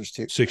belt 6 years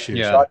too. 6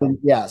 years.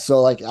 Yeah.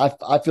 So like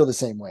I feel the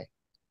same way.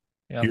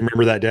 Yeah. You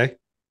remember that day?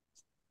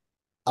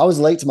 I was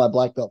late to my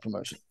black belt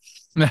promotion.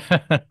 I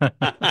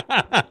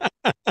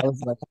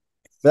was like,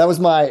 that was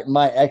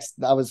my ex.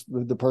 That was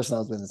the person I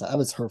was with. That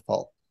was her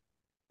fault.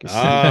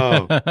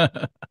 Oh,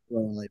 But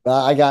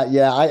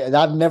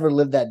I've never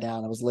lived that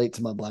down. I was late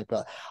to my black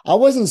belt. I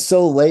wasn't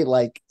so late.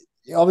 Like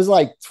I was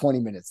like 20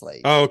 minutes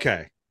late. oh,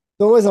 okay.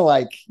 So it wasn't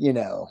like,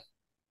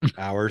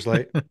 Hours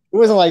late. it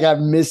wasn't like I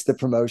missed the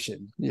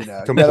promotion,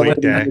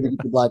 Complete day. To get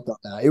the black belt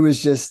now. It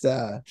was just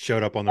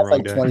Showed up on the wrong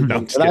like day. 20 No,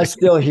 minutes. But I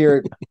still hear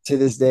it to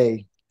this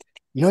day.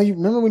 You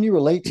remember when you were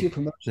late to your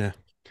promotion? Yeah.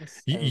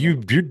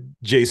 You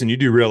Jason, you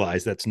do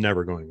realize that's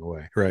never going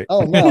away, right?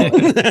 Oh no.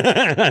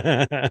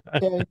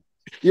 Okay.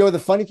 The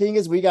funny thing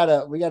is we got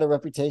a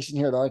reputation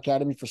here at our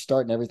academy for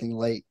starting everything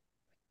late.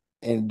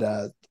 And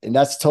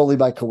that's totally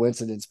by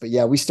coincidence. But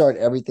yeah, we start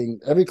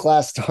every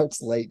class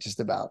starts late just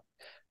about.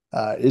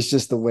 It's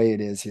just the way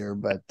it is here.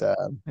 But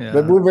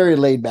we're very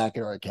laid back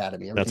at our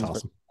academy. That's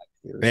awesome.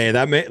 Hey,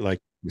 like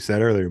we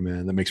said earlier,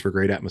 man, that makes for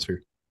great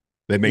atmosphere.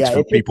 That makes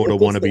for people to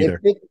want to be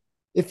there.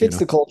 It fits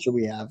the culture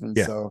we have. And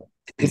so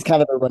it's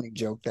kind of a running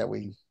joke that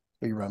we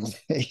run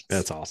late.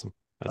 That's awesome.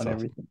 That's awesome.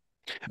 Everything.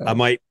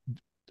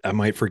 I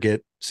might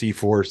forget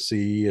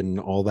C4C and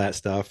all that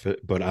stuff,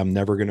 but I'm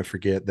never going to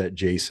forget that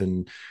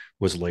Jason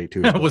was late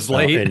to was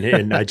late.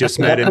 and I just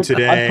met him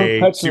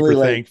today. Super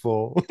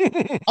thankful.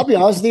 I'll be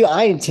honest with you.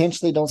 I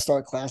intentionally don't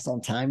start class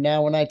on time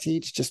now when I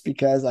teach, just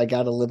because I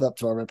got to live up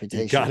to our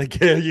reputation.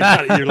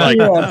 You're like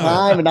on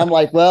time. And I'm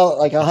like, well,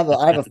 like I have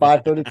a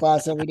 5:30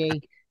 class every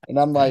day. And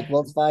I'm like,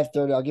 well, it's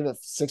 5:30. I'll give it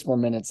 6 more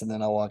minutes and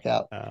then I'll walk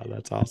out. Oh,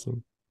 that's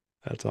awesome.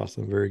 That's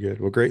awesome. Very good.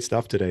 Well, great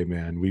stuff today,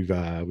 man. We've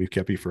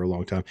kept you for a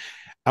long time.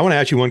 I want to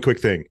ask you one quick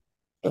thing.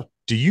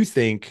 Do you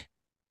think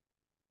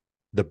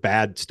the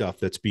bad stuff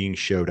that's being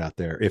showed out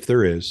there, if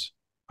there is,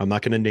 I'm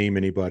not going to name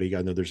anybody.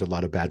 I know there's a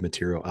lot of bad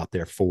material out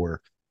there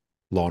for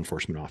law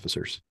enforcement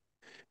officers.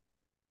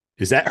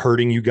 Is that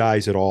hurting you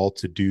guys at all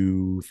to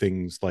do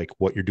things like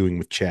what you're doing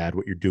with Chad,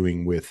 what you're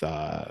doing with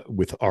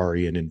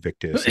Ari and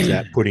Invictus? Is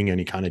that putting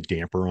any kind of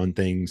damper on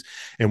things?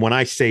 And when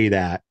I say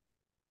that,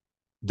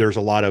 there's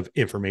a lot of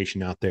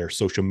information out there,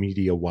 social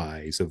media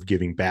wise, of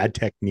giving bad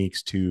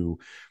techniques to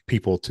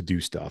people to do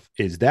stuff.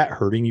 Is that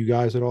hurting you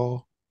guys at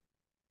all?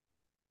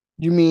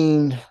 You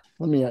mean,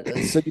 so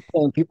you're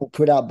saying people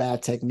put out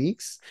bad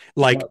techniques?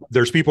 Like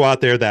there's people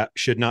out there that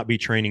should not be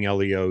training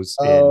LEOs.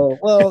 Oh,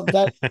 well,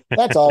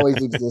 that's always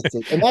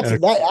existed. And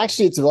that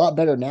actually, it's a lot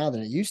better now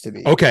than it used to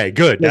be. Okay,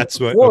 good. That's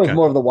what, it was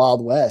more of the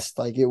Wild West.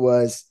 Like it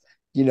was,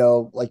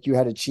 like you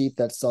had a chief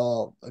that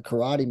saw a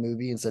karate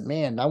movie and said,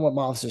 man, I want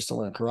my officers to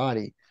learn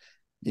karate,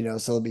 so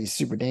it'll be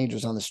super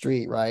dangerous on the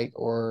street. Right.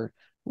 Or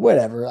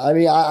whatever. I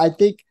mean, I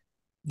think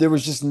there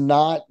was just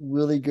not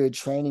really good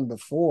training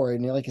before.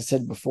 And like I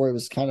said before, it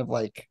was kind of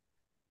like,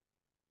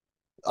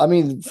 I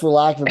mean, for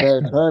lack of a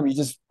better term, you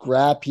just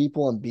grab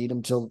people and beat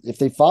them till, if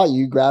they fought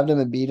you, grabbed them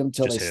and beat them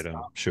till they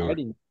stopped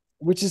fighting,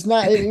 which is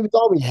not, it was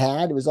all we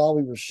had. It was all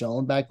we were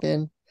shown back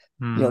then.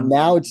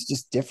 Now it's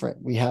just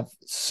different. We have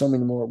so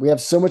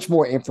much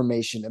more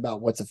information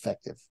about what's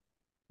effective,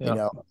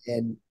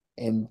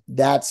 and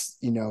that's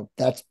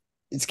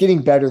it's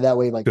getting better that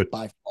way, like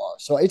by far.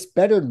 So it's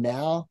better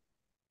now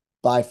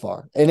by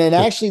far. And then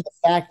actually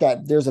the fact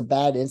that there's a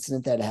bad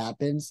incident that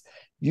happens,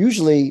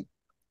 usually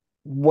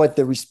what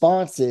the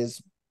response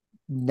is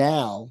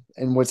now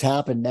and what's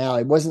happened now,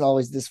 it wasn't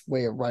always this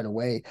way right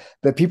away,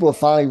 but people have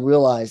finally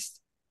realized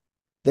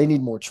they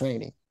need more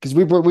training.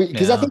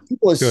 Because I think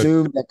people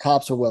assume that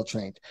cops are well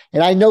trained,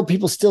 and I know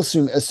people still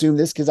assume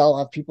this, because I'll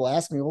have people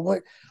ask me, "Well,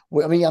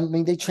 what? I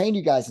mean, they train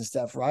you guys and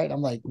stuff, right?"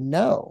 I'm like,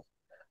 "No,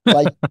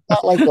 like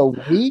not like a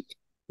week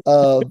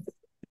of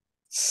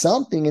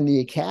something in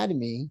the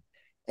academy,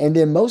 and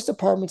then most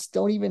departments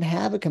don't even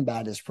have a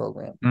combatives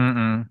program.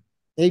 Mm-mm.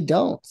 They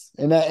don't,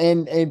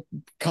 and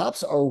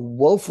cops are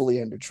woefully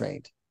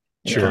undertrained.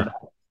 Sure,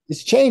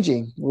 it's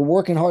changing. We're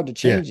working hard to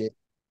change it."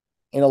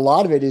 And a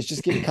lot of it is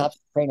just getting cops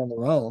to train on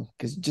their own,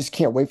 because you just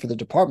can't wait for the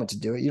department to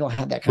do it. You don't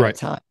have that kind of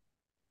time.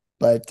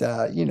 But,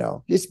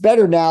 it's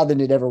better now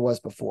than it ever was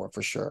before,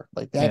 for sure.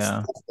 Like that's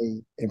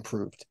definitely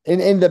improved.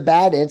 And the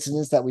bad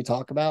incidents that we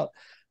talk about,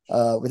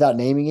 without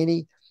naming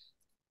any,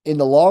 in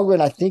the long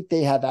run, I think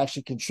they have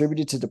actually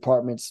contributed to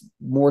departments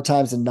more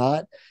times than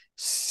not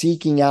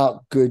seeking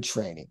out good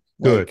training.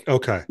 Good.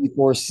 Okay.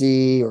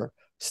 C4C or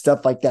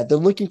stuff like that. They're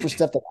looking for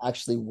stuff that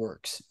actually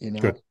works,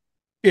 Good.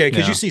 Yeah.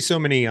 Because you see so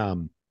many,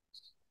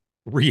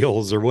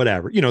 reels or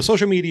whatever.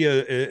 Social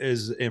media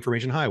is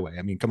information highway.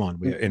 I mean, come on,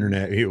 we have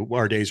internet.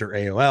 Our days are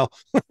AOL.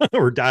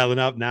 We're dialing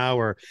up now,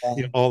 or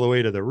all the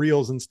way to the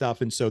reels and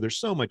stuff. And so there's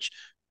so much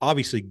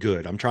obviously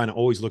good. I'm trying to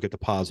always look at the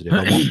positive.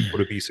 I want people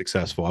to be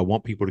successful. I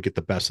want people to get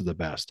the best of the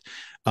best.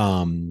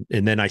 And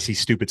then I see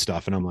stupid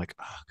stuff and I'm like,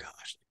 oh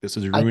gosh, this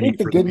is ruining. I think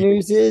the good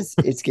news is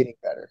it's getting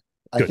better.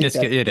 I think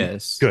it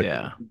is. Good.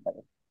 Yeah.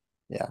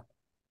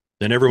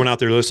 Then everyone out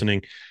there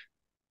listening,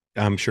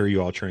 I'm sure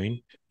you all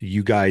train.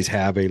 You guys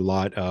have a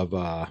lot of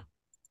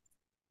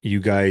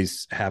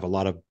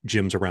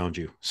gyms around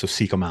you. So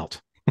seek them out.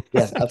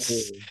 Yes,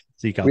 absolutely.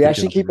 Seek out. We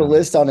actually keep a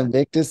list on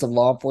Invictus of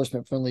law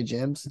enforcement friendly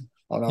gyms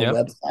on our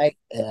website.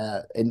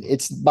 And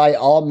it's by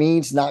all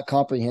means not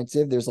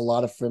comprehensive. There's a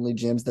lot of friendly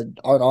gyms that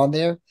aren't on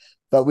there.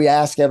 But we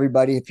ask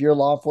everybody, if you're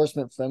law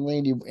enforcement friendly,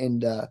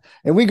 and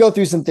we go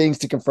through some things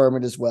to confirm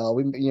it as well.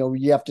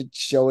 You have to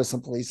show us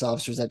some police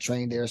officers that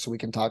train there so we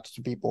can talk to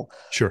some people.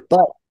 Sure.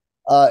 But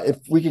if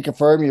we can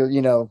confirm your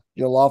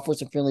law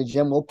enforcement friendly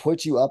gym, we'll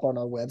put you up on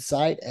our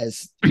website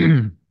as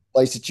a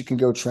place that you can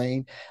go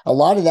train. A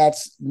lot of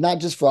that's not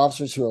just for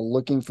officers who are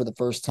looking for the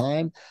first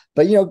time,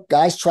 but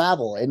guys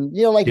travel, and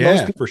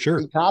most people, for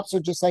sure, cops are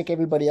just like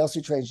everybody else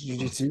who trains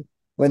jiu-jitsu.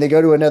 When they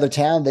go to another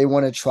town, they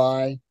want to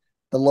try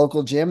the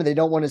local gym and they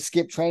don't want to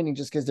skip training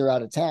just because they're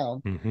out of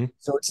town. Mm-hmm.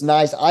 So it's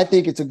nice. I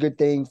think it's a good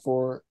thing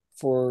for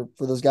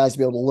those guys to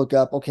be able to look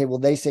up, okay, well,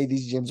 they say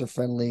these gyms are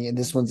friendly and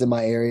this one's in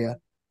my area.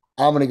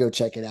 I'm going to go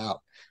check it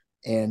out.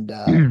 And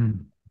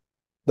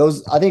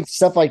I think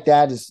stuff like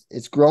that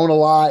it's grown a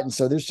lot. And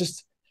so it's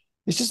just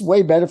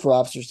way better for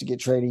officers to get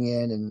training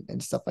in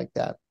and stuff like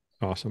that.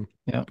 Awesome.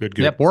 Yeah. Good.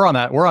 Yep. We're on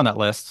that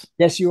list.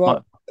 Yes, you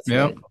are.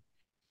 Yep. Right.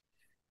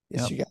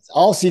 Yes, you guys.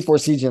 All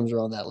C4C gyms are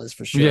on that list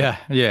for sure.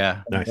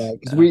 Yeah. Nice.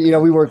 Because we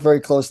work very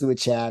closely with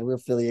Chad. We're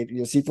affiliated.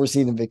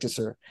 C4C and Invictus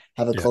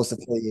have a close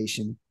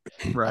affiliation.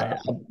 Right.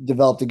 I've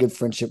developed a good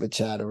friendship with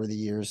Chad over the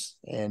years,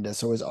 and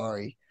so is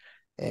Ari.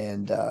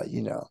 And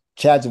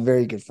Chad's a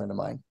very good friend of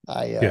mine.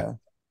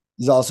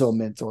 He's also a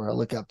mentor. I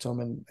look up to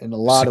him in a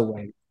lot of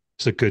ways.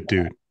 It's a good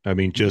dude. I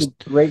mean, just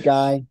a great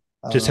guy.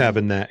 Just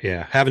having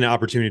the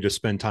opportunity to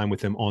spend time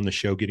with him on the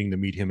show, getting to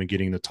meet him and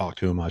getting to talk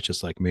to him. I was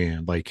just like,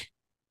 man, like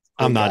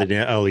I'm not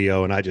an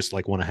LEO and I just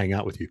like want to hang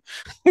out with you.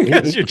 He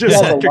has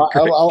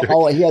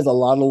a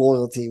lot of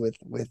loyalty with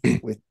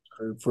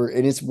crew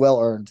and it's well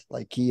earned.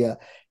 Like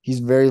he's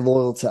very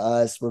loyal to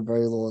us. We're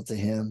very loyal to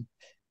him.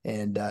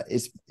 And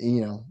it's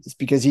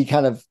because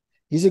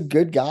he's a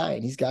good guy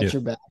and he's got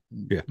your back.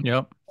 Yeah.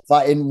 Yep.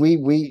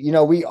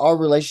 And our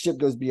relationship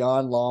goes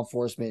beyond law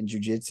enforcement and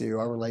jiu-jitsu.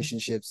 Our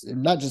relationships,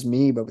 and not just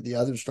me, but with the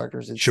other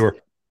instructors,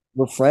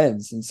 we're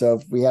friends. And so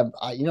if we have,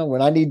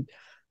 when I need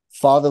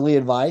fatherly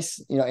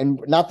advice, and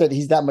not that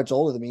he's that much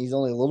older than me, he's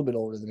only a little bit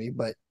older than me,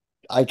 but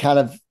I kind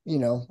of,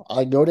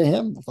 I go to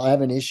him. If I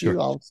have an issue,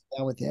 I'll sit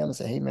down with him and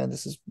say, hey man,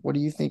 what do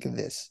you think of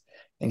this?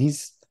 And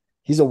he's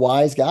a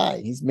wise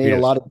guy. He's made a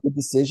lot of good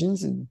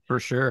decisions, and for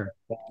sure,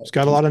 he's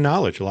got a lot of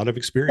knowledge, a lot of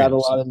experience. Got a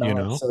lot of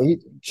knowledge. So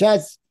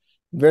Chad's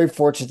very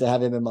fortunate to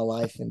have him in my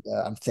life, and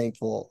I'm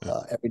thankful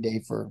every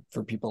day for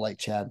people like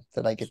Chad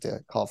that I get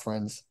to call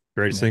friends.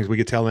 Greatest things we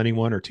could tell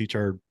anyone or teach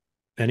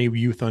any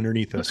youth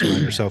underneath us: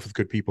 surround yourself with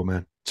good people,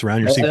 man.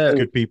 Surround yourself with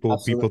good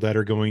people, people that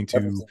are going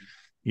to,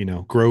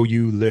 grow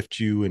you, lift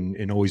you,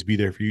 and always be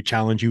there for you,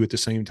 challenge you at the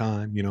same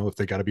time. If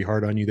they got to be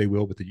hard on you, they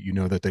will, but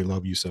that they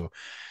love you. So,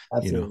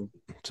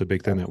 it's a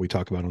big thing that we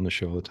talk about on the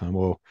show all the time.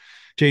 Well,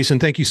 Jason,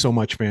 thank you so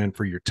much, man,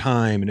 for your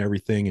time and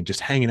everything, and just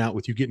hanging out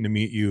with you, getting to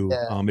meet you.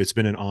 Yeah. It's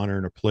been an honor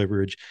and a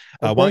privilege.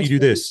 Why don't you do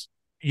this?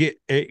 Yeah,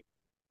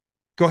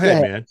 go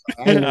ahead, man.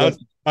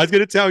 I was going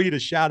to tell you to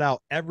shout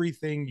out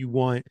everything you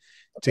want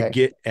to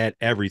get at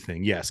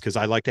everything. Yes, because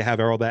I like to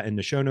have all that in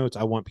the show notes.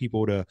 I want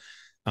people to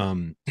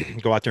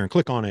go out there and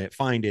click on it,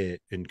 find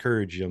it,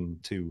 encourage them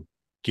to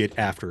get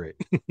after it.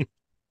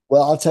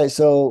 Well, I'll tell you.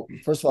 So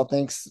first of all,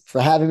 thanks for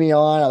having me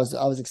on. I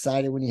was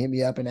excited when you hit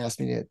me up and asked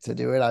me to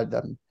do it. I've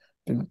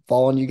been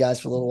following you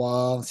guys for a little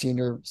while, seeing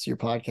your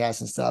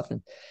podcast and stuff.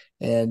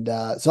 And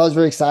so I was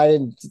very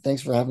excited. And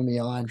thanks for having me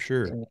on.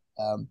 Sure. And,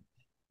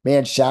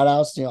 man, shout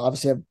outs,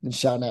 obviously I've been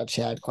shouting out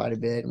Chad quite a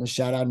bit. And we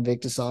shout out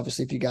Invictus,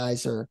 obviously, if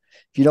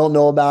you don't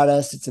know about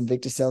us, it's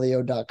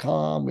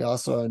invictusleo.com. We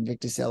also are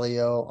Invictus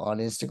Leo on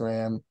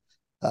Instagram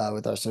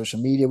with our social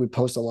media. We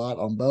post a lot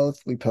on both.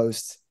 We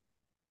post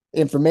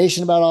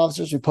information about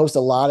officers. We post a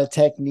lot of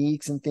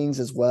techniques and things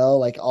as well.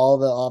 Like all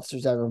the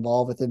officers that are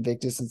involved with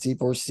Invictus and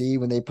C4C,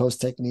 when they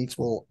post techniques,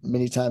 we'll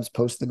many times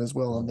post them as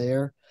well on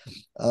there.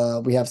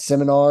 We have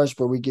seminars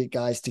where we get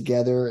guys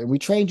together and we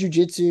train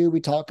jujitsu. We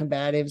talk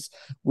combatives.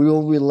 We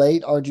will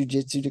relate our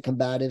jujitsu to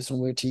combatives when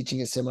we're teaching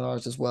at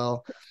seminars as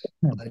well.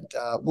 But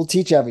we'll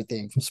teach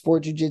everything from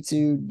sport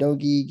jujitsu,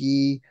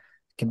 no-gi,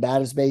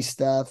 combatives based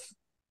stuff.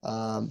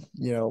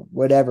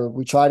 Whatever.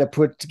 We try to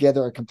put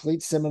together a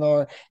complete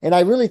seminar. And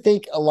I really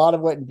think a lot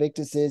of what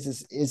Invictus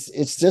is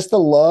it's just the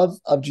love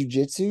of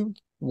jujitsu.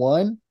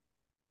 One,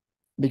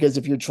 because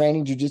if you're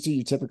training jujitsu,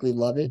 you typically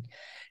love it.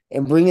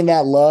 And bringing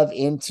that love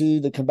into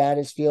the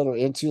combatives field or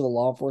into the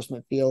law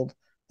enforcement field,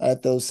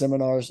 at those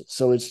seminars.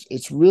 So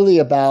it's really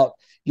about,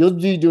 you'll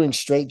be doing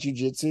straight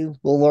jujitsu.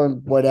 We'll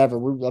learn whatever.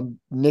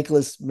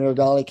 Nicholas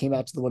Miragali came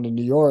out to the one in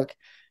New York,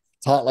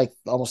 taught like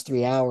almost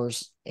 3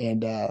 hours.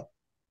 And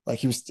like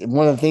he was,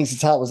 one of the things he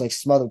taught was like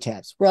smother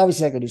taps. We're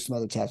obviously not going to do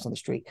smother taps on the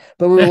street,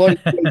 but we were learning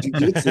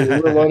jujitsu.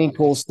 We were learning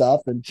cool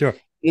stuff. And sure,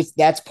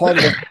 that's part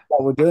of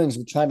what we're doing, is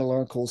we're trying to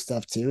learn cool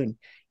stuff too,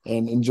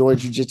 and enjoy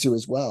jujitsu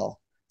as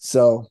well.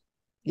 So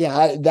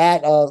yeah,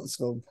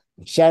 so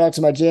shout out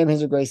to my gym,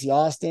 Henzo Gracie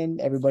Austin.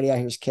 Everybody out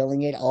here is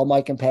killing it. All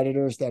my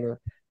competitors that are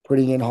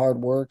putting in hard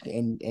work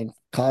and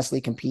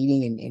constantly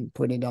competing and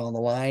putting it on the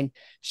line.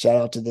 Shout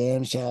out to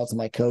them. Shout out to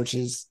my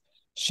coaches.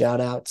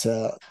 Shout out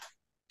to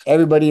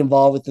everybody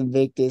involved with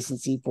Invictus and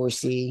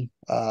C4C.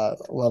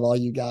 Love all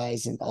you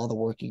guys and all the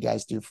work you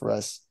guys do for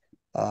us.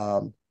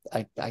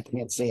 I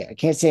can't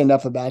say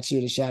enough about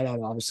you. To shout out,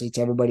 obviously,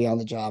 to everybody on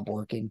the job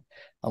working.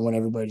 I want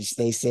everybody to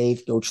stay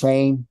safe. Go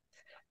train.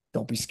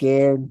 Don't be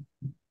scared.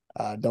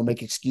 Don't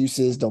make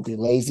excuses. Don't be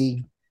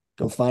lazy.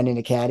 Go find an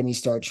academy.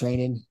 Start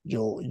training.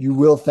 You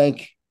will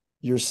thank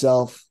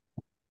yourself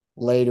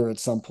later at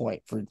some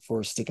point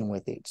for sticking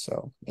with it.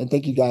 So, and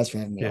thank you guys for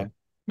having me on.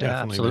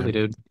 Yeah, absolutely,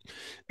 dude.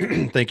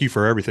 Thank you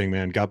for everything,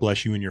 man. God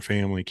bless you and your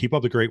family. Keep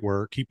up the great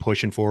work. Keep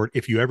pushing forward.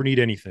 If you ever need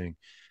anything,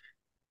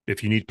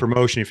 if you need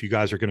promotion, if you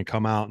guys are going to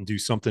come out and do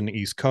something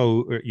East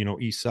Coast,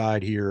 East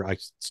side here, I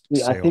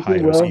say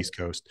Ohio's East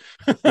Coast.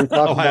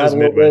 Ohio's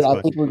Midwest. I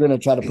think we're going to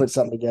try to put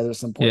something together at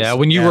some point. Yeah,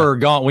 when you were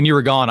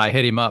gone, I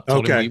hit him up.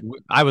 Told him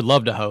I would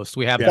love to host.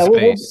 We have the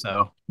space,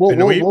 so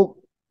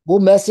we'll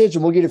message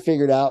and we'll get it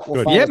figured out.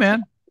 We'll find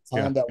man.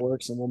 Time that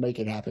works, and we'll make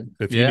it happen.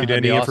 If you need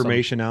any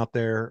information out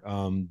there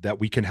that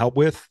we can help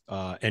with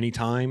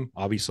anytime,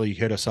 obviously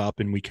hit us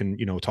up and we can,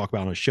 talk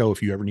about on a show.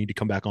 If you ever need to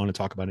come back on and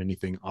talk about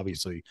anything,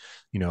 obviously,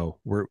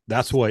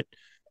 that's what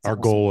our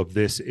goal of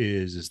this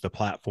is the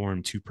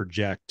platform to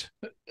project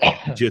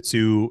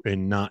jiu-jitsu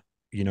and not,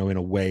 in a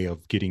way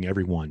of getting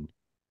everyone,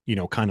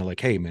 kind of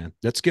like, hey man,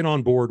 let's get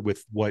on board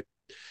with what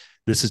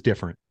this is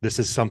different. This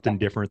is something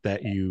different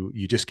that you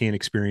just can't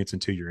experience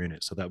until you're in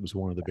it. So that was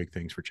one of the big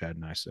things for Chad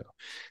and I. So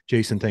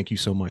Jason, thank you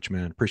so much,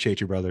 man.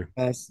 Appreciate you, brother.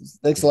 Nice.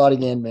 Thanks a lot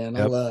again, man.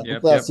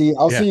 I'll see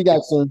you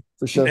guys soon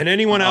for sure. And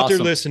anyone out there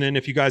listening,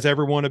 if you guys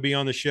ever want to be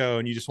on the show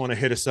and you just want to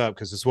hit us up,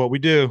 because it's what we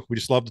do. We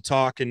just love to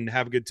talk and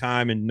have a good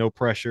time and no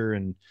pressure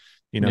and,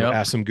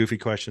 ask some goofy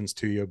questions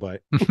to you,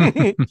 but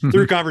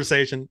through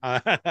conversation.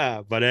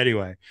 But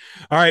anyway,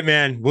 all right,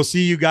 man, we'll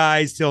see you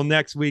guys till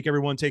next week.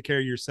 Everyone take care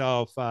of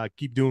yourself.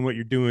 Keep doing what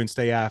you're doing.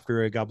 Stay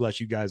after it. God bless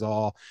you guys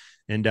all.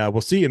 And we'll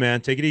see you,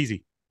 man. Take it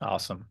easy.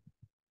 Awesome.